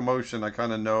locomotion, I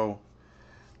kind of know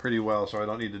pretty well, so I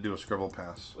don't need to do a scribble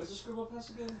pass. What's a scribble pass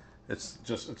again? It's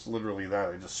literally that.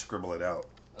 I just scribble it out.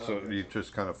 Oh, So gotcha. you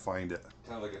just kind of find it.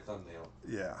 Kind of like a thumbnail.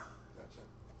 Yeah. Gotcha.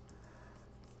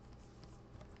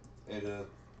 And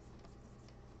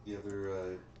the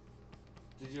other,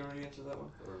 did you already answer that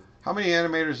one? Or? How many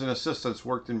animators and assistants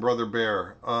worked in Brother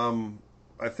Bear?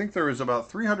 I think there was about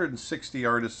 360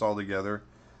 artists altogether,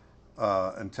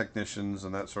 and technicians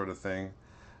and that sort of thing.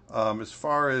 As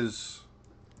far as,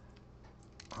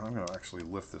 I'm going to actually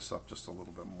lift this up just a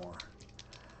little bit more.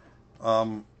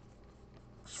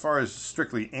 As far as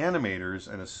strictly animators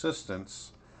and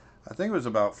assistants, I think it was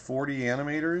about 40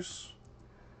 animators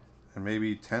and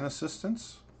maybe 10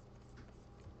 assistants.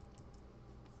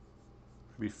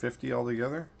 Maybe 50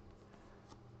 altogether.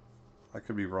 I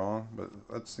could be wrong, but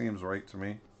that seems right to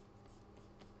me.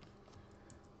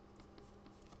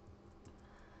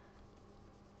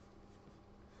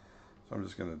 So I'm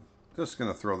just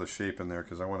gonna throw the shape in there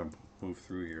because I want to move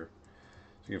through here.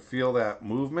 So you can feel that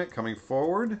movement coming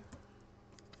forward.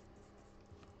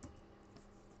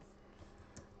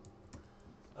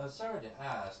 Sorry to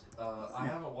ask, I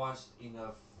haven't watched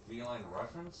enough feline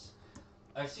reference.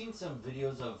 I've seen some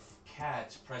videos of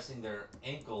cats pressing their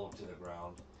ankle to the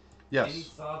ground. Yes. Any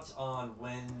thoughts on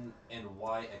when and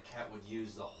why a cat would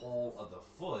use the whole of the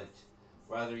foot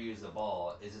rather use the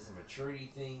ball? Is this a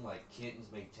maturity thing, like kittens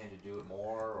may tend to do it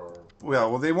more, or?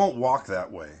 Well, they won't walk that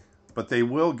way, but they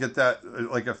will get that,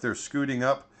 like if they're scooting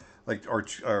up, like or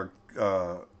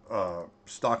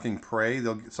stalking prey,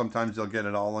 sometimes they'll get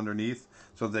it all underneath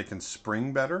so they can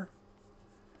spring better.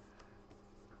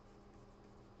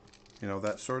 You know,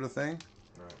 that sort of thing.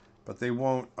 Right. But they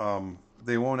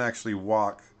won't actually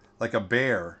walk like a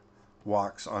bear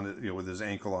walks on it, you know, with his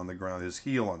ankle on the ground, his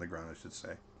heel on the ground, I should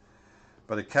say.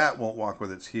 But a cat won't walk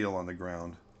with its heel on the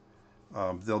ground.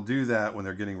 They'll do that when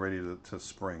they're getting ready to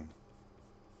spring.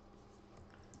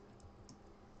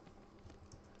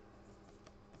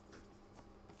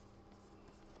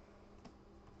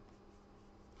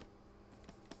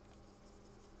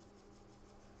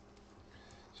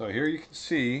 So here you can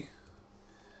see.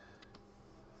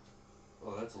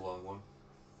 Oh, that's a long one.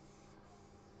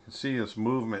 You can see this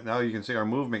movement. Now you can see our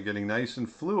movement getting nice and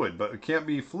fluid, but it can't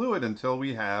be fluid until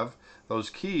we have those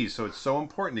keys. So it's so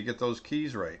important to get those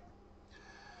keys right.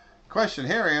 Question,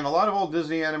 Harry, and a lot of old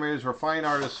Disney animators were fine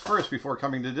artists first before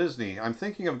coming to Disney. I'm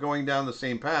thinking of going down the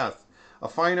same path. A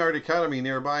fine art academy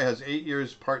nearby has 8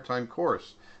 years part-time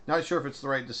course. Not sure if it's the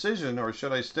right decision or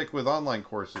should I stick with online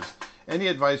courses. Any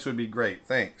advice would be great.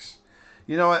 Thanks.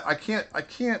 You know, I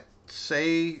can't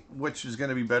say which is going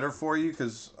to be better for you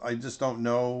because I just don't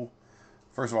know.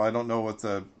 First of all, I don't know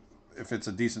if it's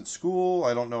a decent school.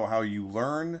 I don't know how you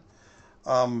learn.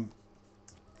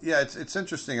 Yeah, it's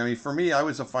interesting. I mean, for me, I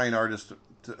was a fine artist.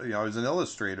 I was an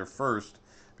illustrator first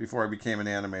before I became an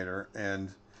animator,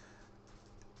 and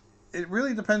it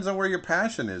really depends on where your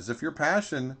passion is. If your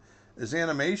passion is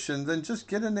animation, then just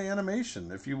get into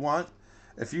animation.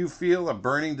 If you feel a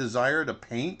burning desire to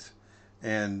paint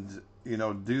and, you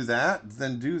know, do that,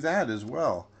 then do that as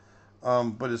well.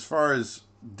 But as far as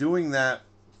doing that,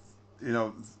 you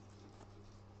know,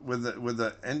 with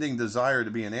the ending desire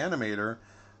to be an animator,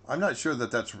 I'm not sure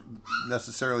that that's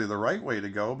necessarily the right way to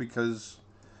go, because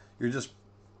you're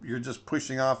just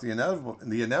pushing off the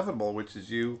inevitable, which is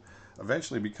you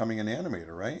eventually becoming an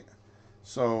animator, right?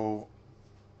 So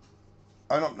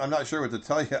I'm not sure what to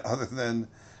tell you other than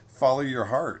follow your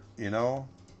heart. You know,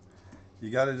 you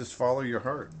got to just follow your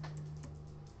heart.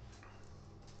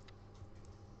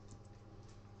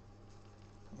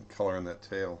 Color in that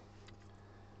tail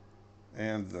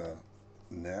and the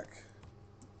neck.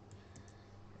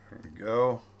 There we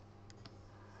go.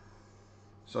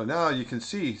 So now you can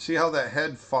see how that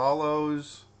head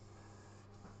follows.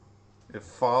 It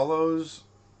follows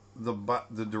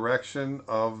the direction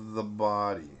of the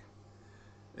body.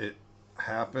 It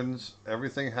happens,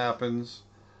 everything happens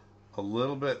a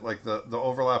little bit, like the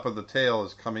overlap of the tail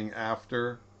is coming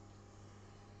after.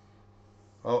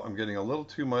 Oh, I'm getting a little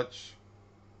too much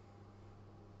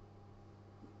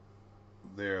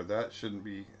there. That shouldn't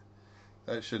be,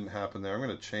 that shouldn't happen there. I'm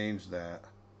going to change that.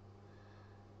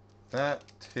 That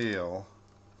tail,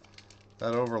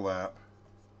 that overlap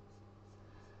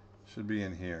should be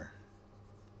in here.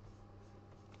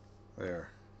 There.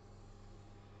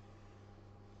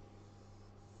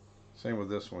 Same with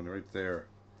this one right there.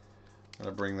 I'm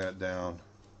going to bring that down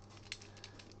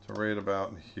to right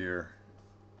about in here.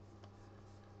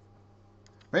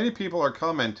 Many people are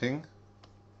commenting.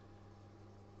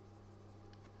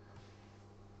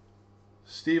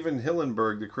 Steven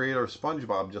Hillenberg, the creator of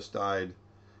SpongeBob, just died.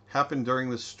 Happened during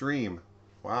the stream.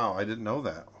 Wow, I didn't know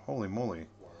that. Holy moly.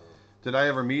 Did I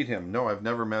ever meet him? No, I've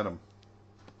never met him.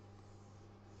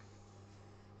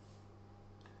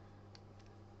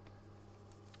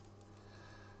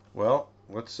 Well,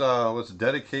 let's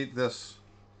dedicate this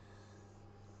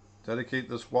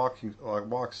walk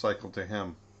cycle to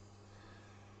him.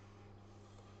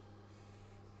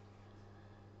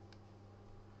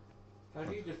 How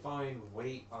do you define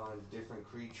weight on different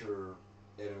creature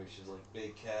animations, like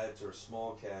big cats or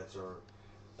small cats or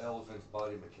elephants'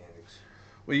 body mechanics?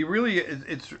 Well, you really,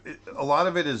 a lot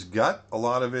of it is gut. A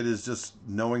lot of it is just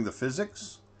knowing the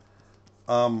physics.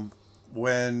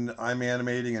 When I'm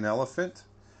animating an elephant,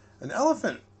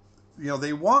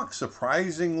 they walk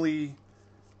surprisingly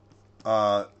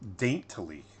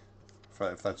daintily,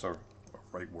 if that's a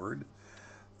right word.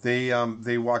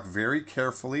 They walk very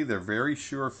carefully. They're very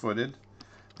sure-footed.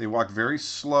 They walk very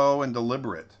slow and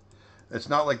deliberate. It's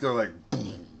not like they're like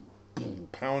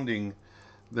pounding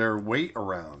their weight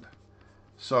around.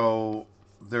 So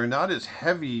they're not as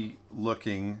heavy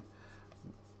looking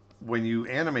when you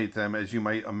animate them as you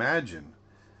might imagine.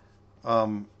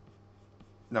 Now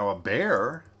a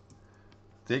bear,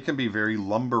 they can be very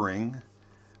lumbering,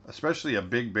 especially a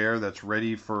big bear that's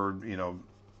ready for,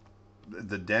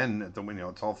 the den at the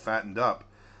it's all fattened up.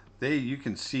 You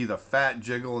can see the fat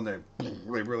jiggle, and they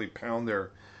really pound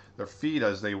their feet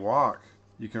as they walk.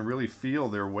 You can really feel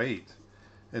their weight.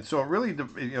 And so it really,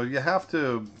 you have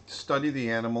to study the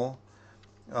animal.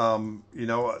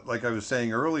 Like I was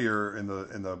saying earlier in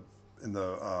the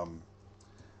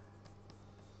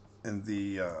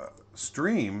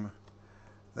stream,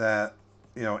 that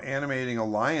animating a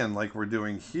lion like we're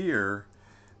doing here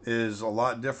is a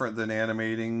lot different than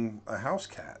animating a house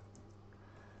cat.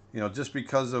 Just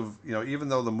because of even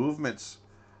though the movements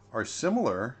are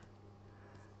similar.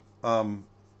 Here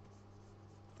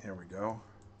we go.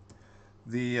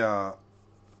 I'm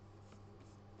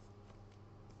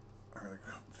going to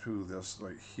go through this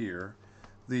right here.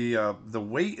 The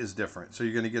weight is different, so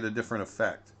you're going to get a different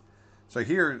effect. So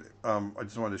here, I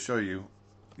just wanted to show you.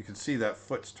 You can see that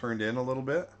foot's turned in a little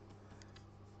bit,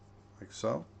 like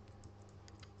so.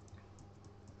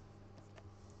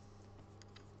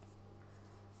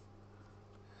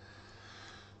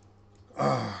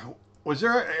 Was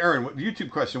there, Aaron, YouTube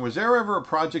question, was there ever a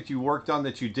project you worked on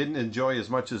that you didn't enjoy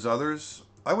as much as others?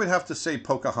 I would have to say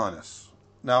Pocahontas.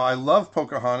 Now, I love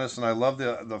Pocahontas and I love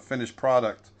the finished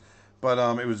product, but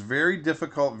it was very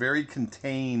difficult, very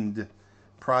contained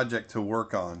project to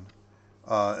work on.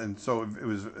 And so it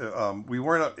was, we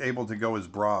weren't able to go as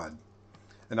broad.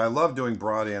 And I love doing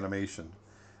broad animation.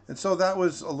 And so that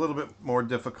was a little bit more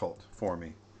difficult for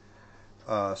me.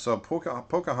 So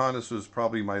Pocahontas was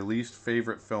probably my least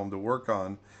favorite film to work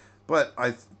on, but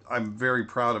I'm very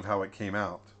proud of how it came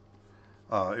out.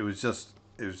 It was just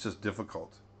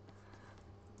difficult.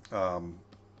 So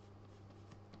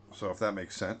if that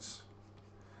makes sense.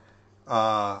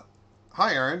 Hi,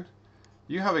 Aaron.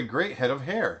 You have a great head of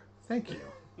hair. Thank you.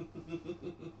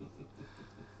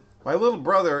 My little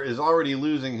brother is already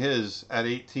losing his at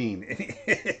 18.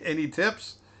 Any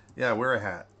tips? Yeah, wear a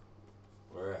hat.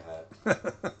 Wear a hat.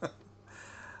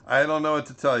 I don't know what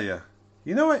to tell you.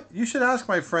 You know what? You should ask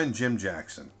my friend Jim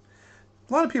Jackson.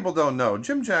 A lot of people don't know.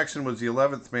 Jim Jackson was the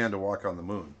 11th man to walk on the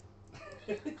moon.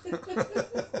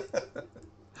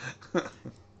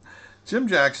 Jim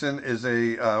Jackson is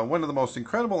one of the most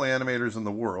incredible animators in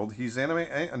the world. He's an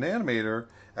animator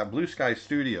at Blue Sky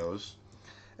Studios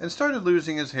and started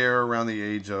losing his hair around the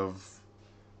age of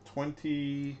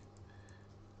 22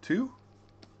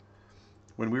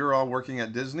 when we were all working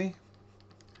at Disney.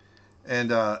 And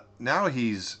now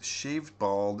he's shaved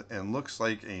bald and looks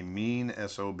like a mean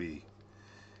SOB.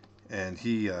 And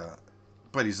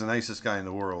but he's the nicest guy in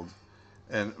the world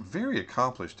and very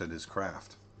accomplished at his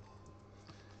craft.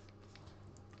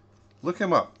 Look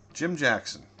him up, Jim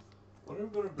Jackson, What are we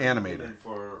going to bring animator. him in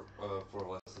for a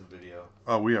lesson?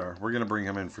 Oh, we are. We're going to bring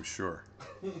him in for sure.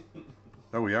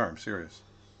 No, we are. I'm serious.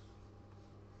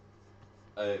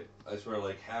 I swear,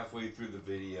 like halfway through the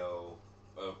video,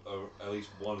 at least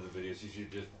one of the videos, you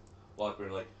should just walk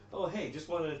around like, oh hey, just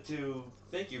wanted to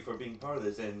thank you for being part of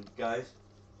this, and guys,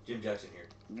 Jim Jackson here.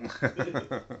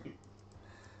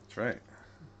 That's right.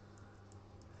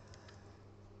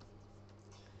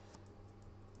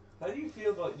 How do you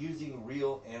feel about using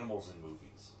real animals in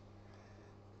movies?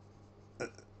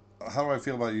 How do I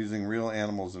feel about using real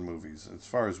animals in movies? As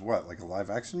far as what? Like a live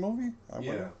action movie?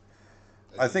 Yeah.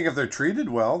 I think if they're treated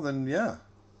well, then yeah.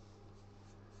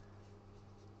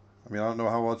 I mean, I don't know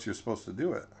how else you're supposed to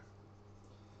do it.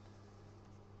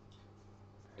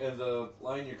 And the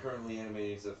line you're currently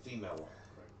animating is a female line,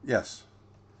 right? Yes.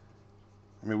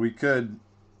 I mean, we could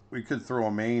throw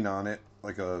a mane on it,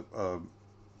 like a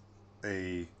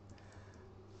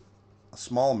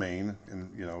small mane,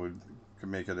 and you know, we could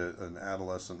make it an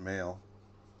adolescent male.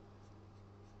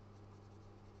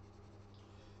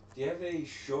 Do you have a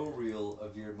show reel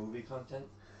of your movie content?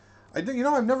 I do. You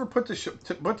know, I've never put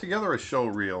together a show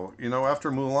reel. You know, after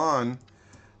Mulan,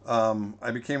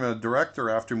 I became a director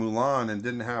after Mulan and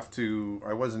didn't have to.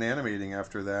 I wasn't animating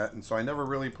after that, and so I never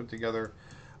really put together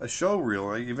a show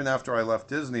reel. Even after I left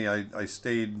Disney, I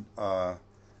stayed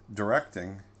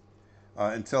directing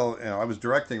until I was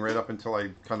directing right up until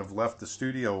I kind of left the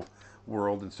studio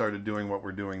world and started doing what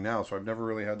we're doing now. So I've never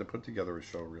really had to put together a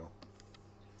show reel.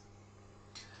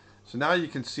 So now you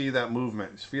can see that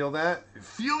movement. Feel that?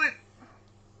 Feel it?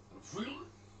 Feel it?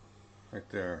 Right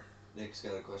there. Nick's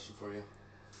got a question for you.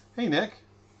 Hey, Nick.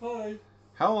 Hi.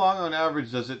 How long on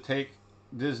average does it take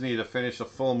Disney to finish a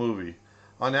full movie?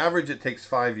 On average, it takes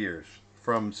 5 years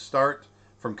from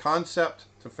concept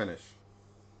to finish.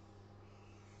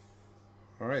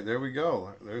 All right, there we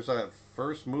go. There's that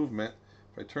first movement.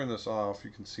 If I turn this off, you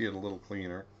can see it a little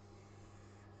cleaner.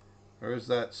 There's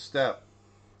that step.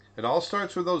 It all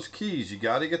starts with those keys. You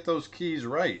got to get those keys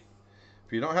right.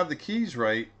 If you don't have the keys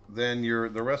right, then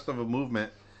the rest of a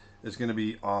movement is going to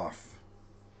be off.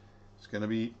 It's going to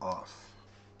be off.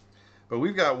 But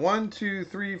we've got 1, 2,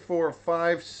 3, 4,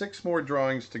 5, 6 more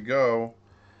drawings to go,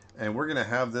 and we're going to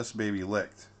have this baby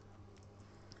licked.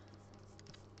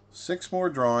 6 more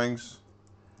drawings.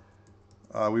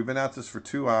 We've been at this for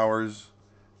 2 hours.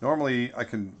 Normally, I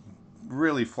can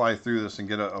really fly through this and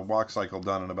get a walk cycle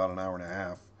done in about an hour and a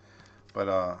half. But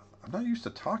I'm not used to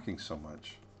talking so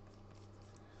much.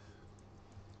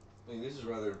 I mean, this is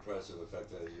rather impressive, the fact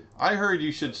that you... I heard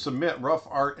you should submit rough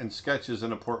art and sketches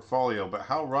in a portfolio, but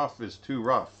how rough is too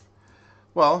rough?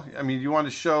 Well, I mean, you want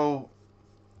to show...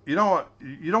 You don't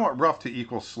want rough to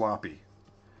equal sloppy.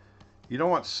 You don't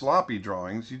want sloppy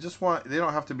drawings. You just want... They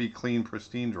don't have to be clean,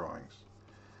 pristine drawings.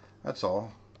 That's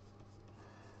all.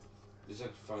 You just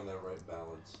have to find that right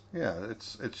balance. Yeah,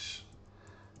 it's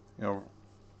you know,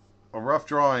 a rough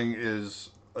drawing is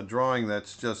a drawing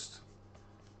that's just,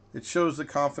 it shows the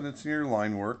confidence in your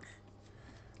line work,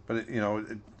 but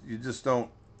you just don't.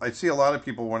 I see a lot of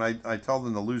people when I tell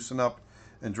them to loosen up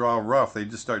and draw rough, they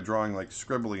just start drawing like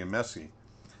scribbly and messy,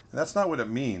 and that's not what it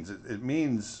means. It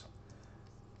means,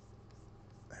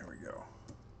 there we go.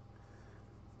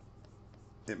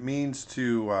 It means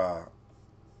to.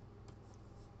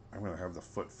 I'm going to have the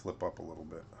foot flip up a little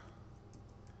bit.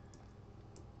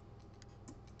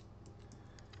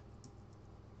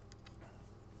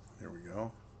 There we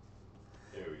go.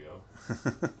 There we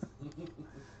go.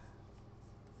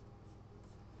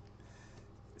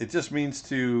 It just means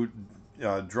to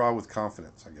draw with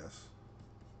confidence, I guess.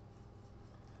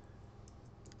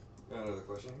 Got another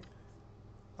question?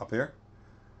 Up here?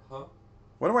 Huh?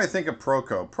 What do I think of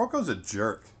Proco? Proco's a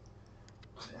jerk.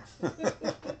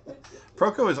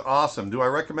 Proco is awesome. Do I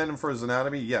recommend him for his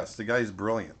anatomy? Yes, the guy's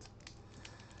brilliant.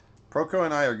 Proco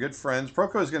and I are good friends.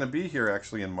 Proco is going to be here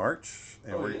actually in March.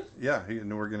 And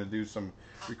we're going to do some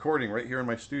recording right here in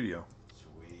my studio.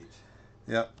 Sweet.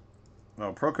 Yep.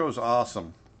 No, Proco's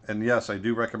awesome. And yes, I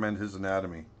do recommend his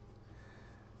anatomy.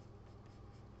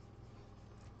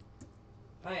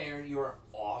 Hi Aaron, you are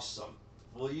awesome.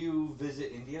 Will you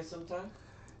visit India sometime?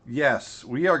 Yes,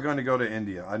 we are going to go to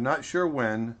India. I'm not sure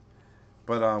when,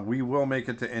 but we will make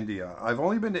it to India. I've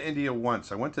only been to India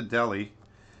once. I went to Delhi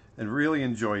and really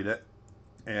enjoyed it.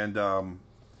 And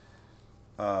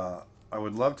I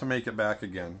would love to make it back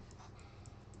again.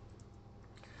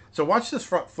 So watch this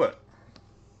front foot.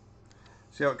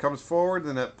 See how it comes forward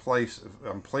and that place.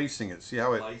 I'm placing it. See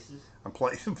how it. Places? I'm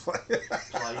placing. Place.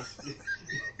 That's what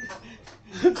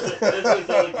it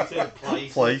sounded like you said.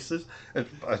 Places. Places.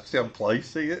 I see. I'm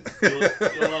placing it.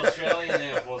 You're Australian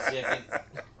there for a second.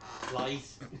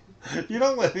 Place. You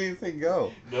don't let anything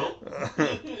go. Nope.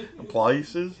 I'm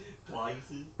Places.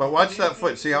 Places. But watch that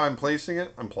foot. See how I'm placing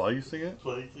it? I'm placing it.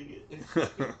 Placing it.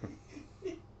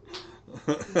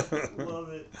 Love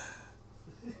it.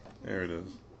 There it is.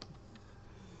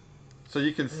 So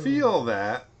you can feel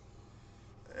that,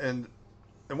 and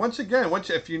once again,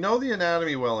 if you know the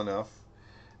anatomy well enough,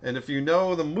 and if you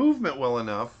know the movement well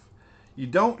enough, you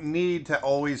don't need to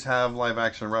always have live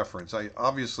action reference.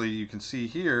 Obviously you can see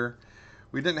here,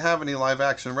 we didn't have any live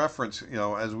action reference,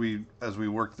 as we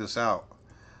worked this out.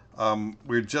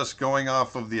 We're just going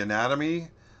off of the anatomy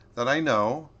that I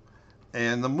know,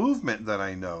 and the movement that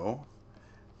I know,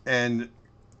 and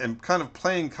kind of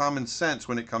playing common sense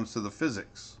when it comes to the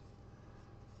physics.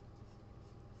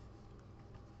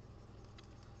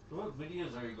 What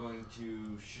videos are you going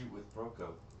to shoot with Proco?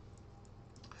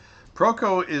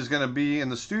 Proco is going to be in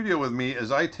the studio with me as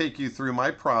I take you through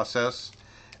my process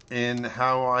in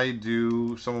how I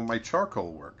do some of my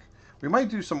charcoal work. We might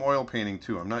do some oil painting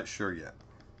too, I'm not sure yet.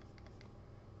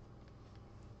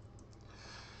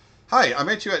 Hi, I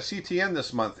met you at CTN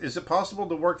this month. Is it possible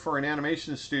to work for an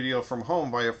animation studio from home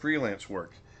via freelance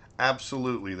work?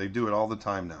 Absolutely, they do it all the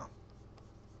time now.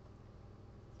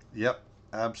 Yep,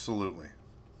 absolutely.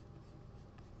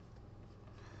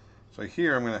 So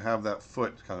here I'm going to have that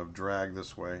foot kind of drag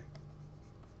this way.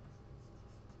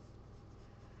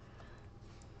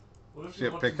 See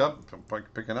it pick up?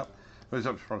 Picking up? What is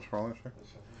up from smaller?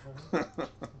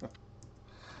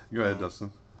 Go ahead,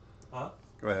 Dustin. Huh?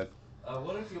 Go ahead.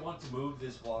 What if you want to move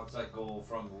this box that go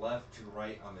from left to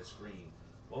right on the screen?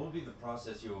 What would be the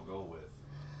process you will go with?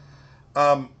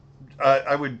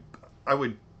 I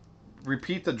would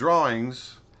repeat the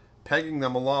drawings, pegging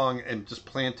them along, and just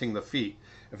planting the feet.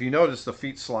 If you notice, the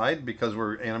feet slide because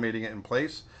we're animating it in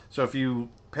place. So if you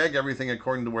peg everything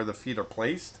according to where the feet are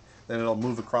placed, then it'll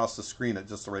move across the screen at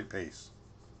just the right pace.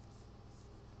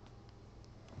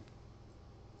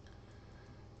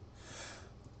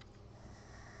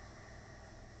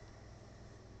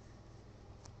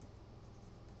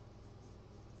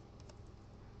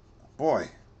 Boy,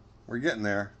 we're getting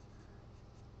there.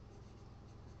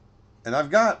 And I've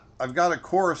got a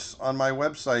course on my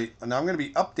website, and I'm going to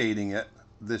be updating it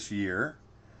this year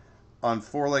on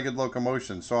four-legged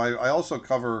locomotion. So I also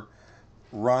cover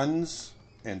runs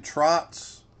and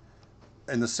trots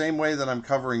in the same way that I'm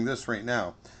covering this right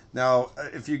now. Now,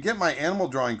 if you get my animal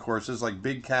drawing courses like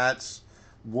big cats,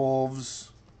 wolves,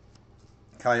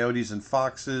 coyotes and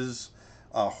foxes,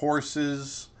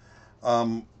 horses,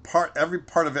 every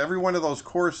part of every one of those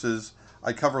courses,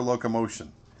 I cover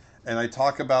locomotion. And I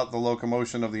talk about the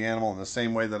locomotion of the animal in the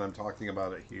same way that I'm talking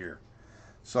about it here.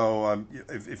 So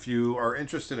if you are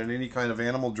interested in any kind of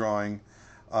animal drawing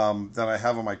that I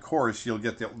have on my course, you'll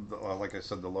get, like I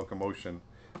said, the locomotion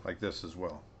like this as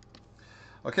well.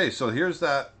 Okay, so here's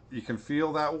that. You can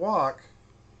feel that walk.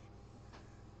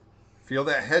 Feel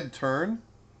that head turn.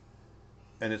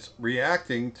 And it's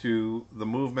reacting to the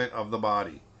movement of the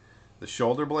body. The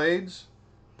shoulder blades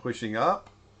pushing up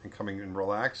and coming and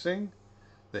relaxing.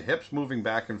 The hips moving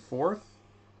back and forth.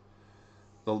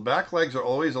 The back legs are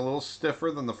always a little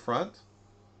stiffer than the front.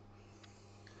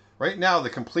 Right now, the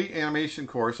complete animation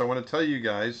course, I want to tell you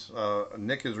guys,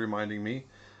 Nick is reminding me,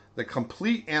 the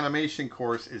complete animation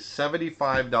course is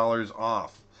 $75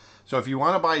 off. So if you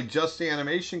want to buy just the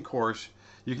animation course,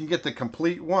 you can get the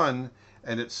complete one,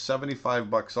 and it's 75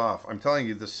 bucks off. I'm telling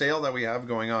you, the sale that we have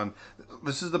going on,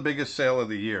 this is the biggest sale of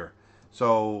the year.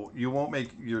 So you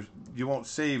won't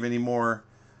save any more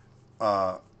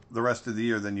the rest of the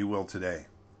year than you will today.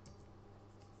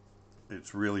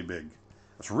 It's really big.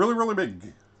 It's really, really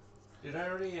big. Did I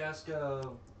already ask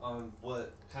on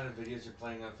what kind of videos you're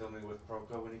planning on filming with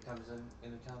Proco when he comes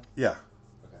into town? Yeah.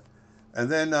 Okay. And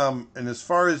then, and as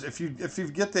far as if you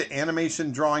get the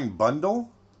animation drawing bundle,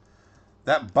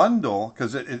 that bundle,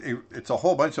 because it's a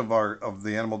whole bunch of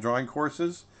the animal drawing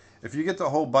courses. If you get the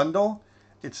whole bundle,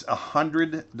 it's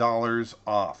 $100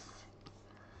 off,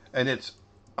 and it's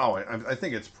I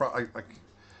think it's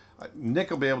Nick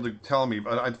will be able to tell me,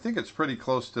 but I think it's pretty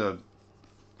close to,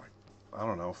 I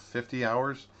don't know, 50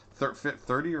 hours,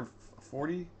 30 or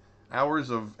 40 hours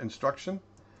of instruction.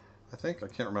 I think, I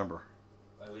can't remember.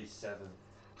 At least 7.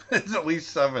 It's at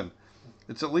least 7.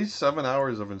 It's at least 7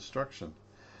 hours of instruction.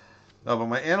 No, but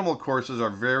my animal courses are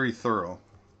very thorough.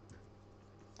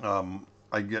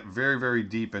 I get very, very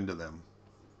deep into them.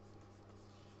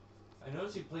 I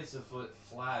noticed you place the foot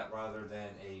flat rather than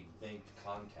a banked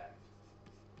contact.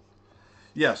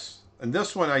 Yes, and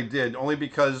this one I did only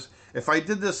because if I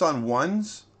did this on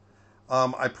ones,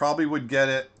 I probably would get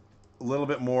it a little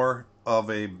bit more of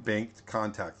a banked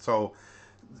contact. So,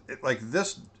 like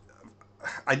this,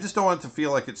 I just don't want it to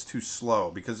feel like it's too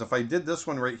slow, because if I did this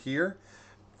one right here,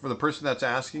 for the person that's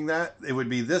asking that, it would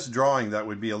be this drawing that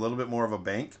would be a little bit more of a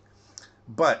bank.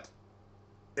 But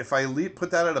if I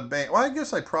put that at a bank, well, I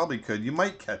guess I probably could. You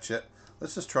might catch it.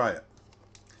 Let's just try it.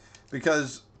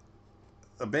 Because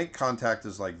a bank contact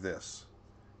is like this.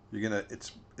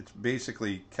 It's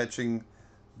basically catching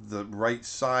the right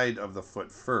side of the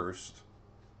foot first.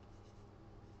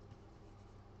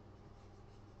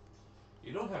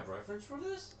 You don't have reference for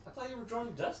this? I thought you were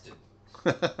drawing Dustin.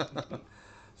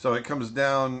 So it comes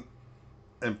down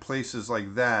in places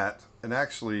like that, and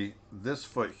actually this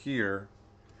foot here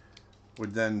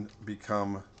would then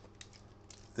become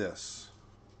this.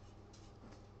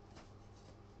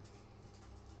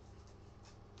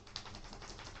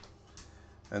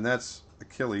 And that's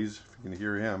Achilles, if you can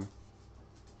hear him.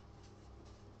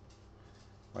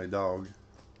 My dog.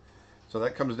 So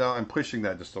that comes down. I'm pushing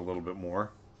that just a little bit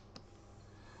more.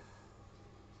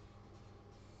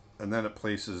 And then it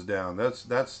places down. That's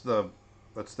the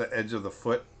edge of the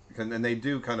foot. And they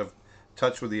do kind of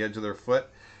touch with the edge of their foot.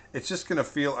 It's just going to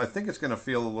feel, I think it's going to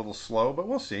feel a little slow, but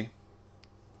we'll see.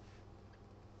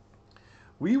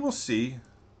 We will see.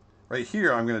 Right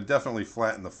here, I'm going to definitely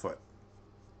flatten the foot.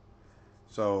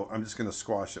 So I'm just going to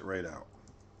squash it right out.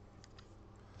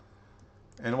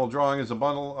 Animal drawing is a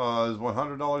bundle, is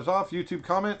 $100 off. YouTube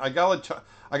comment. I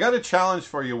got a challenge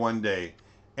for you one day.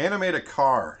 Animate a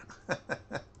car.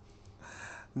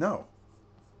 No.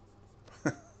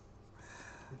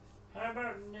 How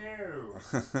about no?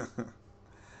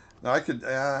 No, I could.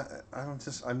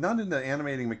 I'm not into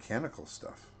animating mechanical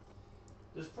stuff.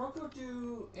 Does Porco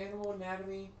do animal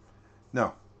anatomy?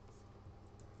 No.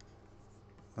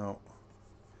 No.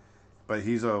 But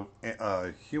he's a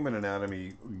human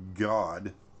anatomy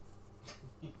god.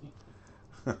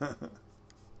 How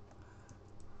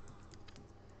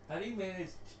do you manage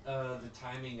the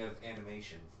timing of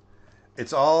animation?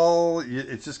 It's all.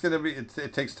 It's just gonna be.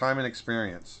 It takes time and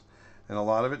experience, and a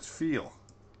lot of it's feel.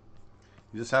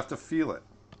 You just have to feel it.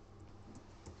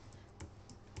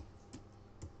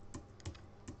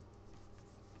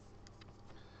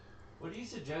 What do you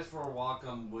suggest for a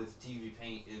Wacom with TV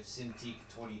Paint if Cintiq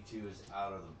 22 is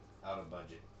out of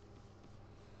budget?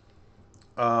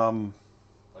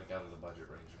 Like out of the budget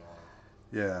range and all.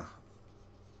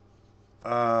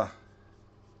 Yeah.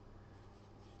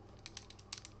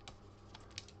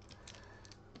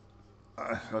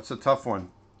 That's a tough one.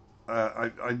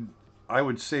 I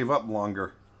would save up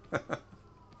longer.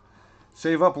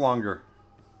 Save up longer.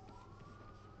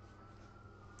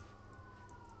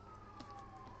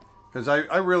 Because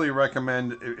I really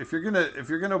recommend, if you're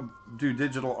gonna do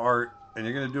digital art and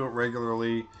you're gonna do it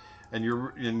regularly,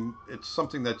 and it's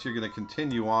something that you're gonna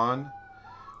continue on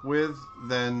with,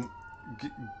 then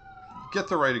get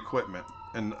the right equipment,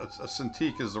 and a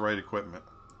Cintiq is the right equipment.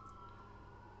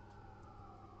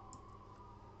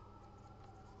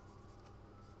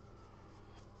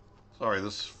 Sorry,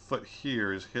 this foot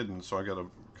here is hidden, so I got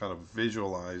to kind of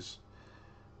visualize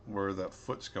where that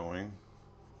foot's going.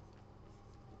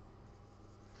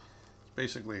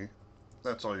 Basically,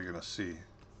 that's all you're going to see.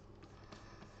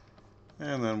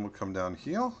 And then we'll come down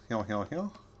heel, heel, heel,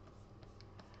 heel.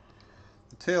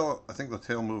 The tail, I think the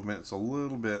tail movement is a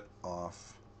little bit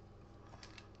off,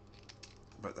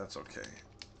 but that's okay.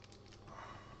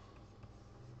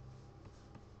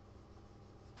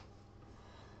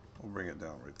 We'll bring it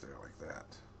down right there like that.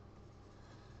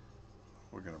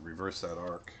 We're going to reverse that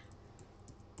arc.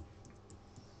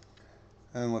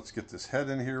 And let's get this head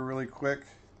in here really quick.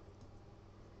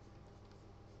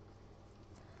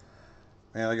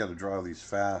 Man, I got to draw these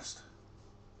fast.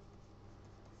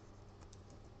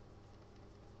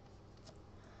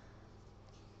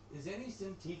 Is any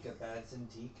Cintiq a bad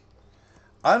Cintiq?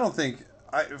 I don't think,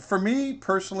 for me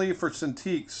personally, for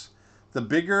Cintiqs, the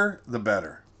bigger the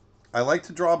better. I like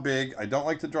to draw big. I don't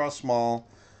like to draw small.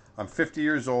 I'm 50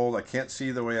 years old. I can't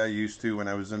see the way I used to when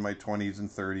I was in my 20s and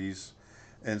 30s.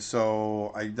 And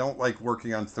so I don't like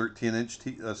working on 13-inch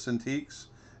Cintiqs.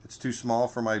 It's too small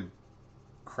for my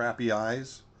crappy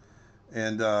eyes.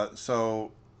 And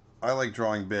so I like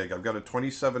drawing big. I've got a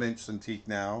 27-inch Cintiq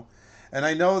now. And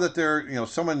I know that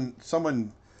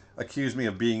someone accused me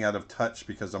of being out of touch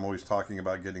because I'm always talking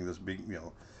about getting this big,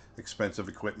 expensive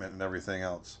equipment and everything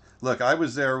else. Look, I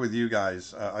was there with you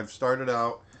guys. I've started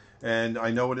out, and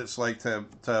I know what it's like to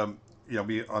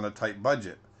be on a tight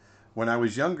budget. When I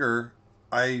was younger,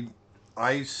 I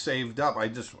saved up. I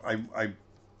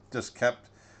just kept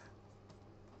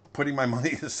putting my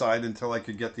money aside until I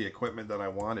could get the equipment that I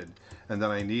wanted and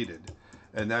that I needed.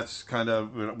 And that's kind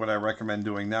of what I recommend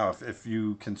doing now. If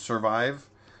you can survive,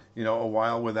 a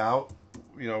while without,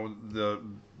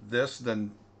 this,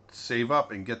 then save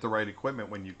up and get the right equipment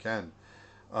when you can.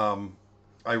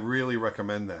 I really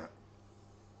recommend that.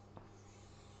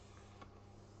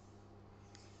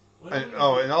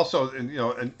 And also,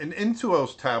 an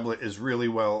Intuos tablet is really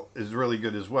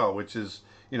good as well, which is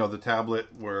the tablet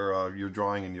where you're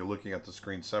drawing and you're looking at the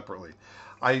screen separately.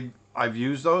 I've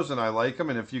used those and I like them,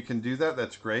 and if you can do that,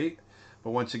 that's great.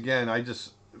 But once again, I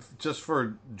just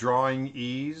for drawing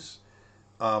ease,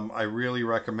 I really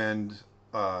recommend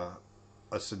a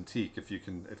Cintiq if you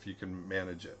can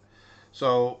manage it.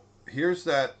 So here's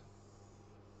that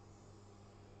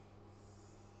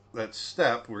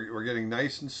step. We're getting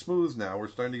nice and smooth now. We're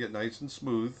starting to get nice and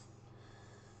smooth.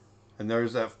 And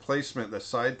there's that placement, the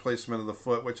side placement of the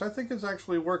foot, which I think is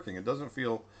actually working. It doesn't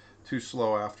feel too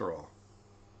slow after all.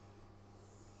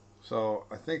 So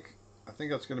I think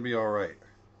that's going to be all right.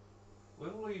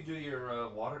 When will you do your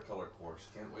watercolor course?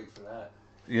 Can't wait for that.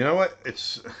 You know what?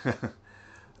 It's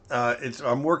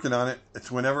I'm working on it.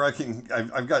 It's whenever I can.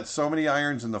 I've got so many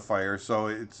irons in the fire, so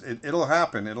it'll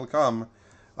happen. It'll come.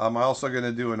 I'm also going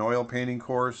to do an oil painting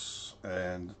course,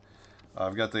 and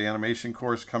I've got the animation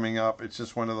course coming up. It's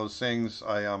just one of those things.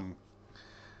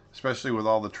 Especially with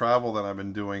all the travel that I've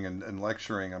been doing and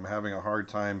lecturing, I'm having a hard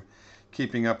time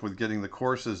keeping up with getting the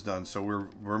courses done. So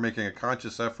we're making a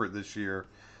conscious effort this year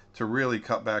to really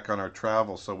cut back on our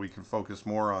travel so we can focus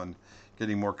more on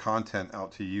getting more content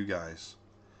out to you guys.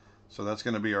 So that's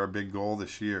going to be our big goal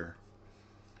this year.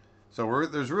 So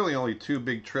there's really only 2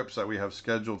 big trips that we have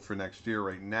scheduled for next year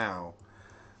right now.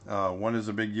 One is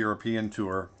a big European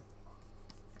tour,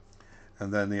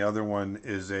 and then the other one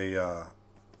is we're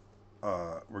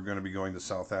going to be going to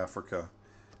South Africa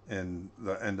in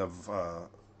the end of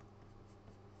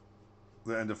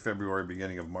February,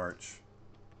 beginning of March.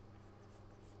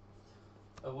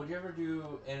 Would you ever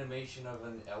do animation of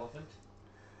an elephant?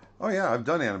 Oh yeah, I've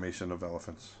done animation of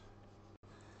elephants.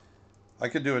 I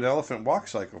could do an elephant walk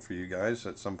cycle for you guys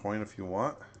at some point if you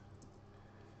want.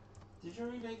 Did you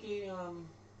remake a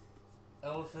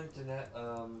elephant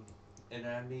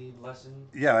anatomy lesson?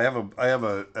 Yeah, I have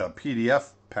a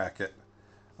PDF packet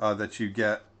that you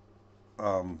get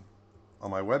on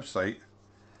my website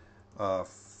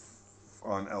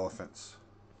on elephants.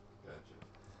 Gotcha.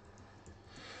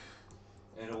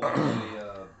 And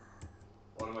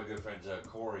one of my good friends,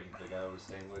 Corey, the guy I was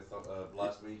staying with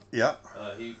last week. Yeah.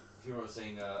 He wrote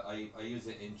saying, I use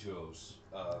the Intuos,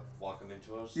 Wacom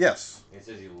Intuos. Yes. And he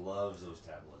says he loves those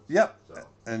tablets. Yep. So.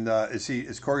 And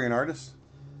is Corey an artist?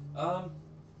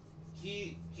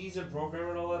 He's a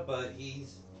programmer and all that, but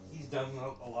he's done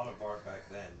a lot of art back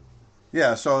then.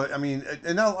 Yeah, so I mean,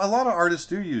 and a lot of artists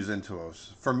do use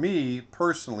Intuos. For me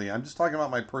personally, I'm just talking about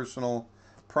my personal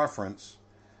preference.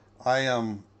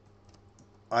 I'll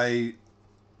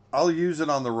use it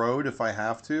on the road if I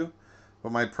have to,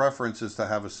 but my preference is to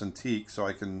have a Cintiq so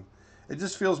I can. It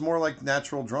just feels more like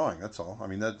natural drawing. That's all. I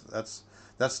mean that's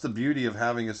the beauty of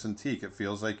having a Cintiq. It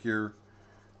feels like you're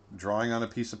drawing on a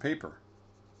piece of paper,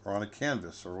 or on a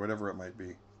canvas, or whatever it might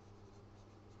be.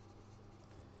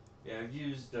 Yeah, I've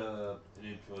used an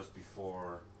Intuos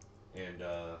before, and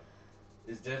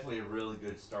it's definitely a really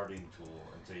good starting tool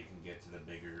until you can get to the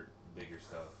bigger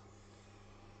stuff.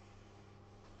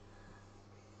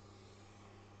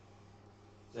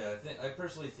 So I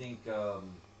personally think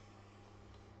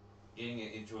getting an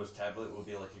Intuos tablet will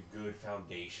be like a good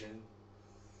foundation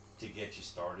to get you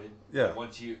started. Yeah. And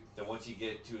once you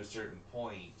get to a certain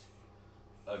point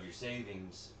of your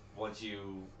savings, once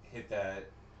you hit that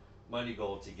money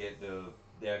goal to get the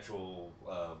actual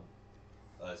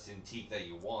Cintiq that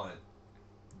you want,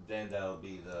 then that'll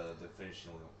be the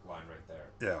finishing line right there.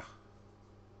 Yeah.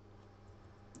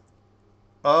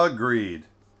 Agreed.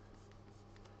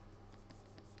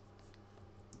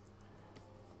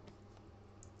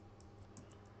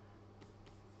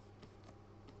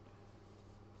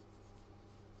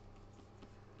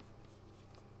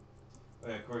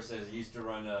 And of course, I used to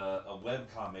run a web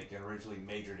comic and originally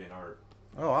majored in art.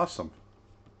 Oh, awesome.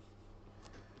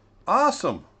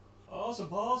 Awesome.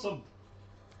 Awesome.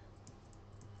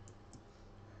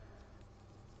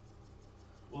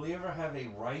 Will you ever have a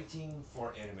writing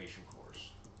for animation course?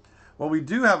 Well, we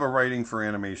do have a writing for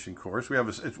animation course. We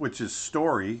have which is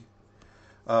Story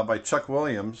by Chuck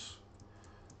Williams,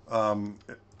 and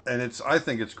I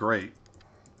think it's great.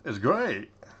 It's great.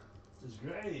 It's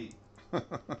great.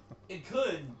 It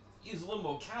could use a little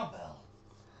more cowbell.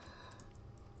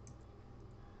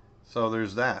 So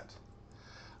there's that.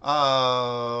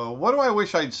 What do I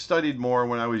wish I'd studied more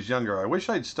when I was younger? I wish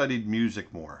I'd studied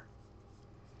music more.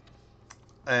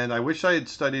 And I wish I had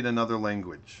studied another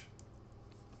language.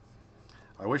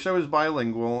 I wish I was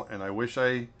bilingual, and I wish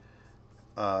I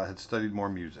had studied more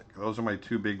music. Those are my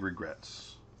two big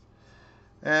regrets.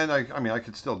 And I mean, I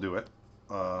could still do it.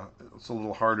 It's a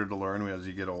little harder to learn as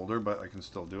you get older, but I can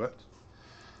still do it.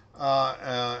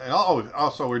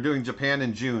 Also, we're doing Japan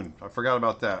in June. I forgot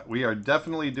about that. We are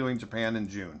definitely doing Japan in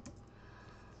June.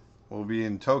 We'll be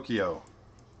in Tokyo.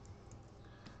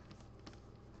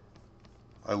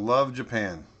 I love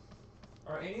Japan.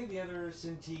 Are any of the other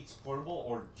Cintiqs portable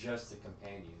or just the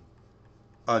companion?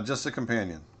 Just a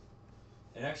companion.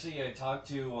 And actually, I talked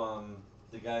to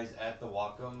the guys at the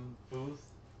Wacom booth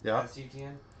Yeah. at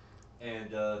CTN,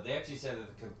 and they actually said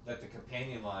that the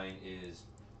companion line is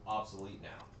obsolete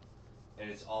now, and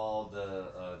it's all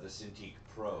the Cintiq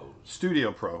Pros.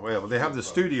 Studio Pro. Yeah, well, they have the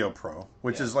Studio Pro,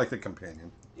 which is like the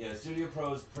companion. Yeah, Studio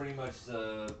Pro is pretty much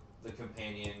the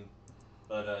companion,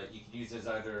 but you can use it as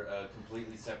either a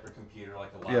completely separate computer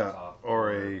like a laptop,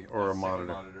 or a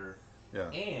monitor. Yeah.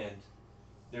 And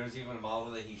there was even a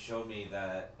model that he showed me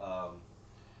that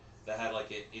that had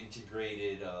like an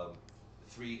integrated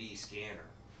 3D scanner.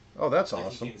 Oh, that's like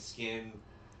awesome. You can scan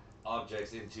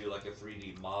objects into like a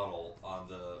 3D model on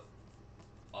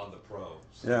the Pro.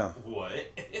 So yeah.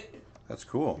 What? That's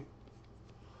cool.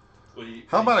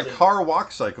 How about a car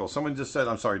walk cycle? Someone just said,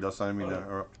 I'm sorry, Dustin, I didn't mean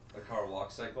to. A car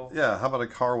walk cycle? Yeah, how about a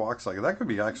car walk cycle? That could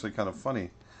be actually kind of funny.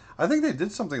 I think they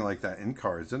did something like that in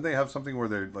cars. Didn't they have something where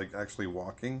they're like actually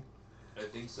walking? I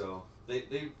think so.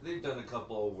 They've done a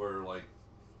couple where like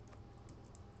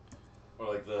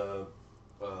the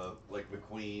like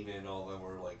McQueen and all them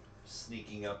were like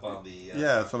sneaking up on the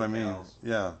yeah, that's what I mean.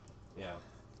 Yeah. Yeah.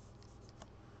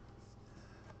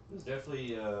 It was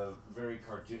definitely very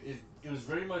cartoon. It was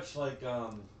very much like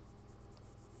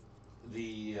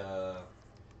the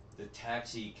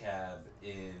taxi cab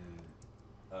in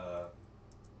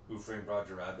Who Framed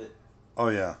Roger Rabbit. Oh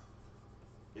yeah.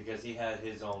 Because he had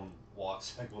his own walk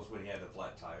cycles when he had a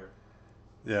flat tire.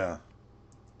 Yeah.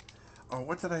 Oh,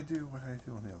 what did I do? What did I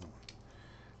do on the other one?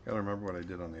 Gotta remember what I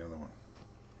did on the other one.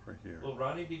 Right here. Will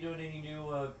Ronnie be doing any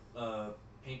new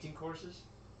painting courses?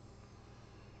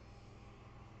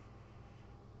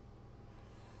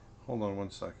 Hold on 1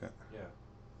 second. Yeah.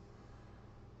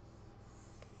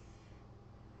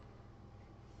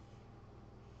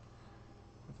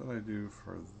 What did I do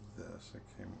for this? It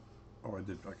came. Oh, I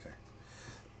did. Okay.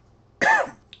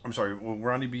 I'm sorry. Will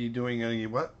Ronnie be doing any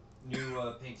what?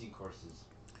 New painting courses.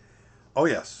 Oh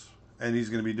yes, and he's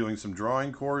going to be doing some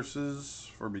drawing courses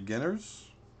for beginners.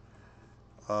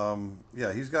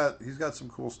 Yeah, he's got some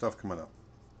cool stuff coming up.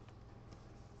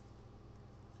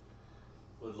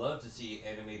 Would love to see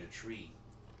animate a tree,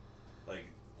 like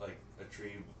a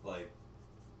tree like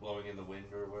blowing in the wind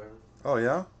or whatever. Oh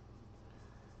yeah.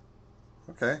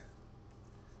 Okay.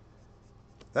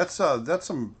 That's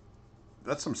some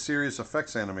serious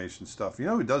effects animation stuff. You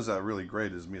know who does that really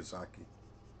great is Miyazaki.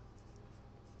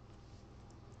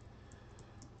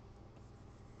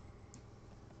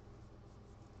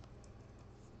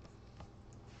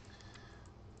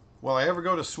 Will I ever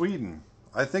go to Sweden?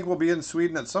 I think we'll be in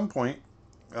Sweden at some point.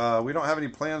 We don't have any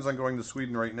plans on going to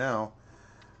Sweden right now.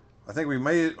 I think we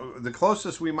may. The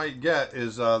closest we might get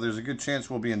is there's a good chance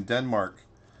we'll be in Denmark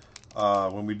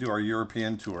when we do our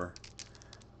European tour.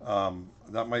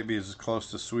 That might be as close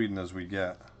to Sweden as we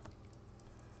get.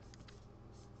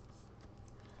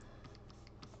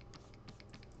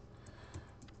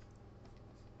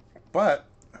 But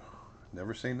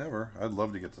never say never. I'd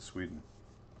love to get to Sweden.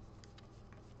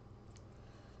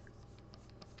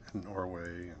 And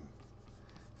Norway and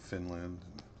Finland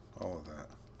and all of that.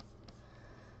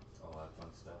 All that fun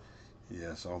stuff.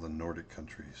 Yes, all the Nordic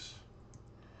countries.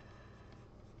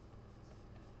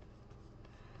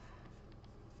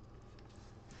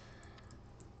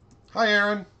 Hi,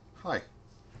 Aaron. Hi.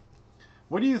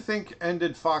 What do you think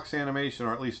ended Fox Animation,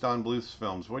 or at least Don Bluth's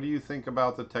films? What do you think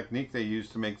about the technique they use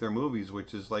to make their movies,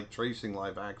 which is like tracing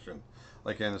live action,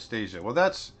 like Anastasia? Well,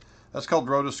 that's called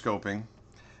rotoscoping.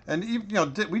 And you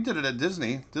know, we did it at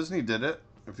Disney. Disney did it.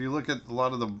 If you look at a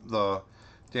lot of the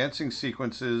dancing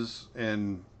sequences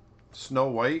in Snow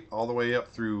White, all the way up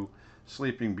through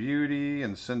Sleeping Beauty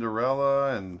and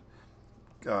Cinderella and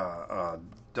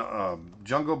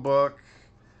Jungle Book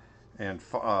and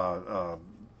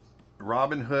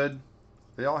Robin Hood,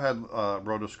 they all had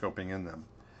rotoscoping in them,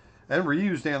 and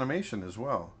reused animation as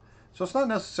well. So it's not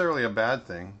necessarily a bad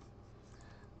thing.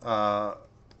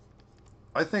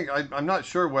 I think I'm not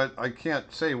sure what I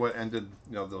can't say what ended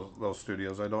those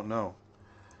studios. I don't know.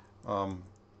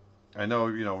 I know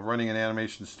running an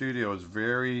animation studio is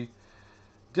very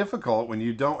difficult when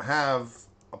you don't have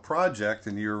a project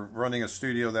and you're running a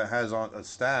studio that has on a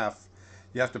staff.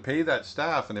 you have to pay that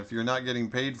staff, and if you're not getting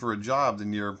paid for a job,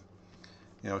 then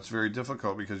it's very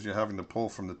difficult because you're having to pull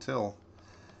from the till,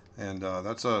 and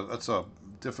that's a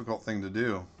difficult thing to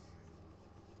do.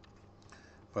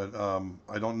 But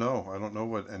I don't know. I don't know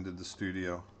what ended the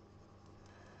studio.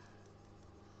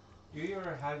 Have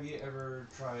you ever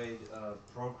tried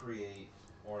Procreate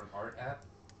or an art app?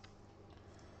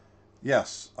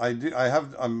 Yes, I do.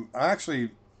 I'm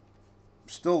actually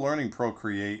still learning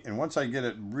Procreate, and once I get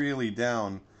it really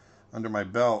down under my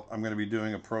belt, I'm going to be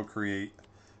doing a Procreate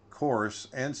course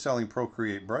and selling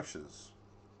Procreate brushes.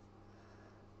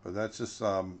 But that's just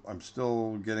I'm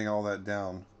still getting all that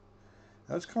down.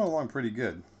 That's coming along pretty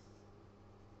good.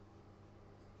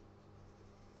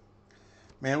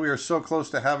 Man, we are so close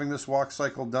to having this walk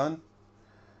cycle done.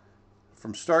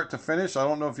 From start to finish. I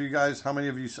don't know if you guys, how many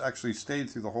of you actually stayed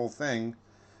through the whole thing,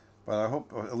 but I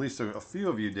hope at least a few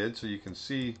of you did, so you can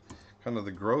see kind of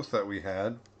the growth that we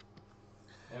had.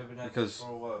 Have been at this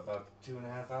for what, about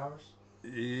 2.5 hours?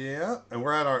 Yeah, and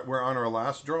we're on our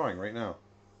last drawing right now.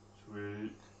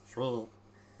 Sweet.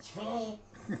 Sweet.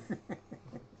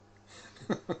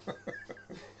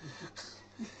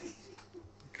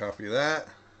 Copy that.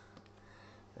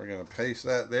 We're going to paste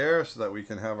that there so that we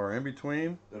can have our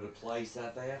in-between. Going to place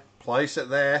that there? Place it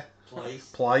there. Place.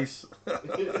 Place. We're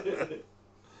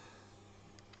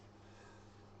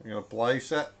going to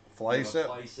place it. Place it.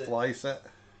 Place it.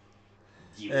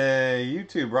 Hey,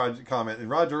 YouTube Roger comment. And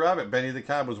Roger Rabbit, Benny the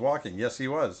Cab was walking. Yes, he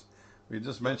was. We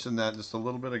just mentioned that just a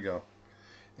little bit ago.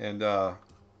 And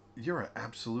you're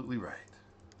absolutely right.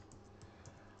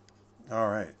 All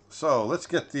right. So let's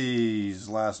get these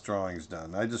last drawings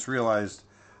done. I just realized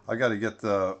I got to get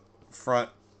the front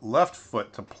left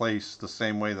foot to place the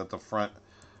same way that the front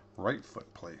right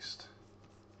foot placed.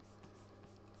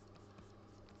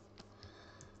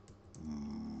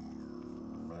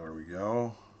 There we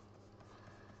go.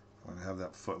 I'm going to have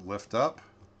that foot lift up.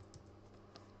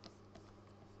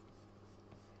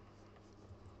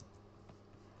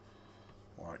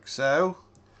 Like so.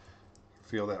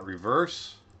 Feel that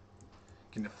reverse.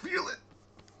 Can you feel it?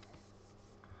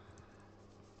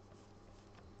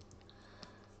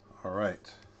 All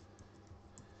right.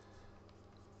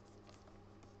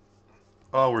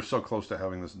 Oh, we're so close to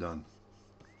having this done.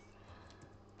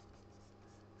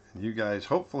 And you guys,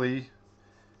 hopefully,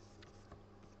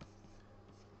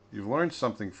 you've learned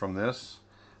something from this.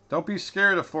 Don't be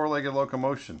scared of four-legged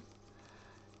locomotion.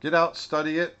 Get out,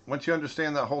 study it. Once you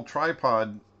understand that whole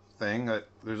tripod thing, that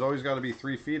there's always got to be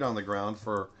 3 feet on the ground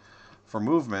for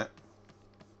movement,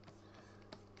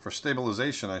 for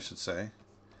stabilization, I should say,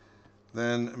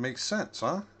 then it makes sense,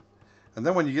 huh? And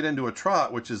then when you get into a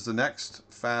trot, which is the next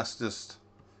fastest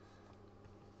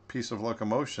piece of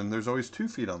locomotion, there's always 2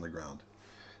 feet on the ground.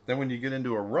 Then when you get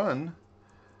into a run,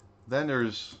 then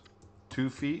there's 2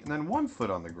 feet and then 1 foot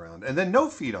on the ground, and then no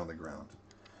feet on the ground.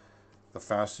 The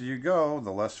faster you go,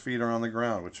 the less feet are on the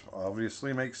ground, which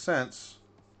obviously makes sense.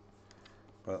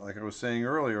 But like I was saying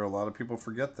earlier, a lot of people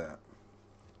forget that.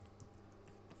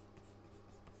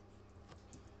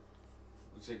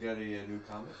 Looks like got a new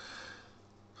comment.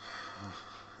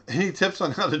 Any tips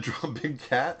on how to draw big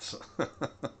cats?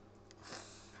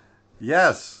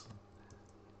 Yes.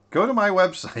 Go to my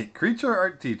website,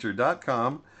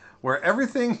 creatureartteacher.com, where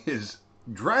everything is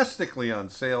drastically on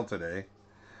sale today.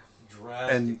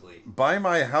 Drastically. And buy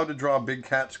my How to Draw Big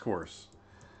Cats course.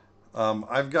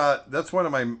 That's one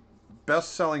of my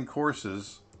best-selling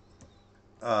courses.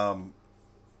 The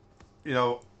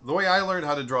way I learned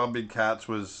how to draw big cats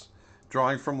was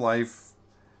drawing from life,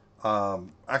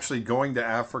 actually going to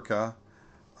Africa,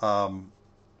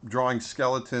 drawing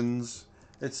skeletons.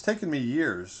 It's taken me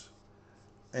years.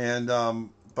 And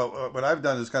but what I've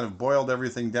done is kind of boiled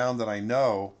everything down that I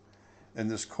know in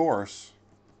this course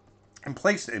and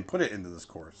placed it and put it into this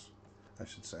course, I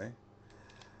should say.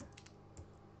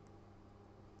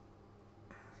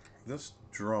 This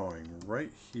drawing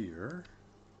right here,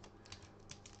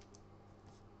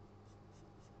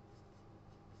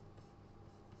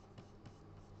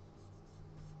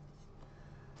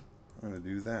 I'm going to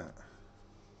do that.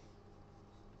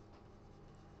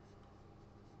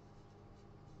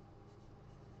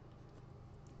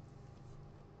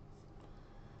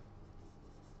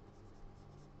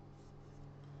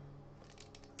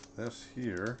 This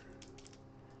here,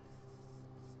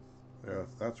 yeah,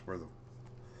 that's where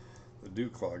the dew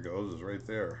claw goes, is right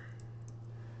there.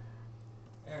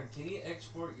 Aaron, can you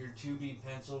export your 2B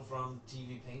pencil from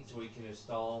TV Paint so we can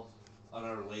install on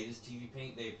our latest TV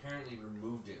Paint? They apparently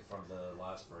removed it from the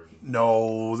last version.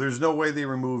 No, there's no way they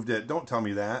removed it. Don't tell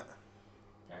me that.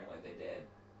 Apparently they did.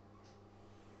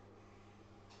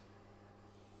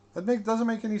 Doesn't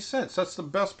make any sense. That's the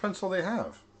best pencil they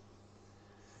have.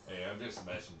 Hey, I'm just a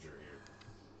messenger here.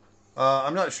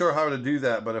 I'm not sure how to do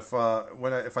that, but if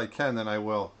I can, then I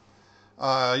will.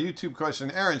 YouTube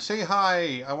question. Aaron, say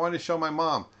hi. I want to show my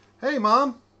mom. Hey,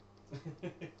 Mom.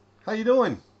 How you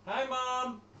doing? Hi,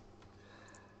 Mom.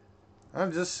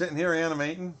 I'm just sitting here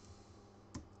animating.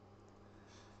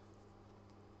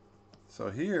 So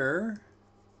here,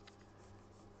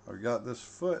 I've got this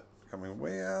foot coming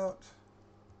way out.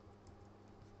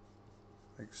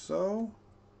 Like so.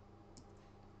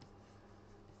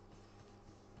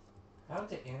 How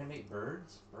to animate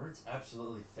birds? Birds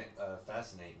absolutely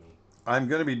fascinate me. I'm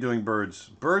going to be doing birds.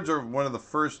 Birds are one of the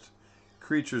first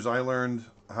creatures I learned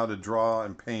how to draw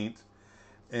and paint.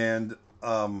 And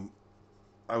I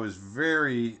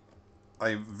very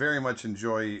much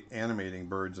enjoy animating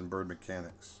birds and bird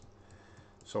mechanics.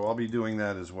 So I'll be doing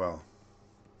that as well.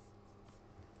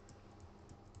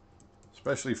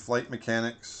 Especially flight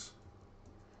mechanics.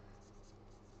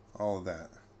 All of that.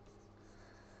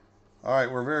 All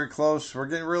right, we're very close. We're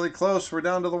getting really close. We're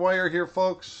down to the wire here,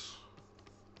 folks.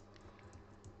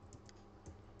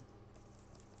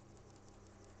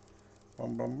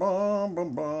 Bum, bum, bum,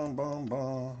 bum, bum, bum,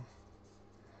 bum.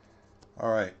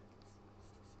 All right.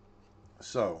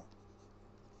 So,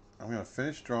 I'm going to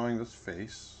finish drawing this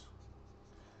face.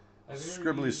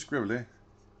 Scribbly.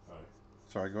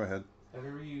 Sorry, go ahead. Have you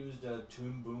ever used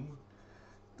Toon Boom?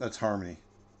 That's Harmony.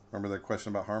 Remember that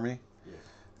question about Harmony?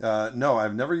 Yes. No,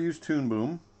 I've never used Toon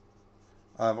Boom.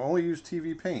 I've only used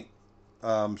TV Paint.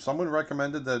 Someone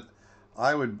recommended that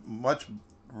I would much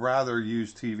rather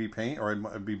use TV Paint, or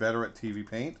I'd be better at TV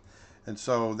Paint. And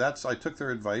so I took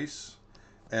their advice,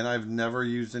 and I've never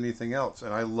used anything else.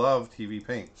 And I love TV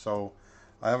Paint. So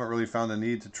I haven't really found the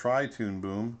need to try Toon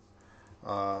Boom.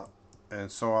 And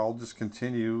so I'll just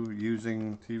continue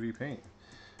using TV Paint.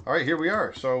 All right, here we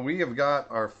are. So we have got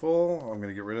our full, I'm going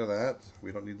to get rid of that.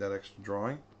 We don't need that extra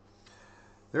drawing.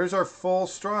 There's our full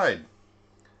stride.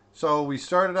 So we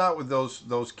started out with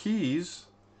those keys,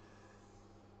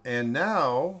 and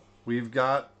now we've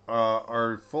got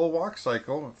our full walk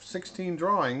cycle of 16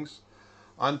 drawings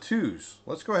on twos.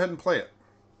 Let's go ahead and play it.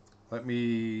 Let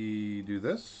me do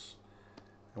this,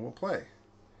 and we'll play.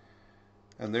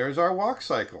 And there's our walk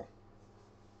cycle.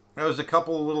 There's a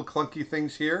couple of little clunky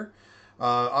things here.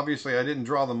 Obviously, I didn't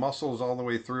draw the muscles all the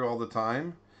way through all the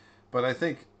time, but I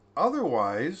think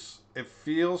otherwise it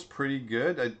feels pretty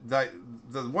good.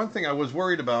 The one thing I was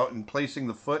worried about in placing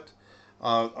the foot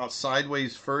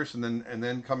sideways first and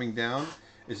then coming down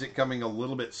is it coming a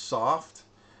little bit soft,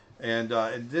 and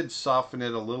it did soften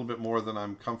it a little bit more than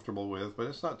I'm comfortable with, but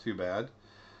it's not too bad.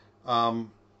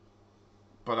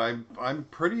 But I'm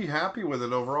pretty happy with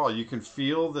it overall. You can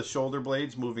feel the shoulder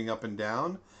blades moving up and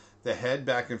down. The head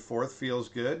back and forth feels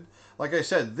good. Like I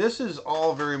said, this is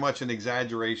all very much an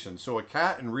exaggeration. So a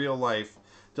cat in real life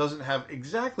doesn't have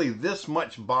exactly this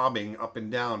much bobbing up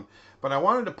and down. But I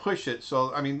wanted to push it.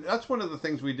 So, I mean, that's one of the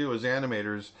things we do as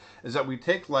animators, is that we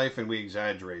take life and we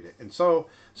exaggerate it. And so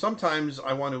sometimes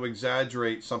I want to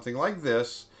exaggerate something like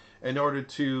this in order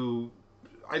to...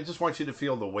 I just want you to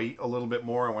feel the weight a little bit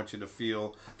more. I want you to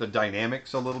feel the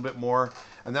dynamics a little bit more.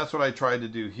 And that's what I tried to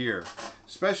do here.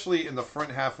 Especially in the front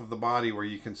half of the body, where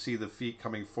you can see the feet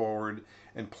coming forward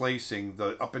and placing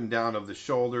the up and down of the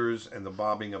shoulders and the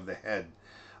bobbing of the head.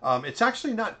 It's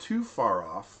actually not too far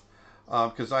off,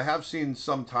 because I have seen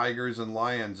some tigers and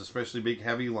lions, especially big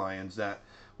heavy lions, that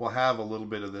will have a little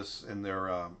bit of this in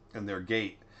their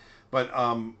gait. But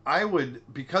I would,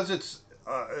 because it's...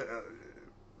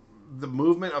 the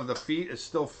movement of the feet is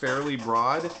still fairly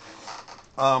broad.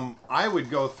 I would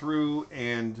go through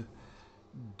and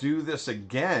do this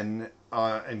again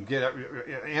and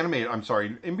animate. I'm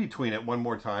sorry, in between it one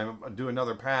more time. Do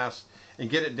another pass and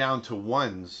get it down to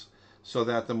ones so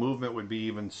that the movement would be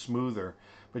even smoother.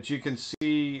 But you can see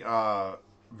we've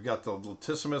got the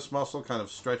latissimus muscle kind of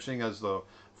stretching as the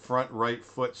front right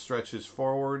foot stretches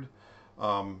forward.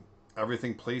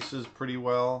 Everything places pretty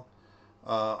well.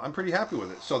 I'm pretty happy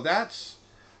with it. So that's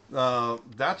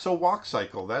a walk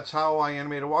cycle. That's how I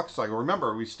animate a walk cycle.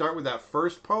 Remember, we start with that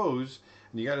first pose,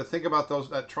 and you got to think about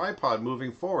that tripod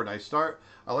moving forward.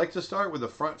 I like to start with the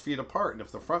front feet apart, and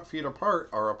if the front feet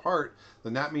are apart,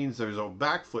 then that means there's a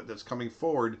back foot that's coming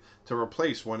forward to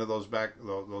replace one of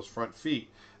those front feet.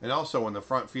 And also, when the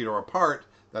front feet are apart,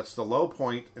 that's the low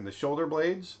point in the shoulder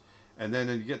blades, and then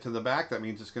when you get to the back, that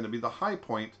means it's going to be the high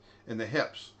point in the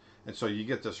hips. And so you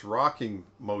get this rocking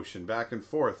motion back and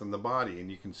forth in the body,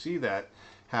 and you can see that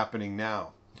happening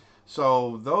now.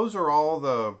 So those are all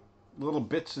the little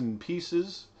bits and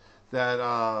pieces that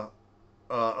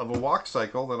of a walk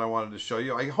cycle that I wanted to show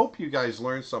you. I hope you guys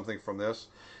learned something from this.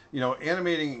 You know,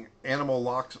 animating animal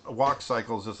walk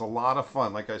cycles is a lot of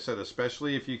fun. Like I said,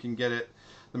 especially if you can get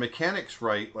the mechanics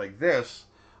right, like this.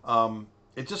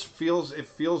 It just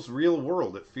feels real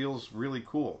world. It feels really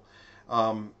cool.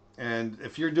 And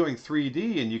if you're doing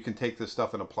 3D and you can take this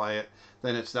stuff and apply it,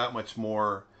 then it's that much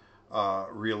more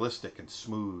realistic and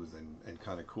smooth and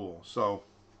kind of cool. So,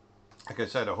 like I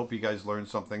said, I hope you guys learned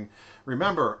something.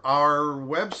 Remember, our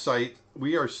website,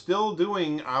 we are still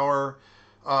doing our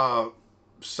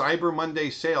Cyber Monday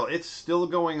sale. It's still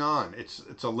going on.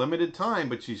 It's a limited time,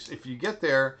 but if you get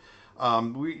there,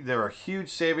 there are huge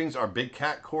savings. Our Big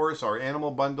Cat course, our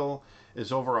animal bundle,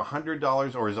 is over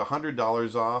 $100 or is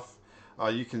 $100 off.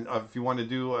 You can, if you want to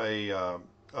do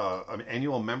an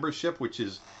annual membership, which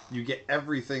is you get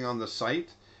everything on the site,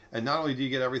 and not only do you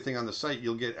get everything on the site,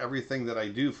 you'll get everything that I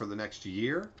do for the next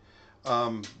year.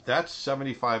 That's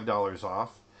 $75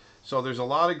 off. So there's a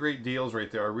lot of great deals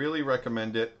right there. I really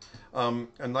recommend it.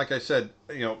 And like I said,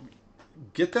 you know,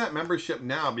 get that membership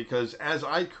now, because as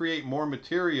I create more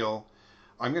material,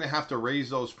 I'm going to have to raise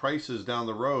those prices down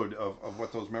the road of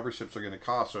what those memberships are going to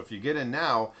cost. So if you get in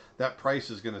now, that price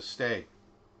is going to stay.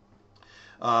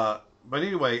 But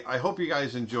anyway, I hope you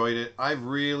guys enjoyed it. I've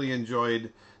really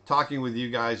enjoyed talking with you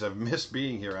guys. I've missed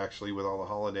being here, actually, with all the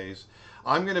holidays.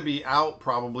 I'm going to be out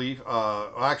probably.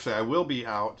 Actually, I will be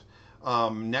out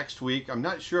next week. I'm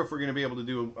not sure if we're going to be able to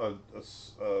do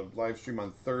a live stream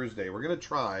on Thursday. We're going to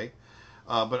try.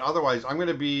 But otherwise, I'm going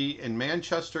to be in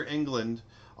Manchester, England,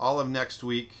 all of next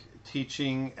week,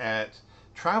 teaching at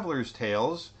Traveler's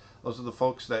Tales. Those are the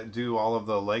folks that do all of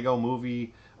the Lego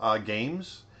movie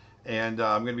games. And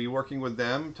I'm going to be working with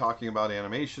them, talking about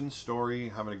animation, story,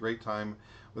 having a great time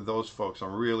with those folks.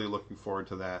 I'm really looking forward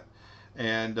to that.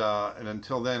 And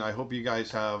until then, I hope you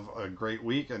guys have a great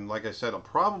week. And like I said, I'll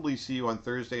probably see you on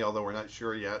Thursday, although we're not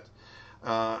sure yet.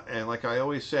 And like I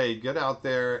always say, get out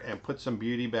there and put some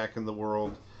beauty back in the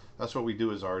world. That's what we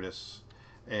do as artists.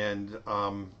 And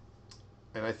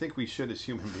I think we should as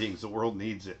human beings. The world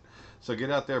needs it. So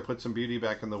get out there, put some beauty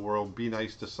back in the world. Be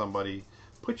nice to somebody.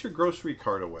 Put your grocery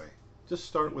cart away. Just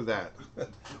start with that.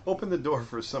 Open the door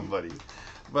for somebody.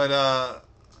 But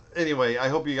anyway, I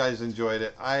hope you guys enjoyed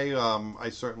it. I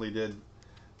certainly did.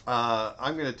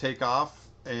 I'm going to take off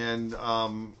and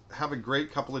have a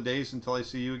great couple of days until I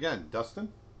see you again. Dustin?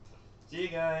 See you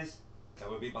guys. That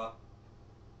would be Bob.